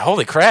 realize that.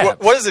 Holy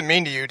crap. What does it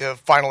mean to you to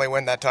finally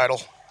win that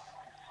title?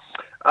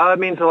 It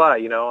means a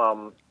lot. You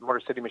know,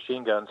 Motor City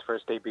Machine Guns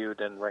first debuted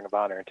in Ring of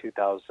Honor in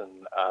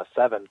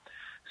 2007.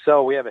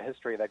 So we have a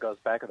history that goes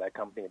back to that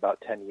company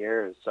about 10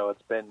 years. So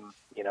it's been,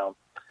 you know,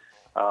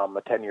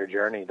 a 10-year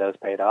journey that has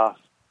paid off.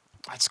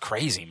 That's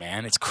crazy,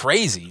 man. It's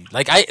crazy.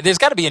 Like, there's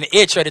got to be an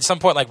itch right at some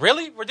point. Like,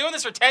 really? We're doing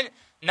this for 10?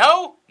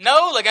 No?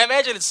 Like, I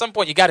imagine at some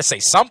point you got to say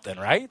something,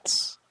 right?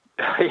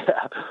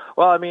 Yeah.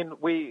 Well, I mean,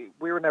 we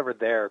were never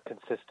there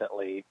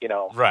consistently, you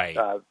know. Right.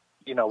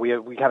 You know,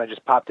 we kind of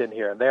just popped in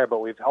here and there, but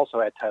we've also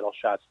had title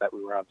shots that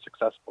we were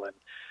unsuccessful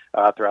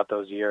in throughout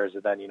those years.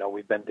 And then, you know,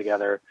 we've been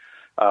together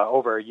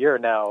over a year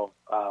now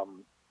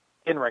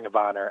in Ring of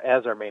Honor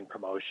as our main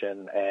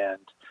promotion. And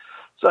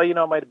so, you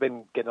know, it might have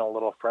been getting a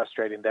little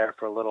frustrating there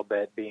for a little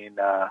bit being,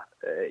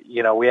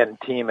 you know, we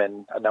hadn't teamed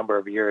in a number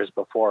of years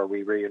before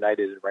we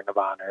reunited in Ring of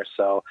Honor.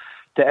 So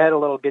to add a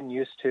little getting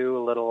used to,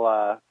 a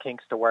little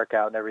kinks to work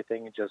out and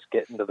everything, and just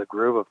get into the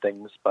groove of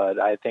things. But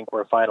I think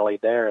we're finally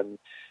there, and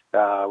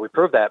we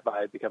proved that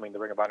by becoming the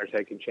Ring of Honor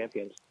Tag Team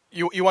Champions.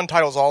 You won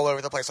titles all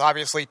over the place.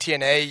 Obviously,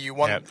 TNA, you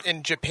won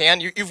in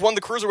Japan. You've won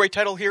the Cruiserweight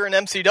title here in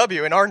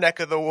MCW, in our neck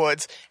of the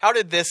woods. How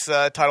did this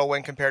title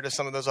win compare to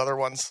some of those other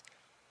ones?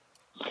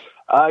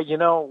 You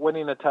know,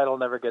 winning a title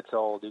never gets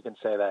old. You can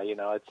say that. You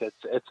know,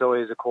 it's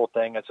always a cool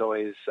thing. It's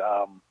always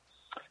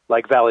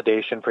like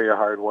validation for your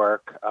hard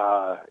work.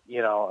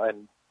 You know,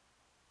 and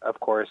of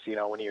course, you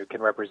know, when you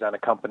can represent a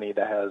company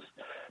that has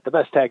the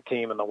best tag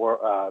team in the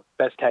world,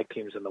 best tag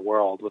teams in the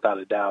world, without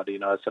a doubt. You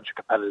know, it's such a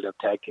competitive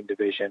tag team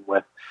division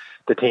with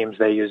the teams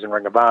they use in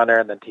Ring of Honor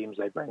and the teams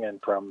they bring in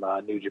from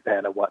New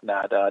Japan and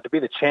whatnot. To be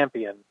the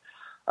champion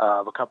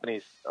of a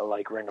company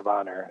like Ring of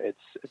Honor,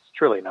 it's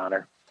truly an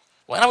honor.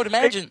 Well, I would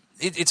imagine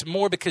it's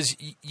more because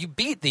you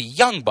beat the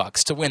Young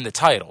Bucks to win the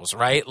titles,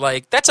 right?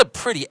 Like, that's a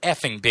pretty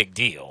effing big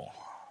deal.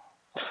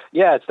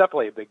 Yeah, it's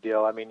definitely a big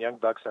deal. I mean, Young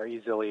Bucks are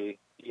easily,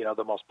 you know,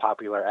 the most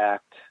popular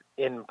act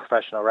in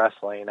professional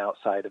wrestling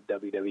outside of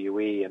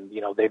WWE. And,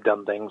 you know, they've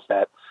done things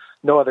that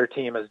no other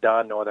team has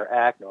done, no other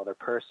act, no other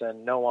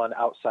person, no one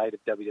outside of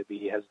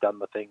WWE has done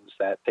the things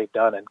that they've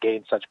done and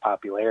gained such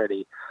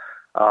popularity.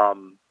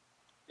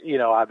 You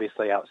know,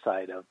 obviously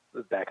outside of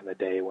back in the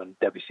day when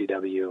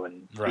WCW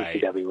and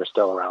ECW were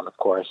still around, of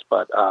course.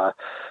 But,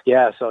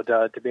 yeah, so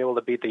to be able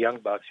to beat the Young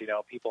Bucks, you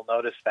know, people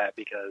notice that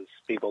because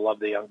people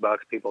love the Young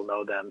Bucks, people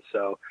know them,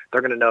 so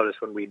they're going to notice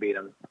when we beat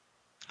them.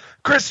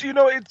 Chris, you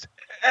know, it's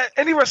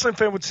any wrestling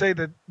fan would say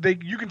that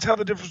you can tell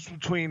the difference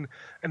between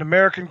an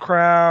American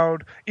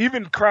crowd,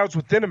 even crowds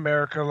within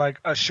America, like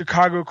a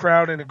Chicago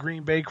crowd and a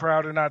Green Bay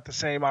crowd are not the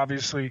same,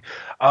 obviously.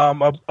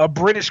 A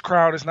British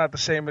crowd is not the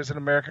same as an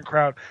American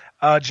crowd.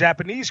 A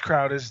Japanese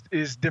crowd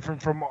is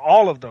different from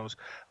all of those.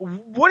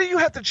 What do you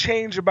have to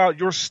change about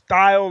your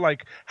style,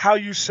 like how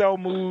you sell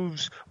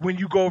moves when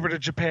you go over to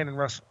Japan and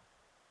wrestle?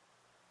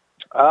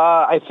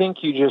 I think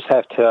you just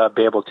have to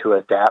be able to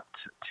adapt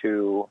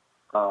to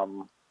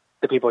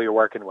the people you're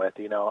working with.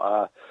 You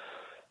know,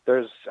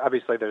 there's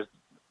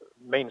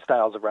main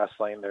styles of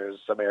wrestling. There's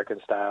American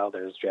style,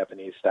 there's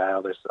Japanese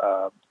style, there's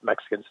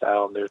Mexican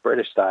style, and there's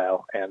British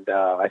style. And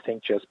I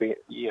think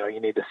you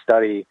need to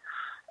study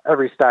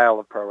every style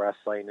of pro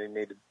wrestling. You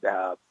need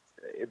to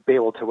be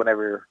able to,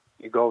 whenever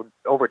you go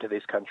over to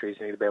these countries,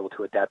 you need to be able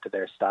to adapt to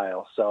their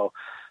style. So,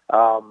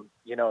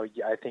 you know,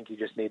 I think you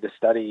just need to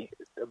study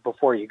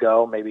before you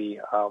go, maybe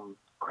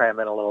cram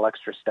in a little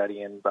extra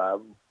study and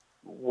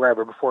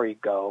wherever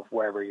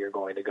you're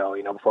going to go.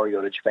 You know, before you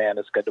go to Japan,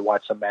 it's good to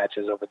watch some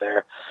matches over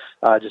there.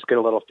 Just get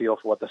a little feel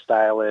for what the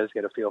style is,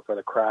 get a feel for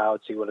the crowd,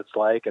 see what it's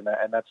like. And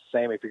that's the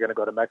same if you're going to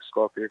go to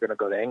Mexico, if you're going to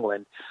go to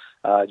England.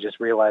 Just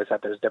realize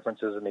that there's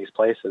differences in these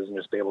places and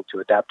just be able to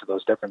adapt to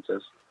those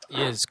differences.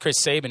 Is Chris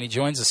Sabin. He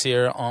joins us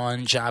here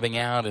on Jobbing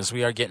Out as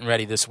we are getting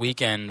ready this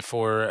weekend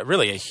for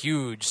really a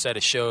huge set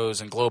of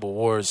shows and Global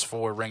Wars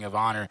for Ring of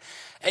Honor.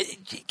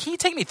 Can you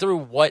take me through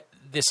what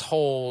this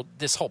whole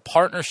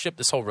partnership,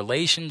 this whole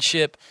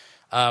relationship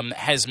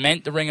has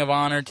meant to Ring of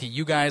Honor, to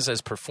you guys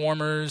as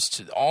performers,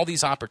 to all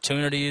these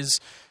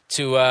opportunities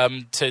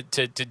to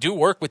do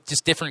work with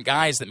just different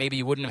guys that maybe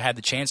you wouldn't have had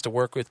the chance to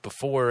work with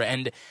before,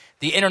 and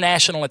the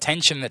international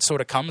attention that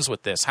sort of comes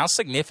with this? How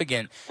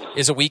significant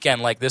is a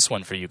weekend like this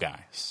one for you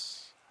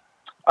guys?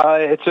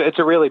 It's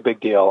a really big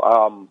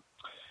deal.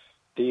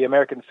 The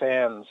American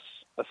fans,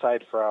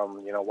 aside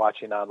from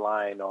watching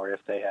online, or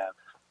if they have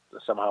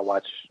somehow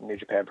watched New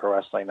Japan Pro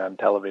Wrestling on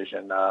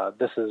television,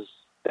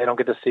 they don't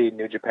get to see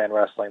New Japan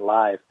Wrestling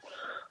live.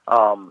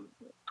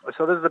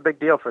 So this is a big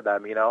deal for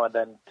them, And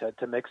then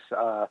to mix,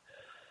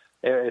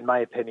 in my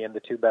opinion, the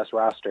two best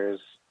rosters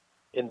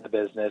in the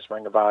business,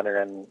 Ring of Honor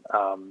and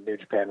New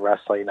Japan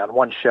Wrestling, on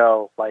one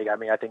show.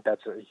 I think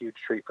that's a huge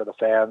treat for the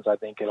fans. I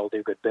think it'll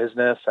do good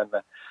business, and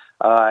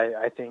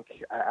I think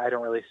I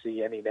don't really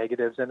see any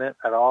negatives in it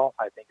at all.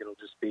 I think it'll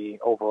just be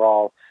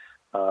overall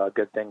a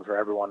good thing for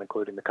everyone,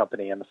 including the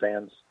company and the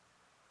fans.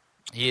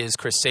 He is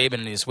Chris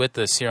Sabin, and he's with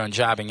us here on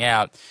Jobbing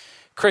Out.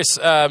 Chris,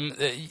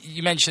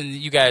 you mentioned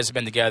you guys have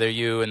been together,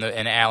 you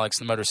and Alex,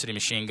 the Motor City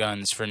Machine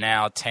Guns, for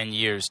now 10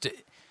 years.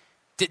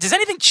 Does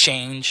anything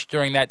change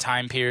during that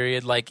time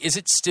period? Is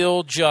it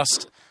still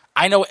just,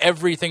 I know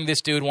everything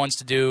this dude wants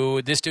to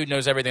do, this dude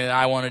knows everything that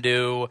I want to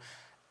do,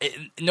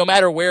 no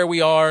matter where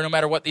we are, no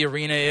matter what the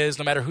arena is,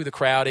 no matter who the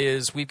crowd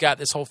is, we've got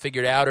this whole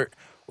figured out?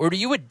 Or do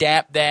you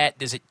adapt that?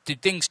 Do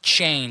things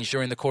change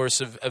during the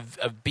course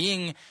of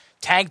being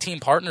tag team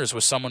partners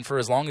with someone for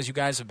as long as you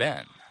guys have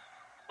been?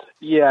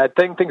 Yeah, I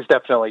think things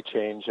definitely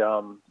change.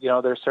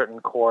 There's certain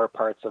core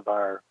parts of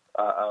our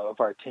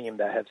team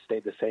that have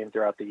stayed the same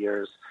throughout the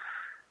years,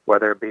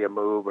 whether it be a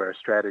move or a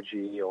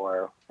strategy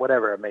or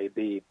whatever it may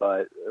be.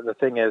 But the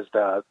thing is,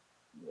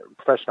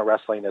 professional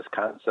wrestling is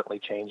constantly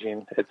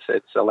changing.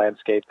 It's a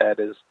landscape that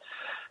is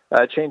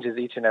changes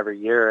each and every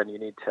year, and you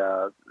need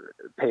to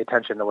pay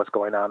attention to what's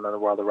going on in the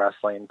world of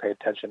wrestling, pay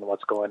attention to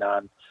what's going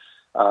on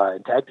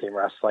in tag team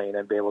wrestling,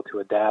 and be able to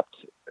adapt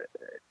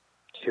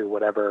to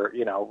whatever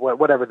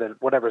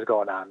whatever's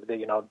going on.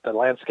 The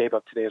landscape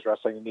of today's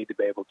wrestling, you need to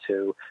be able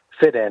to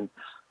fit in.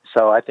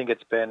 So I think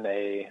it's been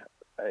a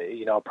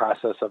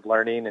process of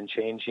learning and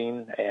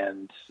changing,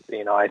 and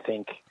I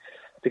think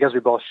because we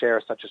both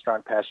share such a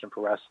strong passion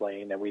for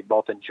wrestling and we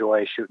both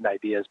enjoy shooting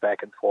ideas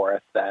back and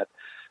forth, that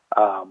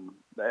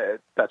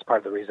that's part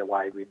of the reason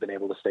why we've been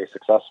able to stay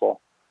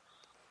successful.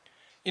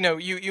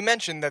 You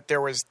mentioned that there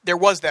was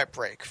that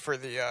break for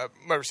the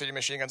Motor City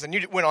Machine Guns, and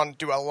you went on to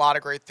do a lot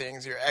of great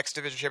things. You're X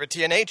Division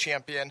champion, TNA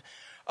champion.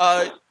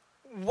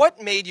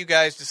 What made you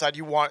guys decide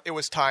it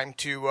was time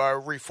to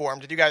reform?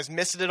 Did you guys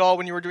miss it at all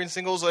when you were doing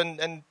singles,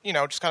 and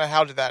just kind of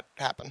how did that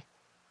happen?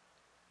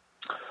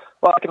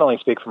 Well, I can only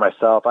speak for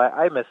myself.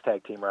 I miss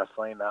tag team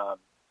wrestling.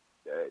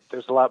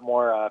 There's a lot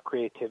more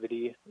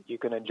creativity you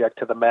can inject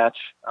to the match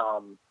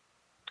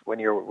when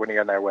you're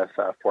in there with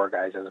 4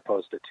 guys as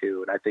opposed to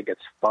 2, and I think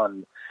it's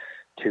fun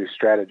to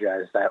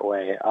strategize that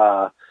way.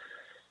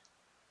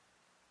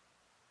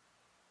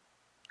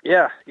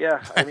 Yeah.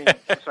 I mean,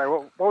 sorry,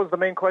 what was the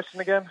main question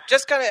again?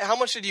 Just kind of how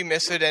much did you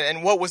miss it,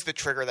 and what was the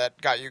trigger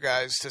that got you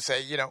guys to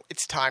say,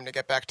 it's time to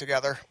get back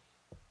together?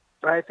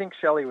 I think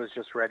Shelley was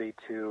just ready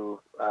to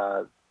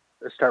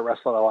start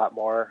wrestling a lot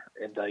more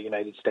in the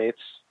United States.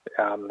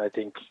 I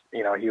think,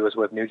 he was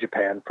with New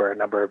Japan for a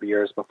number of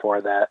years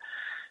before that.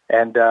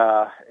 And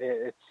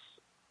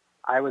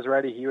I was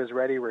ready, he was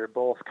ready. We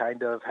both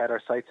kind of had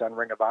our sights on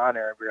Ring of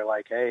Honor, and we were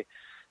like, hey,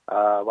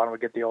 why don't we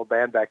get the old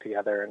band back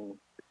together? And,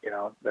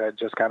 it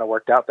just kind of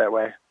worked out that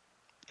way.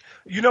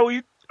 I'm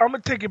going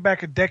to take it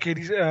back a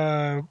decade.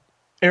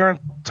 Aaron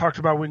talked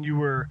about when you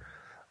were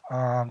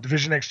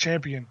Division X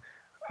champion.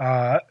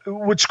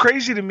 What's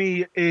crazy to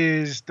me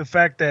is the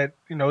fact that,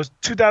 it's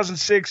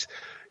 2006,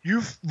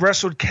 you've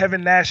wrestled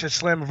Kevin Nash at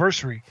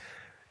Slammiversary.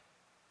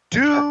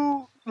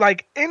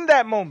 In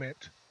that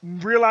moment,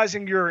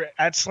 realizing you're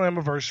at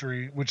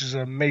Slammiversary, which is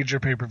a major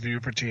pay-per-view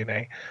for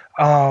TNA,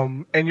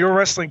 and you're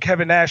wrestling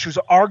Kevin Nash, who's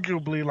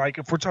arguably,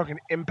 if we're talking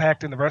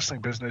impact in the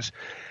wrestling business,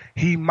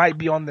 he might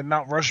be on the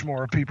Mount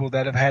Rushmore of people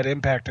that have had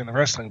impact in the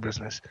wrestling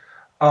business.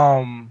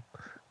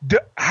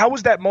 How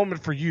was that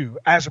moment for you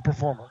as a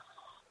performer?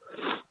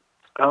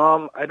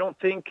 I don't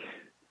think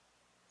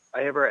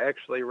I ever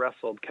actually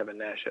wrestled Kevin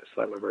Nash at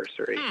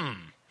Slammiversary.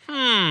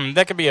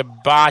 That could be a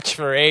botch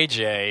for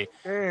AJ.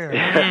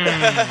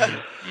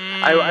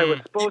 I was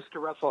supposed to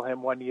wrestle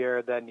him one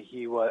year, then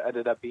he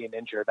ended up being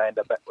injured. I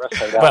ended up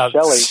wrestling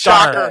Shelley.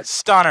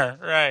 Stunner,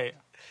 right.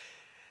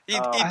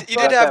 You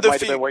did have that might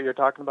have been what you're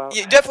talking about.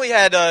 You definitely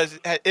had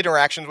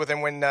interactions with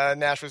him when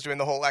Nash was doing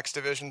the whole X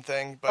Division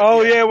thing.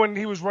 But, when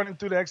he was running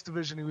through the X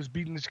Division, he was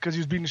beating the shit.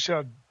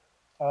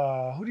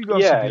 Who do you go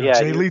to?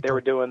 Jay Lethal. They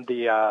were doing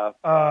the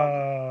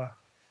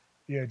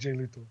Jay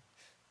Lethal.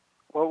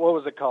 What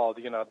was it called?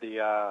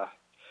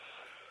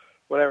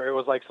 Whatever. It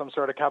was like some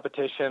sort of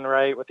competition,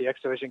 right, with the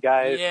X Division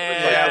guys.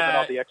 Yeah.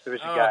 All the X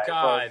Division guys.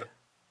 God.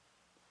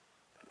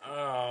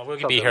 We'll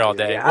be here all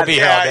day. I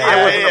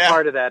wasn't a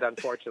part of that,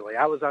 unfortunately.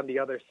 I was on the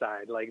other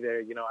side.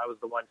 I was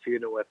the one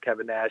feuding with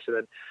Kevin Nash, and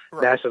then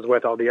Nash was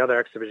with all the other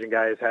X Division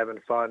guys having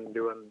fun,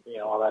 doing,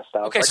 all that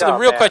stuff. Okay, so the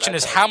real question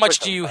is, how much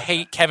do you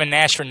hate Kevin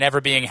Nash for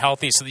never being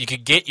healthy so that you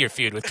could get your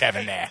feud with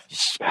Kevin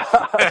Nash?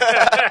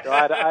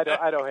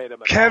 I don't hate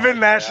him at Kevin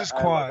all. Nash's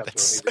quad.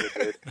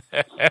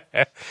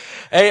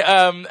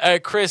 Hey,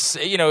 Chris,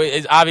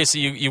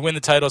 obviously you win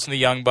the titles from the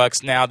Young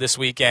Bucks now this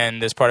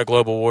weekend as part of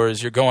Global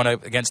Wars. You're going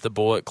up against the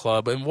Bullet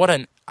Club, and what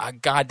a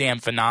goddamn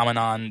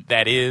phenomenon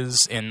that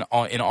is in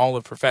all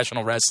of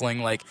professional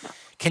wrestling. Like,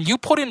 can you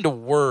put into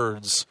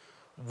words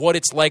what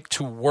it's like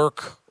to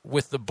work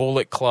with the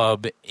Bullet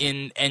Club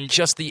and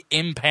just the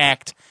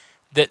impact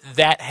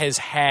that has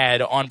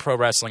had on pro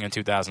wrestling in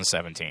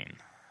 2017?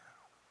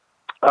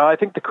 I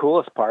think the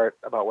coolest part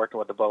about working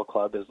with the Bullet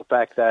Club is the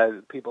fact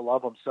that people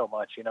love them so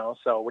much,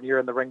 So when you're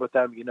in the ring with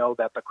them, you know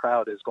that the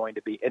crowd is going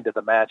to be into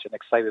the match and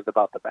excited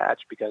about the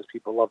match because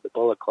people love the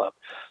Bullet Club.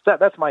 So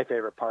that's my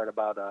favorite part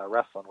about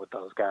wrestling with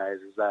those guys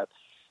is that,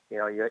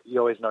 you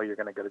always know you're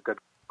going to get a good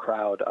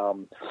crowd.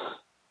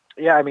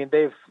 Yeah, I mean,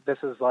 this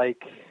is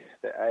like,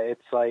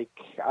 it's like,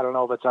 I don't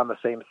know if it's on the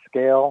same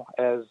scale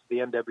as the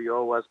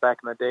NWO was back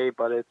in the day,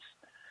 but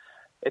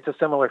it's a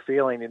similar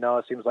feeling,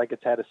 It seems like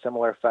it's had a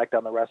similar effect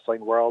on the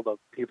wrestling world of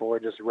people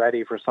were just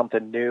ready for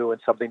something new and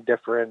something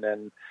different.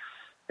 And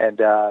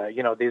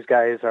these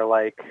guys are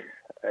like,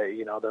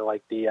 they're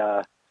like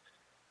the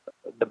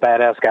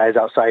badass guys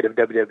outside of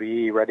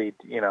WWE ready,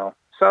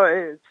 So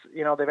it's,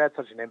 they've had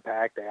such an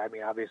impact. I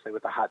mean, obviously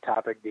with the Hot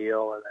Topic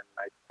deal, and then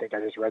I think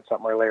I just read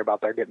something earlier about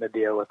they're getting a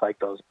deal with like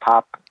those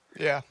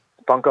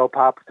Funko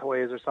Pop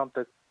toys or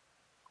something.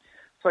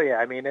 So, yeah,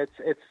 I mean, it's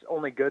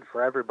only good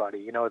for everybody.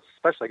 It's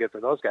especially good for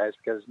those guys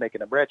because it's making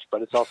them rich,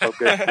 but it's also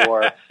good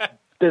for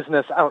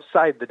business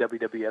outside the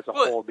WWE as a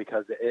whole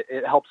because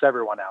it helps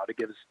everyone out. It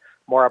gives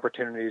more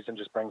opportunities and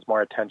just brings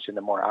more attention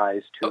and more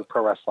eyes to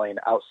pro wrestling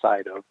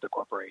outside of the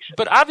corporation.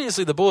 But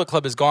obviously the Bullet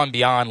Club has gone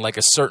beyond like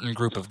a certain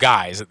group of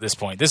guys at this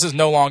point. This is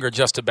no longer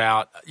just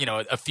about,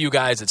 a few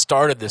guys that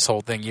started this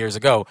whole thing years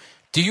ago.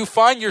 Do you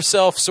find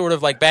yourself sort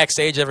of like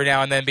backstage every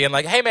now and then being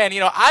like, hey, man,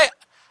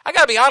 I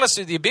got to be honest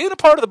with you. Being a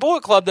part of the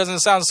Bullet Club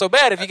doesn't sound so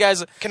bad if you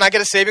guys... Can I get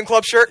a Saving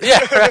Club shirt?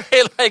 Yeah,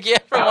 right? Like, you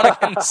ever want to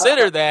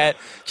consider that?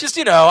 Just,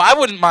 I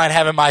wouldn't mind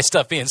having my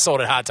stuff being sold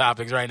at Hot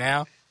Topics right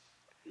now.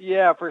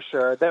 Yeah, for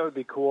sure. That would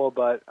be cool,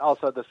 but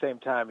also at the same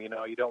time, you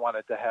don't want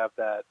it to have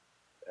that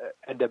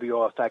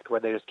NWO effect where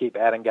they just keep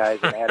adding guys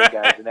and adding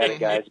guys and adding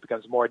guys. It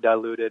becomes more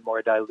diluted,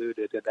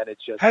 and then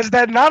it's just... Has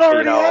that not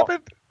already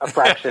happened? A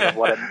fraction of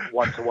what it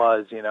once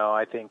was,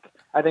 I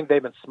think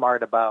they've been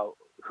smart about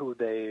who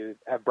they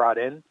have brought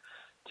in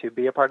to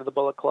be a part of the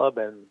Bullet Club,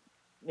 and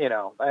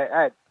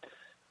I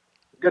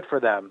good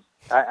for them.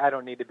 I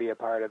don't need to be a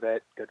part of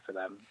it. Good for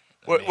them.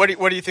 What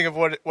do you think of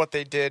what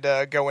they did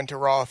go into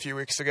Raw a few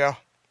weeks ago?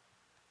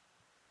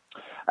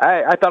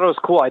 I thought it was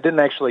cool. I didn't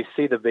actually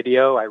see the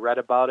video. I read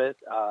about it,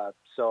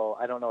 so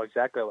I don't know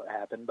exactly what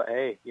happened. But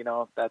hey,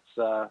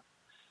 that's.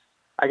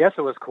 I guess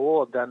it was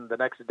cool. Then the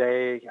next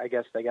day, I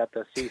guess they got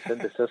the cease and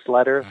desist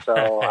letter. So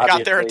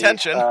got their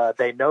attention.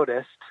 They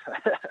noticed.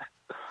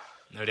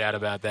 No doubt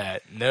about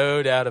that.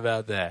 No doubt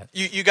about that.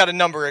 You got a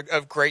number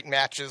of great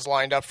matches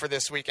lined up for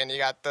this weekend. You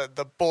got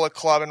the Bullet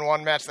Club in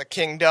one match, the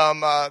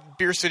Kingdom,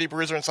 Beer City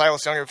Bruiser and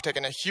Silas Young have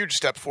taken a huge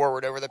step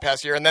forward over the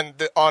past year. And then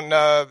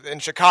in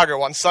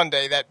Chicago on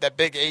Sunday, that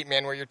big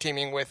 8-man where you're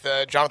teaming with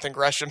Jonathan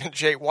Gresham and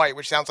Jay White,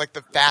 which sounds like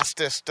the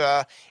fastest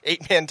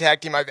 8-man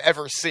tag team I've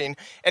ever seen.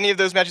 Any of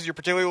those matches you're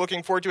particularly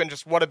looking forward to? And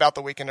just what about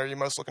the weekend are you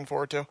most looking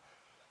forward to?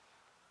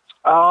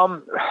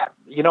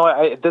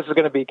 This is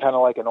going to be kind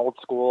of like an old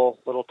school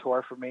little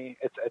tour for me.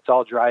 It's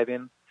all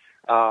driving.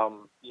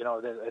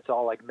 It's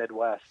all like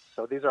Midwest.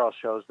 So these are all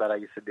shows that I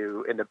used to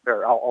do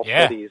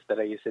cities that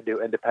I used to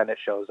do independent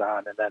shows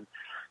on. And then,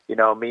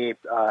 me,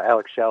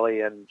 Alex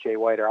Shelley and Jay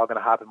White are all going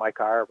to hop in my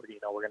car. We're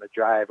going to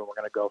drive and we're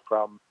going to go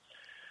from,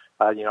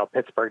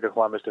 Pittsburgh to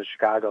Columbus to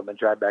Chicago and then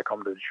drive back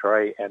home to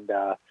Detroit. And,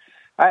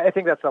 I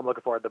think that's what I'm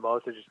looking forward to the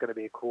most. It's just going to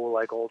be a cool,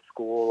 like old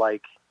school,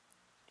 like,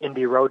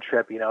 indie road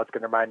trip, it's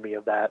going to remind me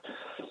of that.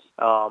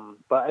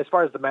 But as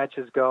far as the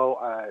matches go,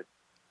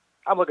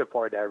 I'm looking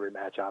forward to every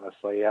match,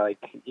 honestly.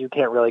 You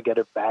can't really get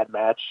a bad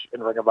match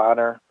in Ring of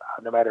Honor.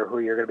 No matter who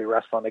you're going to be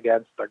wrestling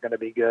against, they're going to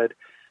be good.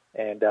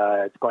 And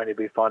it's going to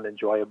be fun,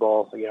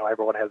 enjoyable.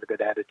 Everyone has a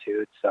good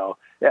attitude. So,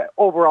 yeah,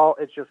 overall,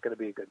 it's just going to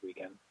be a good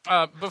weekend.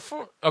 Go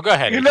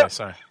ahead.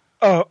 Sorry.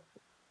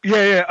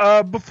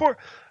 Before,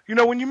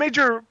 when you made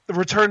your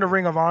return to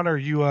Ring of Honor,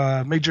 you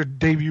made your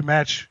debut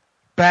match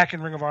back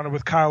in Ring of Honor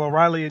with Kyle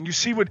O'Reilly, and you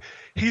see what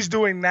he's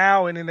doing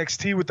now in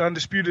NXT with the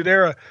Undisputed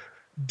Era.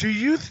 Did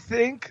you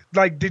think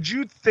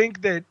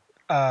that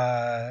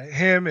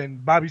him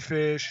and Bobby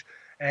Fish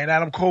and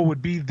Adam Cole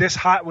would be this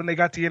hot when they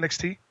got to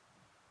NXT?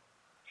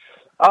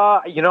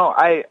 I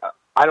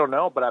don't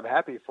know, but I'm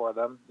happy for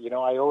them.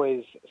 I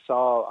always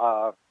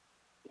saw,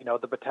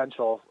 the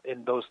potential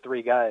in those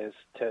three guys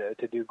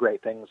to do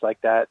great things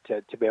like that,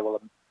 to be able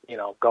to,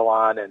 go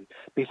on and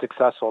be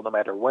successful no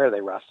matter where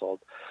they wrestled.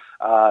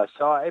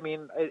 So, I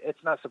mean,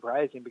 it's not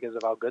surprising because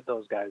of how good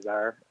those guys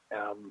are.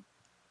 I'm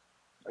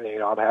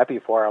happy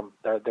for them.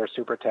 They're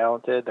super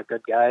talented. They're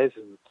good guys.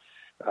 And,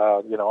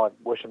 I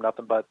wish them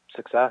nothing but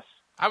success.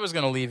 I was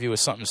going to leave you with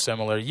something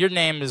similar. Your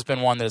name has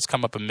been one that has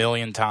come up a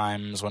million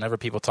times whenever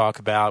people talk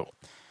about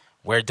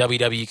where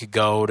WWE could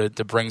go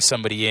to bring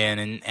somebody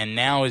in, and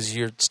now as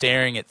you're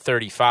staring at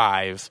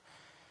 35,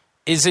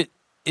 is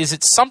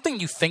it something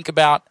you think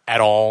about at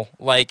all?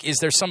 Like, is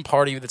there some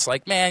part of you that's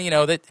like, man,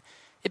 that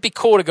it'd be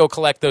cool to go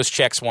collect those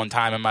checks one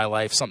time in my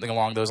life, something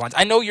along those lines?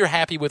 I know you're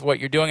happy with what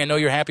you're doing. I know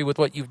you're happy with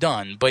what you've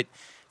done, but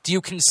do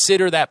you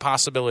consider that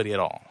possibility at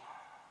all?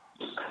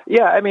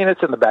 Yeah, I mean,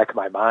 it's in the back of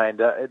my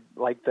mind.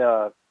 Like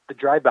the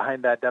drive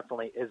behind that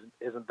definitely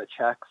isn't the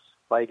checks.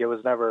 Like, it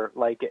was never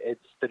like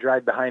it's the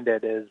drive behind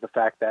it is the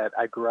fact that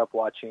I grew up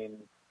watching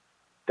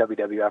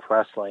WWF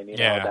wrestling. You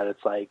know, that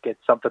it's like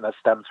it's something that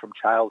stems from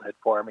childhood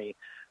for me.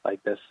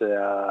 Like this,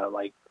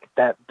 like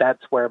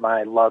that's where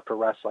my love for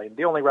wrestling.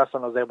 The only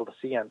wrestling I was able to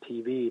see on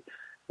TV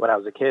when I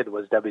was a kid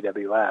was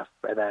WWF,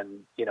 and then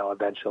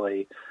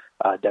eventually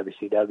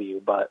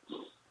WCW. But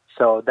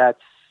so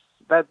that's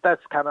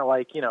kind of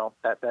like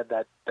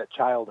that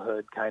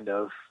childhood kind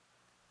of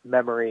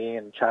memory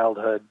and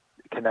childhood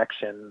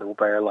connection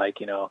where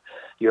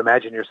you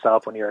imagine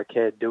yourself when you're a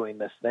kid doing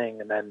this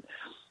thing, and then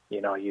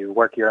you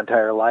work your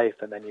entire life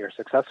and then you're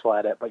successful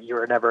at it, but you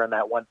were never in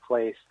that one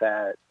place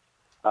that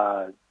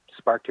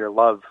sparked your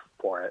love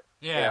for it.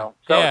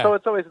 So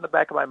it's always in the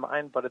back of my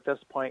mind, but at this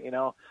point, if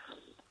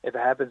it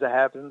happens, it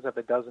happens. If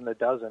it doesn't, it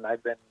doesn't.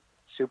 I've been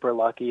super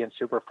lucky and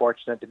super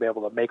fortunate to be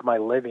able to make my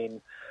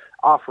living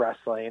off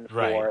wrestling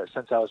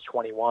since I was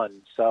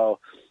 21. So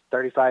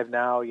 35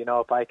 now,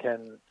 if I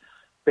can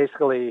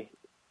basically,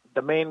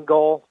 the main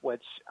goal,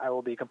 which I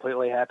will be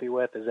completely happy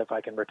with, is if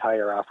I can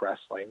retire off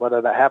wrestling.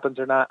 Whether that happens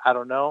or not, I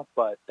don't know,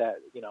 but that,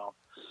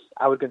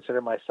 I would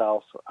consider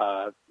myself,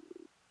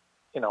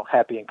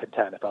 happy and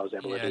content if I was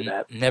able to do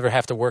that. Never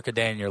have to work a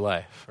day in your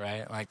life,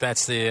 right? Like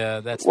that's the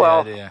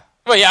idea.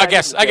 Well, yeah, I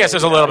guess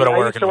there's a little bit of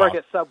work involved. I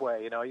used to work at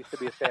Subway, I used to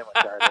be a sandwich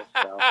artist.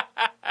 So.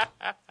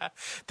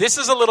 This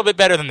is a little bit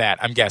better than that,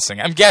 I'm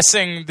guessing. I'm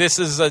guessing this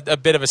is a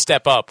bit of a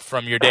step up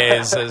from your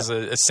days as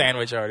a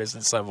sandwich artist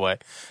at Subway.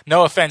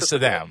 No offense to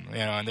them,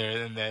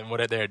 and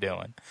what they're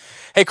doing.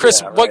 Hey,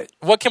 Chris,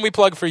 what can we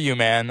plug for you,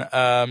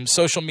 man?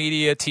 Social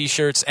media,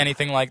 T-shirts,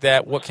 anything like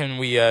that? What can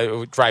we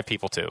drive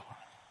people to?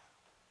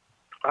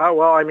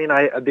 Well, I mean,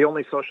 the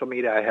only social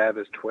media I have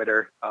is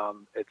Twitter.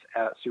 It's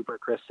at Super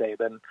Chris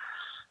Sabin.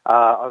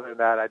 Other than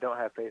that, I don't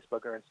have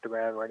Facebook or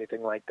Instagram or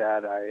anything like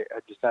that. I'm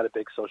just not a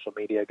big social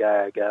media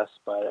guy, I guess.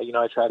 But,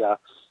 I try to,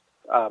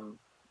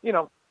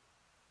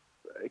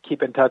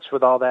 keep in touch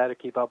with all that, to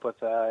keep up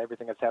with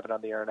everything that's happened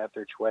on the internet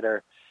through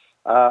Twitter.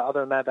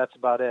 Other than that, that's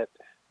about it.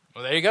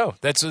 Well, there you go.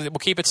 We'll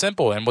keep it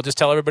simple, and we'll just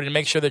tell everybody to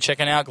make sure they're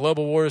checking out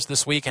Global Wars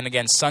this week. And,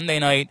 again, Sunday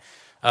night,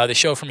 the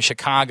show from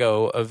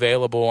Chicago,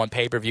 available on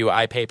pay-per-view,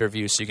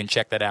 iPay-per-view, so you can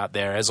check that out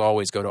there. As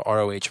always, go to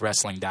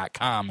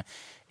ROHWrestling.com.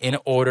 in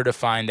order to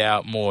find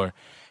out more.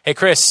 Hey,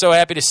 Chris, so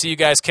happy to see you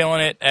guys killing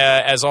it.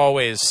 As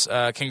always,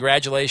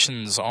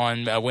 congratulations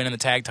on winning the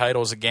tag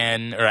titles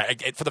again, or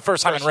for the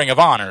first time in Ring of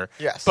Honor,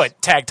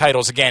 but tag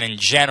titles again in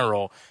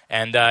general.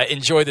 And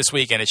enjoy this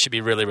weekend. It should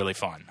be really, really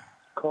fun.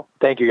 Cool.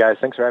 Thank you, guys.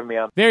 Thanks for having me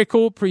on. Very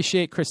cool.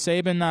 Appreciate Chris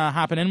Sabin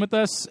hopping in with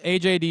us.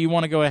 AJ, do you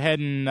want to go ahead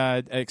and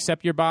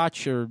accept your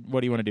botch, or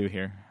what do you want to do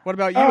here? What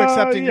about you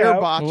accepting your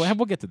botch?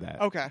 We'll get to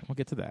that. Okay. We'll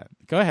get to that.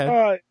 Go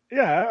ahead.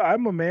 Yeah,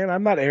 I'm a man.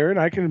 I'm not Aaron.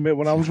 I can admit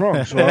when I was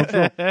wrong. So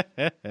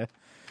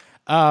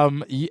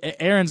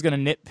Aaron's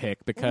going to nitpick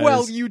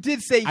because you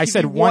did say I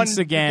said once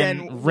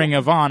again Ring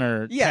of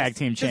Honor tag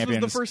team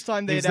champions. This was the first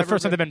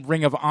time they've been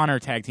Ring of Honor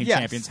tag team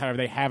champions. However,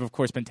 they have of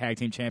course been tag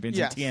team champions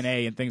in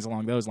TNA and things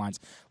along those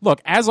lines.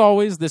 Look, as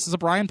always, this is a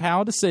Brian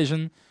Powell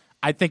decision.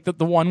 I think that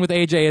the one with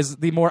AJ is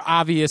the more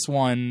obvious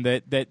one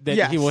that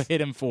he will hit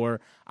him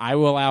for. I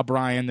will allow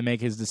Brian to make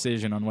his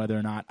decision on whether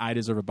or not I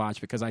deserve a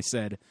botch because I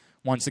said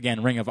once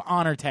again Ring of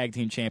Honor tag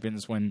team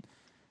champions when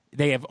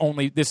they have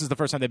this is the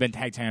first time they've been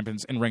tag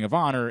champions in Ring of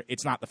Honor.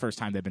 It's not the first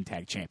time they've been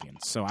tag champions.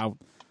 So I'll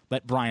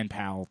let Brian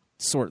Powell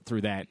sort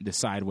through that and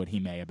decide what he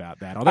may about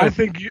that. Although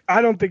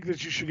I don't think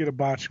that you should get a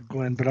botch,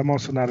 Glenn, but I'm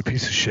also not a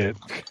piece of shit.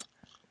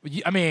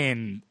 I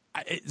mean,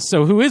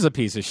 so who is a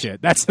piece of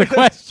shit? That's the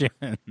question.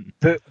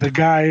 The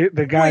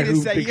guy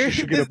who thinks you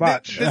should get a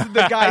botch. This is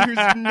the guy who's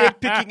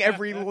nitpicking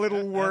every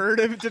little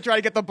word to try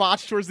to get the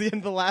botch towards the end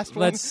of the last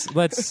one.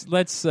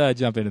 Let's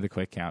jump into the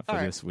quick count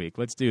for this week.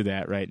 Let's do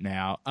that right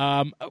now.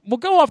 We'll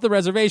go off the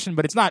reservation,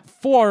 but it's not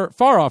far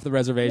off the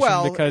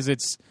reservation because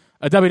it's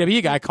a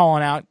WWE guy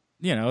calling out,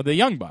 the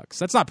Young Bucks.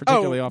 That's not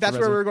particularly off the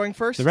reservation. That's where we're going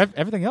first?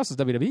 Everything else is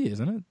WWE,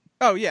 isn't it?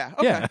 Oh, yeah.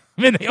 Okay. Yeah.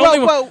 I mean, the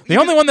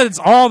only one that's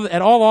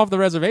all off the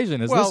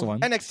reservation is this one.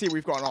 NXT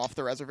we've gone off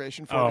the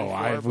reservation for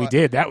before. We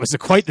did. That was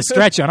quite the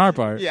stretch on our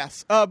part.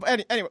 Yes.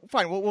 Anyway,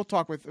 fine. We'll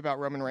talk about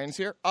Roman Reigns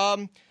here.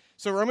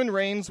 So Roman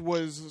Reigns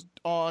was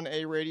on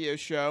a radio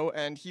show,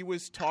 and he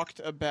was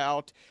talking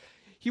about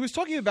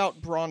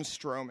Braun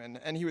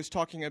Strowman, and he was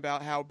talking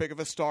about how big of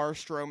a star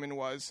Strowman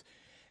was.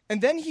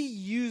 And then he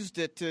used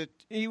it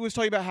he was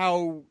talking about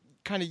how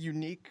kind of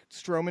unique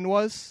Strowman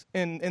was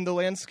in the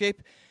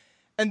landscape.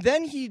 And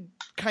then he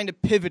kind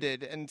of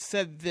pivoted and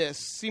said this,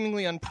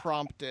 seemingly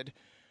unprompted.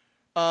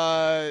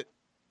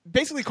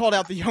 basically called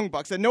out the Young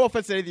Bucks. And no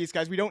offense to any of these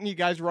guys, we don't need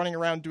guys running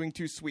around doing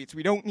two sweets.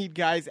 We don't need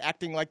guys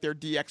acting like they're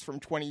DX from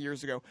 20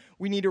 years ago.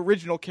 We need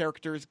original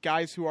characters,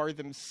 guys who are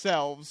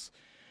themselves.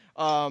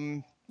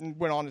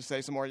 Went on to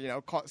say some more,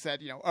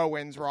 said,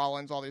 Owens,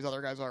 Rollins, all these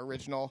other guys are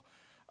original.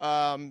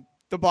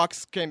 The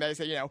Bucks came back and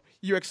said,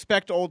 you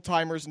expect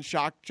old-timers and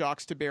shock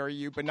jocks to bury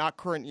you, but not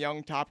current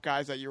young top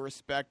guys that you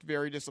respect.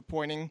 Very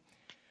disappointing.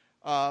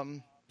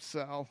 I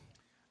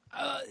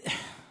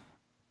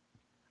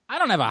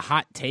don't have a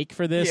hot take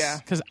for this. Yeah.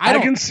 Because I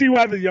can see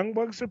why the Young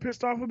Bucks are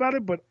pissed off about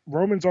it, but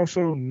Roman's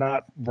also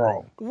not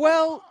wrong.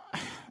 Well,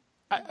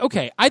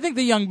 okay, I think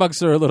the Young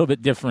Bucks are a little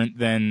bit different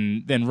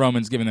than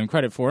Roman's giving them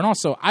credit for. And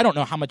also, I don't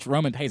know how much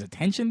Roman pays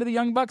attention to the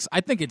Young Bucks.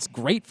 I think it's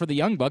great for the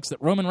Young Bucks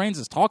that Roman Reigns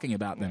is talking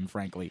about them,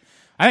 frankly.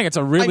 I think it's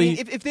a really... I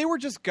mean, if they were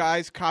just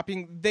guys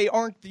copying, they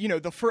aren't,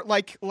 the first,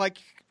 like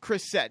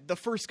Chris said, the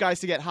first guys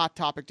to get Hot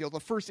Topic deals, the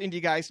first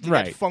indie guys to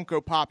get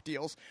Funko Pop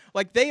deals.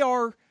 Like, they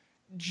are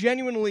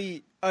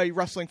genuinely a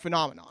wrestling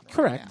phenomenon. Right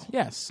Correct,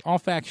 now. yes, all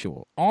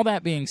factual. All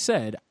that being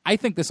said, I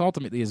think this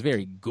ultimately is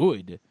very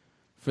good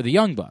for the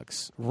Young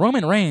Bucks.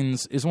 Roman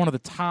Reigns is one of the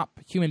top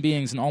human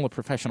beings in all of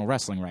professional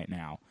wrestling right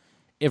now.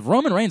 If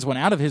Roman Reigns went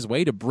out of his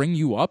way to bring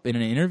you up in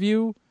an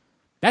interview,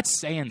 that's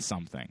saying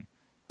something.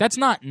 That's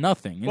not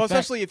nothing.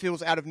 Especially if it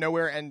was out of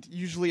nowhere, and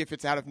usually if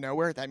it's out of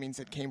nowhere, that means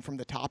it came from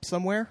the top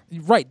somewhere.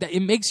 Right.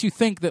 It makes you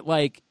think that,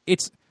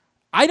 it's...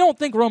 I don't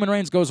think Roman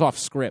Reigns goes off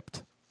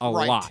script a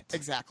lot.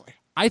 Exactly.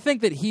 I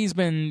think that he's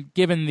been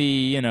given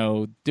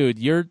the, dude,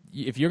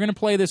 if you're going to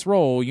play this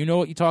role, you know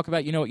what you talk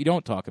about, you know what you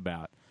don't talk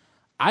about.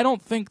 I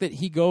don't think that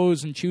he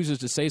goes and chooses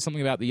to say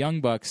something about the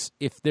Young Bucks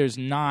if there's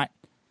not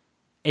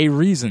a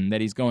reason that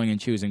he's going and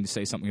choosing to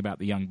say something about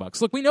the Young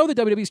Bucks. Look, we know that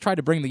WWE's tried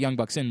to bring the Young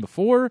Bucks in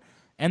before,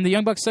 and the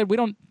Young Bucks said, we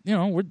don't,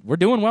 we're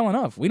doing well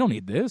enough. We don't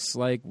need this.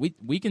 Like,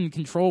 we can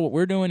control what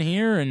we're doing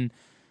here, and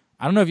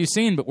I don't know if you've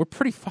seen, but we're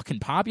pretty fucking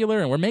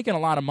popular, and we're making a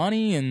lot of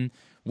money, and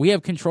we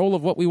have control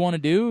of what we want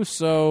to do,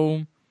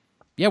 so,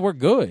 yeah, we're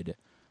good.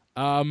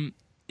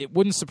 It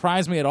wouldn't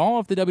surprise me at all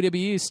if the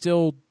WWE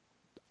still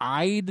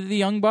eyed the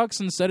Young Bucks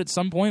and said at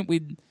some point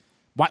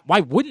why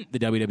wouldn't the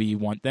WWE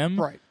want them?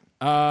 Right.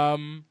 I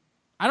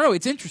don't know.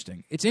 It's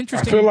interesting. I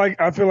feel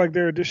like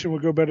their addition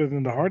would go better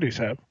than the Hardys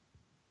have.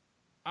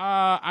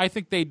 I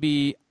think they'd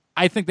be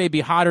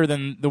hotter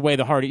than the way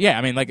the Hardys. Yeah,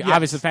 I mean,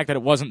 obviously the fact that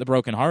it wasn't the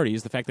Broken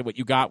Hardys, the fact that what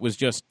you got was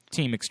just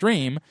Team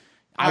Extreme.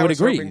 I would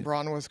agree. I was hoping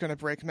Braun was going to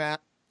break Matt.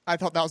 I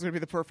thought that was going to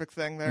be the perfect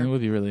thing there. That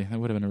would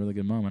have been a really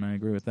good moment. I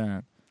agree with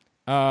that.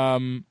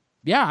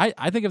 Yeah,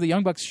 I think if the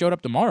Young Bucks showed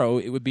up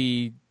tomorrow, they'd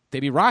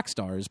be rock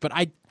stars. But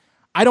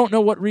I don't know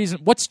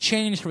what's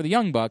changed for the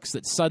Young Bucks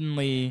that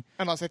suddenly...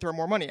 Unless they throw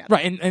more money at it.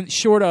 Right, and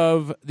short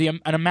of an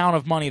amount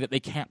of money that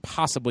they can't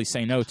possibly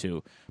say no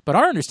to. But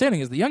our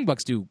understanding is the Young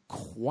Bucks do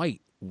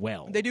quite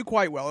well. They do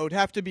quite well. It would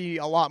have to be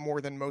a lot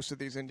more than most of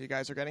these indie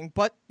guys are getting.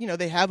 But,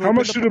 they have... How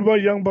much do the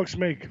Young Bucks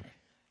make?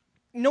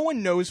 No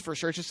one knows for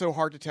sure. It's just so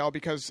hard to tell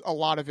because a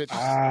lot of it's...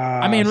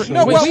 hang on a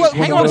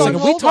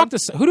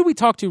second. Who did we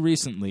talk to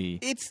recently?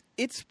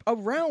 It's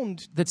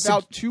around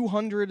about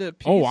 200 a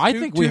piece. Oh, I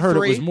think we heard it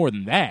was more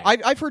than that.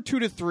 I've heard 2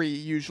 to 3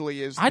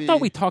 usually is. I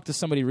thought we talked to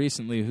somebody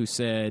recently who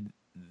said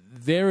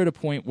they're at a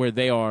point where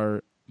they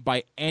are,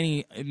 by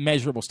any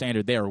measurable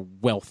standard, they are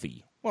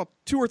wealthy. Well,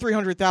 $200,000 or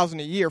 $300,000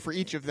 a year for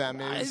each of them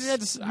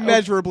is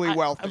measurably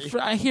wealthy.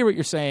 I hear what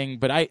you're saying,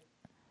 but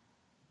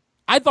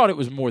I thought it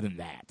was more than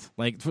that.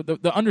 Like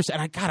the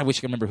understand. I wish I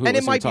could remember who. And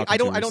it might be. I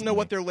don't know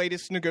what they're their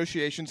latest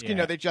negotiations.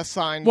 Yeah. They just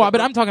signed. Well, but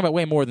I'm talking about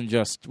way more than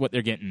just what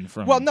they're getting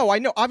from. Well, no, I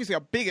know. Obviously, how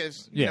big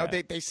is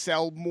they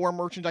sell more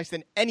merchandise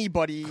than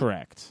anybody.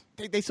 Correct.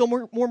 They sell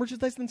more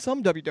merchandise than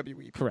some WWE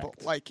people.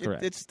 Correct.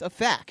 Correct. It's a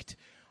fact.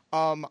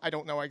 I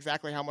don't know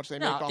exactly how much they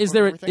make. Off is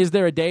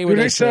there a day where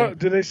they sell?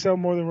 Do they sell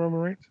more than Roman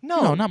Reigns?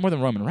 No, not more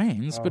than Roman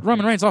Reigns. But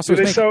Roman Reigns also.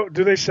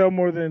 Do they sell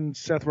more than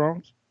Seth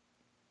Rollins?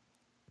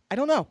 I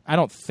don't know. I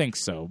don't think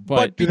so.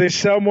 But do they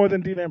sell more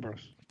than Dean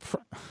Ambrose?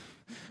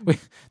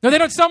 No, they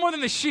don't sell more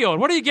than the Shield.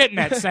 What are you getting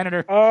at,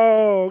 Senator?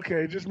 Oh,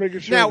 okay. Just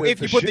making sure. Now,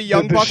 if you put the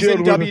Young Bucks in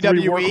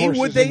WWE,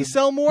 would they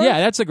sell more? Yeah,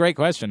 that's a great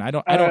question. I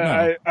don't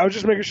know. I was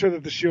just making sure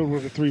that the Shield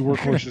were the 3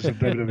 workhorses of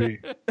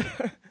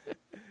WWE.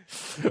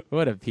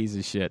 What a piece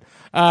of shit.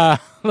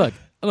 Look.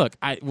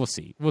 We'll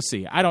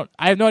see. I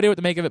have no idea what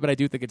to make of it, but I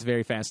do think it's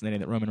very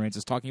fascinating that Roman Reigns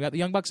is talking about the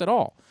Young Bucks at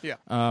all. Yeah.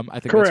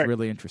 I think that's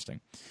really interesting.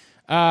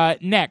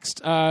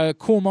 Next,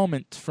 cool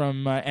moment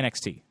from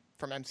NXT.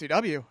 From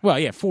MCW. Well,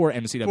 yeah, for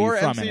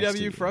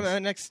MCW from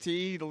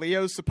NXT.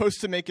 Leo's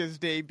supposed to make his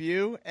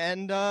debut,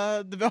 and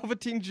the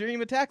Velveteen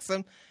Dream attacks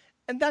him,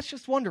 and that's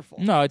just wonderful.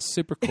 No, it's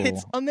super cool.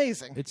 It's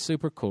amazing. It's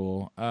super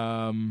cool.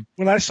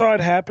 When I saw it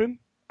happen,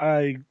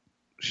 I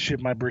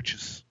shit my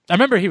britches. I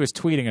remember he was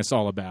tweeting us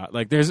all about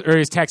he's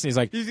texting. He's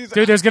like, dude,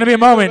 there's gonna be a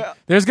moment.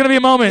 There's gonna be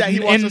a moment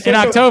in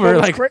October.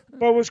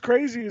 But what's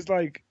crazy is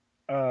like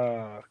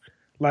the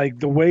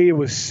way it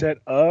was set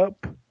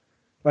up,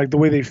 like the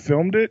way they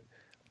filmed it.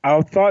 I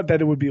thought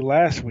that it would be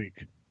last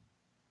week.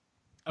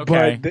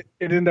 Okay. But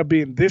it ended up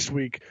being this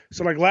week.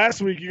 So like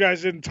last week, you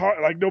guys didn't talk.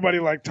 Like nobody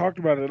like talked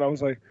about it. And I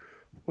was like,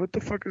 what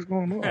the fuck is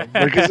going on?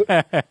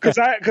 Because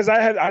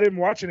I didn't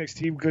watch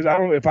NXT because I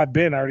don't. If I've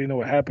been, I already know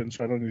what happened,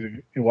 so I don't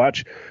need to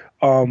watch.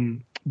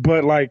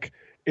 But like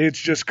it's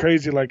just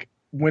crazy. Like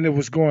when it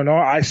was going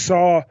on, I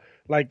saw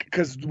like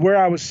because where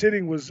I was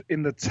sitting was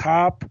in the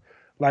top,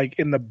 like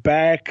in the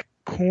back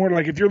corner.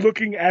 Like if you're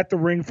looking at the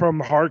ring from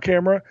the hard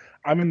camera,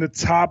 I'm in the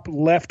top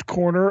left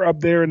corner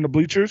up there in the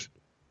bleachers.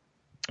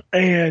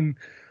 And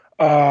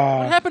what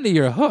happened to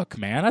your hook,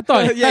 man? I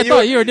thought Yeah, I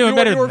thought you were doing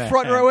better You than were that.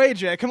 front row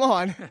AJ. Come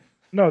on.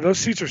 no, those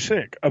seats are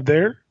sick up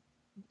there.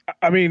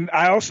 I mean,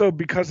 I also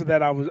because of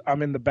that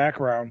I'm in the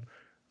background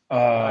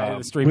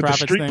The Street with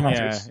Profits the Street thing.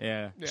 Profits.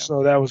 Yeah.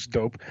 So that was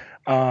dope.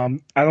 I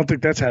don't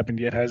think that's happened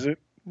yet, has it?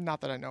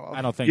 Not that I know of.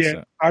 I don't think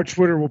so. Our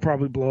Twitter will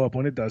probably blow up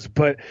when it does.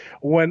 But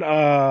when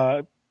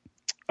I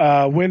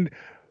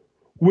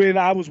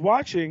was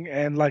watching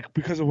and like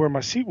because of where my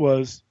seat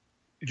was,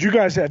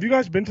 have you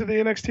guys been to the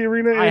NXT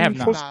arena? I have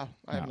not. No,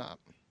 I have not.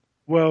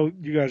 Well,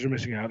 you guys are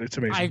missing out. It's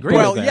amazing. I agree.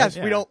 Well, with that, yes,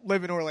 yeah. we don't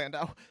live in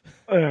Orlando.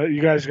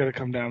 You guys got to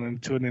come down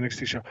into an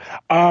NXT show.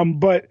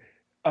 But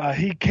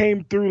he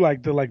came through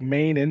like the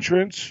main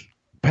entrance.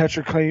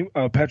 Patrick came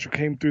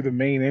through the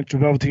main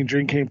entrance. Velveteen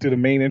Dream came through the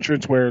main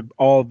entrance where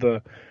all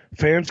the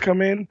fans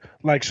come in.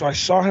 Like, so I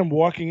saw him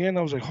walking in.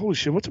 I was like, holy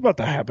shit, what's about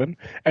to happen?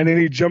 And then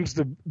he jumps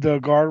the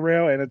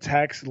guardrail and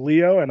attacks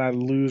Leo, and I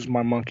lose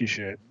my monkey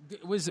shit.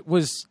 Was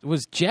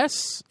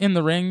Jess in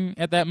the ring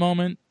at that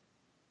moment?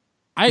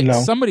 No.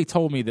 Somebody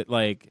told me that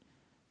like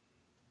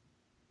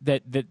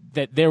that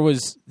there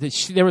was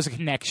a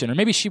connection, or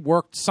maybe she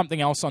worked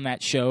something else on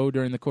that show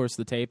during the course of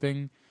the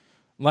taping.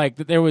 Like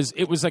that it was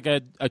like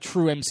a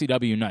true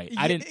MCW night.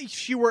 I didn't.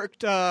 She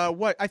worked.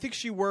 What I think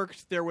she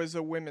worked. There was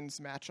a women's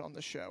match on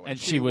the show, And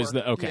she was worked,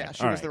 the okay. Yeah,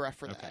 she all was right. the ref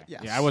for Okay. that.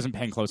 Yes. Yeah, I wasn't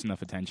paying close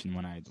enough attention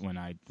when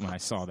I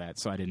saw that,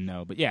 so I didn't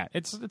know. But yeah,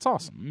 it's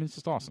awesome. I mean, it's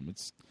just awesome.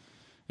 It's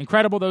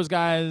incredible. Those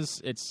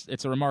guys.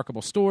 It's a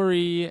remarkable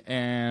story,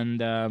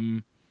 and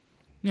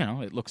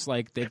it looks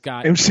like they've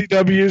got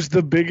MCW is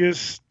the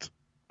biggest.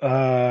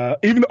 I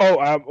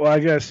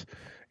guess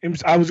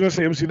I was gonna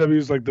say MCW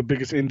is like the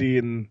biggest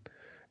indie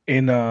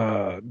in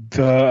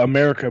the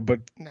America, but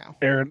No.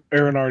 Aaron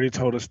already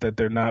told us that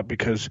they're not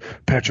because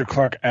Patrick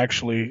Clark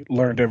actually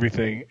learned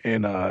everything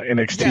in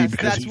NXT Yes,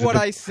 because that's what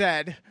I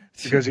said.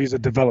 because he's a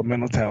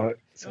developmental talent.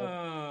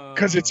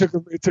 Because it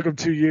took him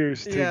 2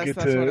 years to Yes, get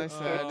that's what I to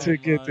said. to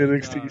get to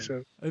NXT. God.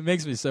 So It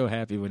makes me so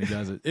happy when he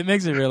does it. It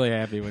makes me really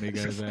happy when he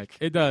goes back.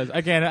 It does.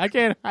 I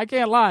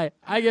can't lie.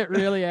 I get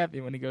really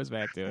happy when he goes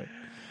back to it.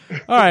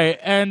 All right,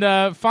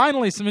 and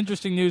finally, some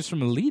interesting news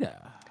from Lita.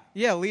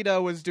 Yeah, Lita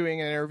was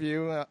doing an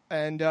interview,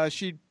 and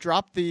she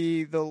dropped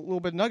the little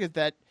bit of nugget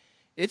that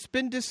it's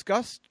been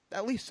discussed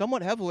at least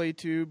somewhat heavily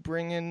to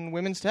bring in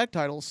women's tag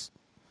titles.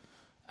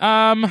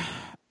 Sounds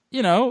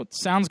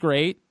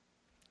great.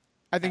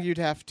 I think you'd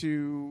have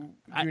to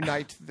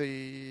unite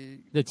the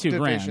two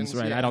brands, divisions,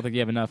 right? yeah. I don't think you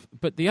have enough.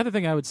 But the other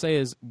thing I would say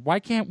is, why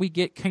can't we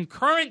get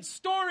concurrent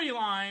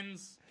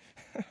storylines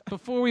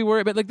before we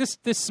worry? But like this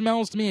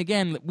smells to me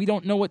again. We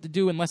don't know what to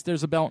do unless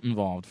there's a belt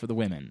involved for the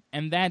women,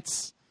 and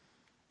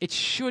it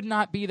should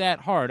not be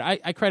that hard.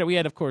 I credit. We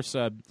had, of course,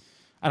 I don't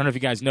know if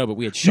you guys know, but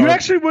we had Charlotte. you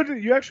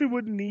actually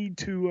wouldn't need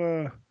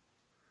to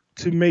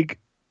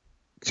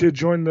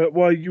join the.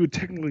 Well, you would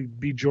technically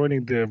be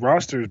joining the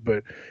rosters,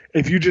 but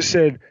if you just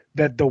said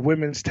that the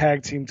women's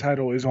tag team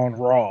title is on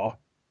Raw,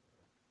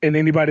 and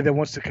anybody that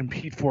wants to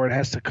compete for it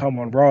has to come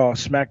on Raw,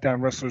 SmackDown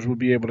wrestlers would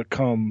be able to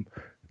come.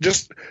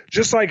 Just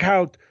like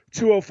how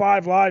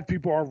 205 Live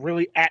people are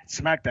really at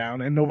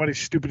SmackDown, and nobody's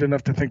stupid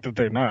enough to think that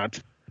they're not.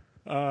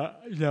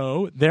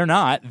 No, they're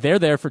not. They're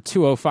there for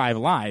 205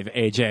 Live,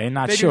 AJ.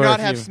 Not They sure do not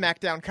if have you...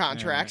 SmackDown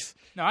contracts.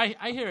 No, I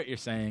hear what you're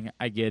saying.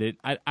 I get it.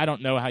 I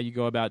don't know how you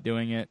go about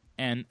doing it.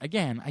 And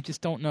again, I just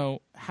don't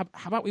know. How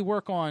about we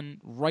work on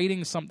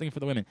writing something for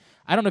the women?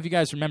 I don't know if you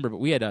guys remember,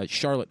 but we had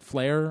Charlotte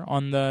Flair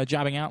on the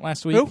Jobbing Out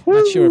last week. Who?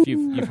 Not sure if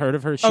you've heard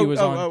of her. She was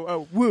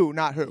on. Woo,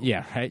 not who.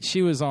 Yeah, right.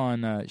 She was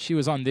on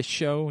this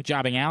show,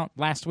 Jobbing Out,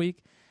 last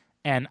week.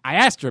 And I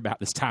asked her about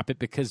this topic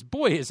because,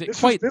 boy, is it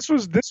This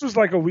was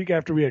like a week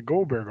after we had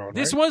Goldberg on.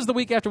 This right? was the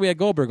week after we had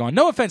Goldberg on.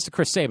 No offense to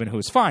Chris Sabin, who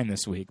was fine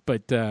this week,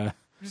 but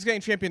Just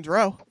getting Champions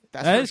Row.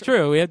 that is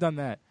true. We have done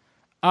that.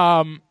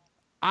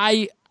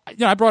 I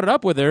brought it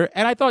up with her,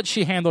 and I thought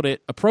she handled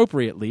it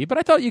appropriately, but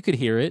I thought you could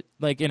hear it,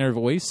 like in her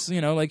voice.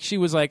 Like she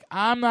was like,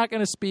 "I'm not going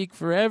to speak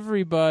for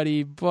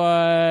everybody,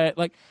 but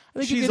like." I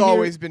think She's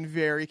always been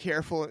very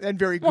careful and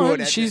very good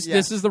at it. Yeah.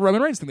 This is the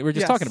Roman Reigns thing that we were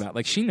just Yes. talking about.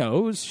 Like she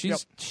knows. She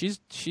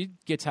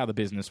gets how the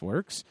business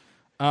works.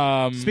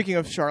 Speaking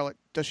of Charlotte,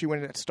 does she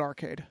win it at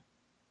Starrcade?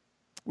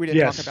 We didn't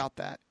Yes. talk about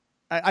that.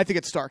 I think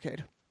it's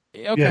Starrcade.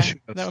 Okay, Yeah, she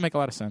does. that would make a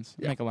lot of sense.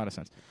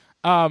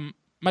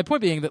 My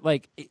point being that,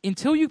 like,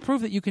 until you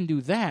prove that you can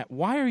do that,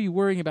 why are you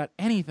worrying about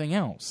anything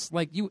else?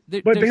 Like,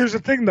 But here's the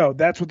thing, though.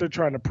 That's what they're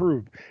trying to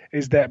prove,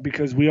 is that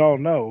because we all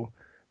know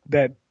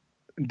that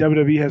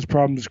WWE has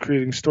problems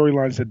creating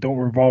storylines that don't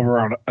revolve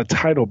around a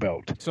title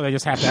belt. so they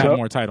just have to have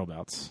more title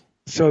belts.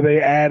 So they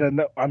add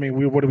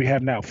what do we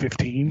have now?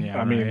 15. Yeah,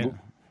 I mean, right.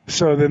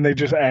 so then they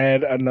just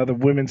add another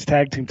women's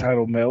tag team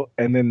title belt,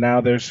 and then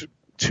now there's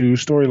 2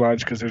 storylines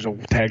because there's a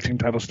tag team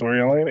title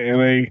storyline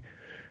and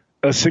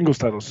a singles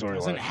title Doesn't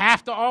storyline.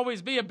 have to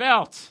always be a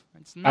belt.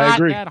 It's I not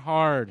agree. that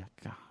hard.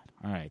 God.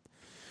 All right.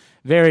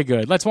 Very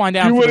good. Let's wind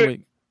down for the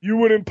week. You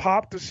wouldn't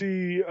pop to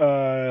see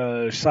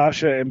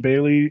Sasha and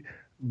Bailey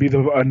be the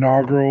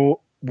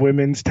inaugural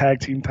women's tag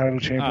team title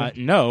champions?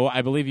 No,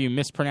 I believe you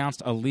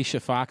mispronounced Alicia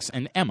Fox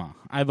and Emma.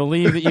 I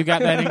believe that you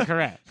got that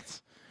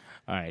incorrect.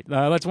 All right.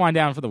 Let's wind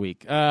down for the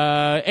week.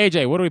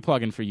 AJ, what are we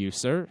plugging for you,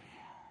 sir?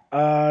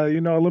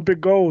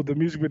 Olympic Gold, the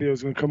music video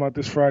is going to come out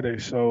this Friday,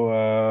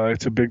 so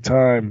it's a big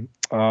time.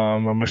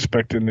 I'm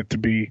expecting it to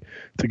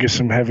get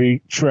some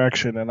heavy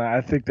traction, and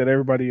I think that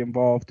everybody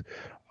involved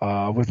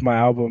with my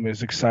album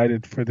is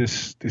excited for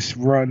this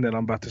run that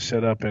I'm about to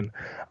set up, and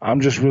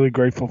I'm just really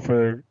grateful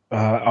for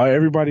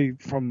everybody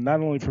from not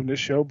only from this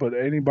show, but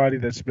anybody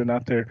that's been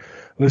out there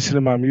listening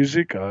to my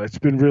music. It's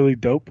been really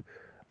dope.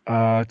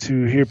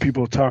 To hear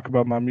people talk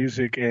about my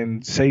music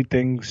and say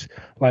things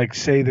like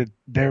say that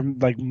they're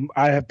like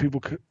I have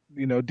people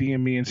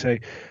DM me and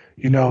say,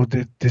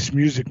 this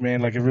music,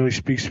 man, like it really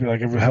speaks to me,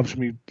 like it helps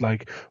me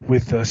like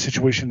with the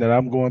situation that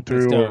I'm going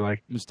through, or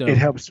like it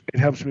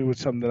helps me with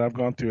something that I've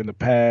gone through in the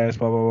past,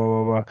 blah blah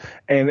blah blah blah,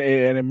 and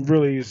it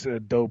really is a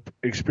dope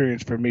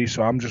experience for me.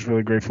 So I'm just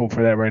really grateful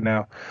for that right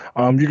now.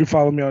 You can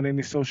follow me on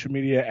any social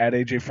media at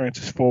AJ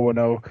Francis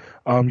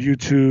 410,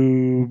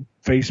 YouTube,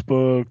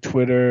 Facebook,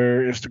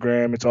 Twitter,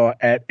 Instagram. It's all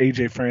at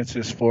AJ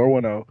Francis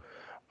 410.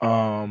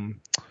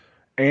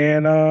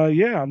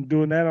 I'm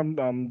doing that.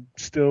 I'm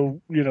still,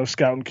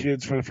 scouting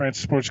kids for the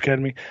Francis Sports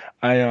Academy.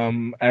 I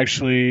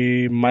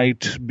actually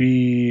might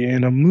be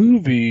in a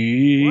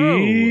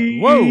movie.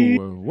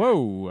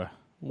 Whoa.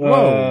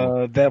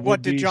 That What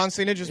would did be, John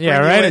Cena just? Yeah,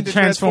 bring you right. into At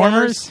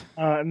Transformers.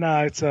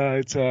 No, it's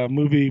a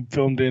movie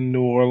filmed in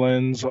New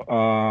Orleans.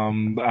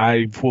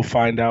 I will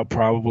find out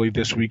probably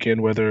this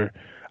weekend whether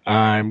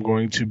I'm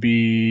going to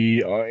be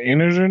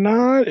in it or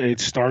not.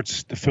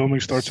 The filming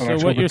starts on October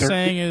 30th. So what you're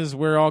saying is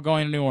we're all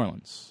going to New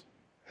Orleans.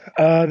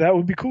 That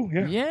would be cool,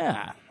 yeah.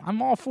 Yeah,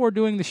 I'm all for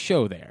doing the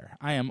show there.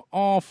 I am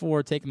all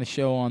for taking the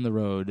show on the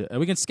road.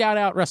 We can scout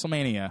out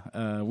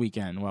WrestleMania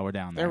weekend while we're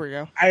down there. There we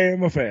go. I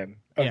am a fan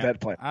of that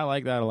plan. I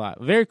like that a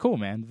lot. Very cool,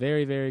 man.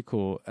 Very, very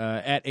cool.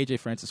 At AJ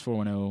Francis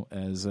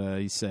 410, as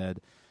he said,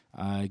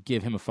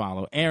 give him a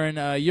follow.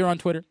 Aaron, you're on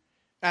Twitter.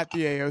 At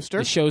the A Oster.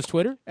 The show's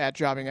Twitter. At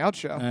Jobbing Out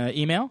Show.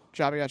 Email.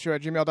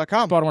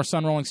 jobbingoutshow@gmail.com. Baltimore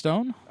Sun, Rolling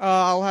Stone.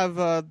 I'll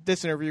have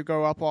this interview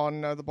go up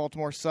on the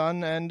Baltimore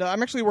Sun, and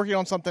I'm actually working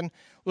on something a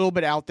little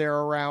bit out there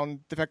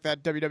around the fact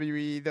that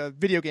WWE, the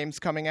video game's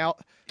coming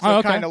out.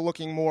 So kind of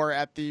looking more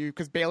at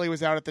because Bailey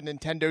was out at the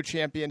Nintendo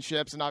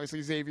Championships, and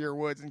obviously Xavier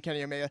Woods and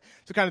Kenny Omega.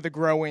 So kind of the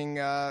growing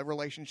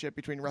relationship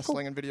between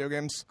wrestling and video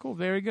games. Cool,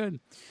 very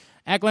good.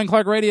 At Glenn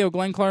Clark Radio,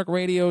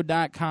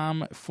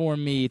 glennclarkradio.com for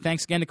me.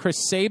 Thanks again to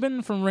Chris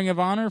Sabin from Ring of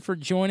Honor for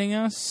joining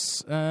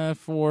us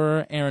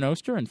for Aaron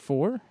Oster and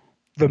for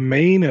the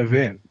main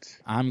event.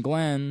 I'm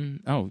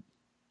Glenn. Oh,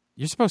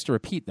 you're supposed to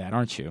repeat that,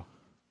 aren't you?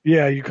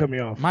 Yeah, you cut me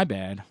off. My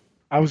bad.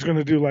 I was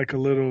gonna do like a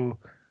little.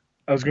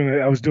 I was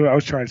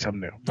trying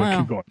something new. But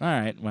keep going. All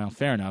right. Well,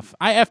 fair enough.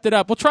 I effed it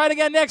up. We'll try it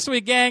again next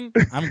week, gang.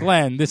 I'm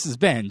Glenn. This has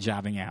been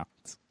Jobbing Out.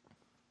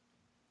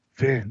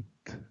 Vent.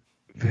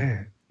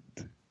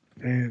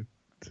 Jobbing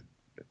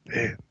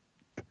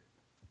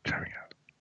Out.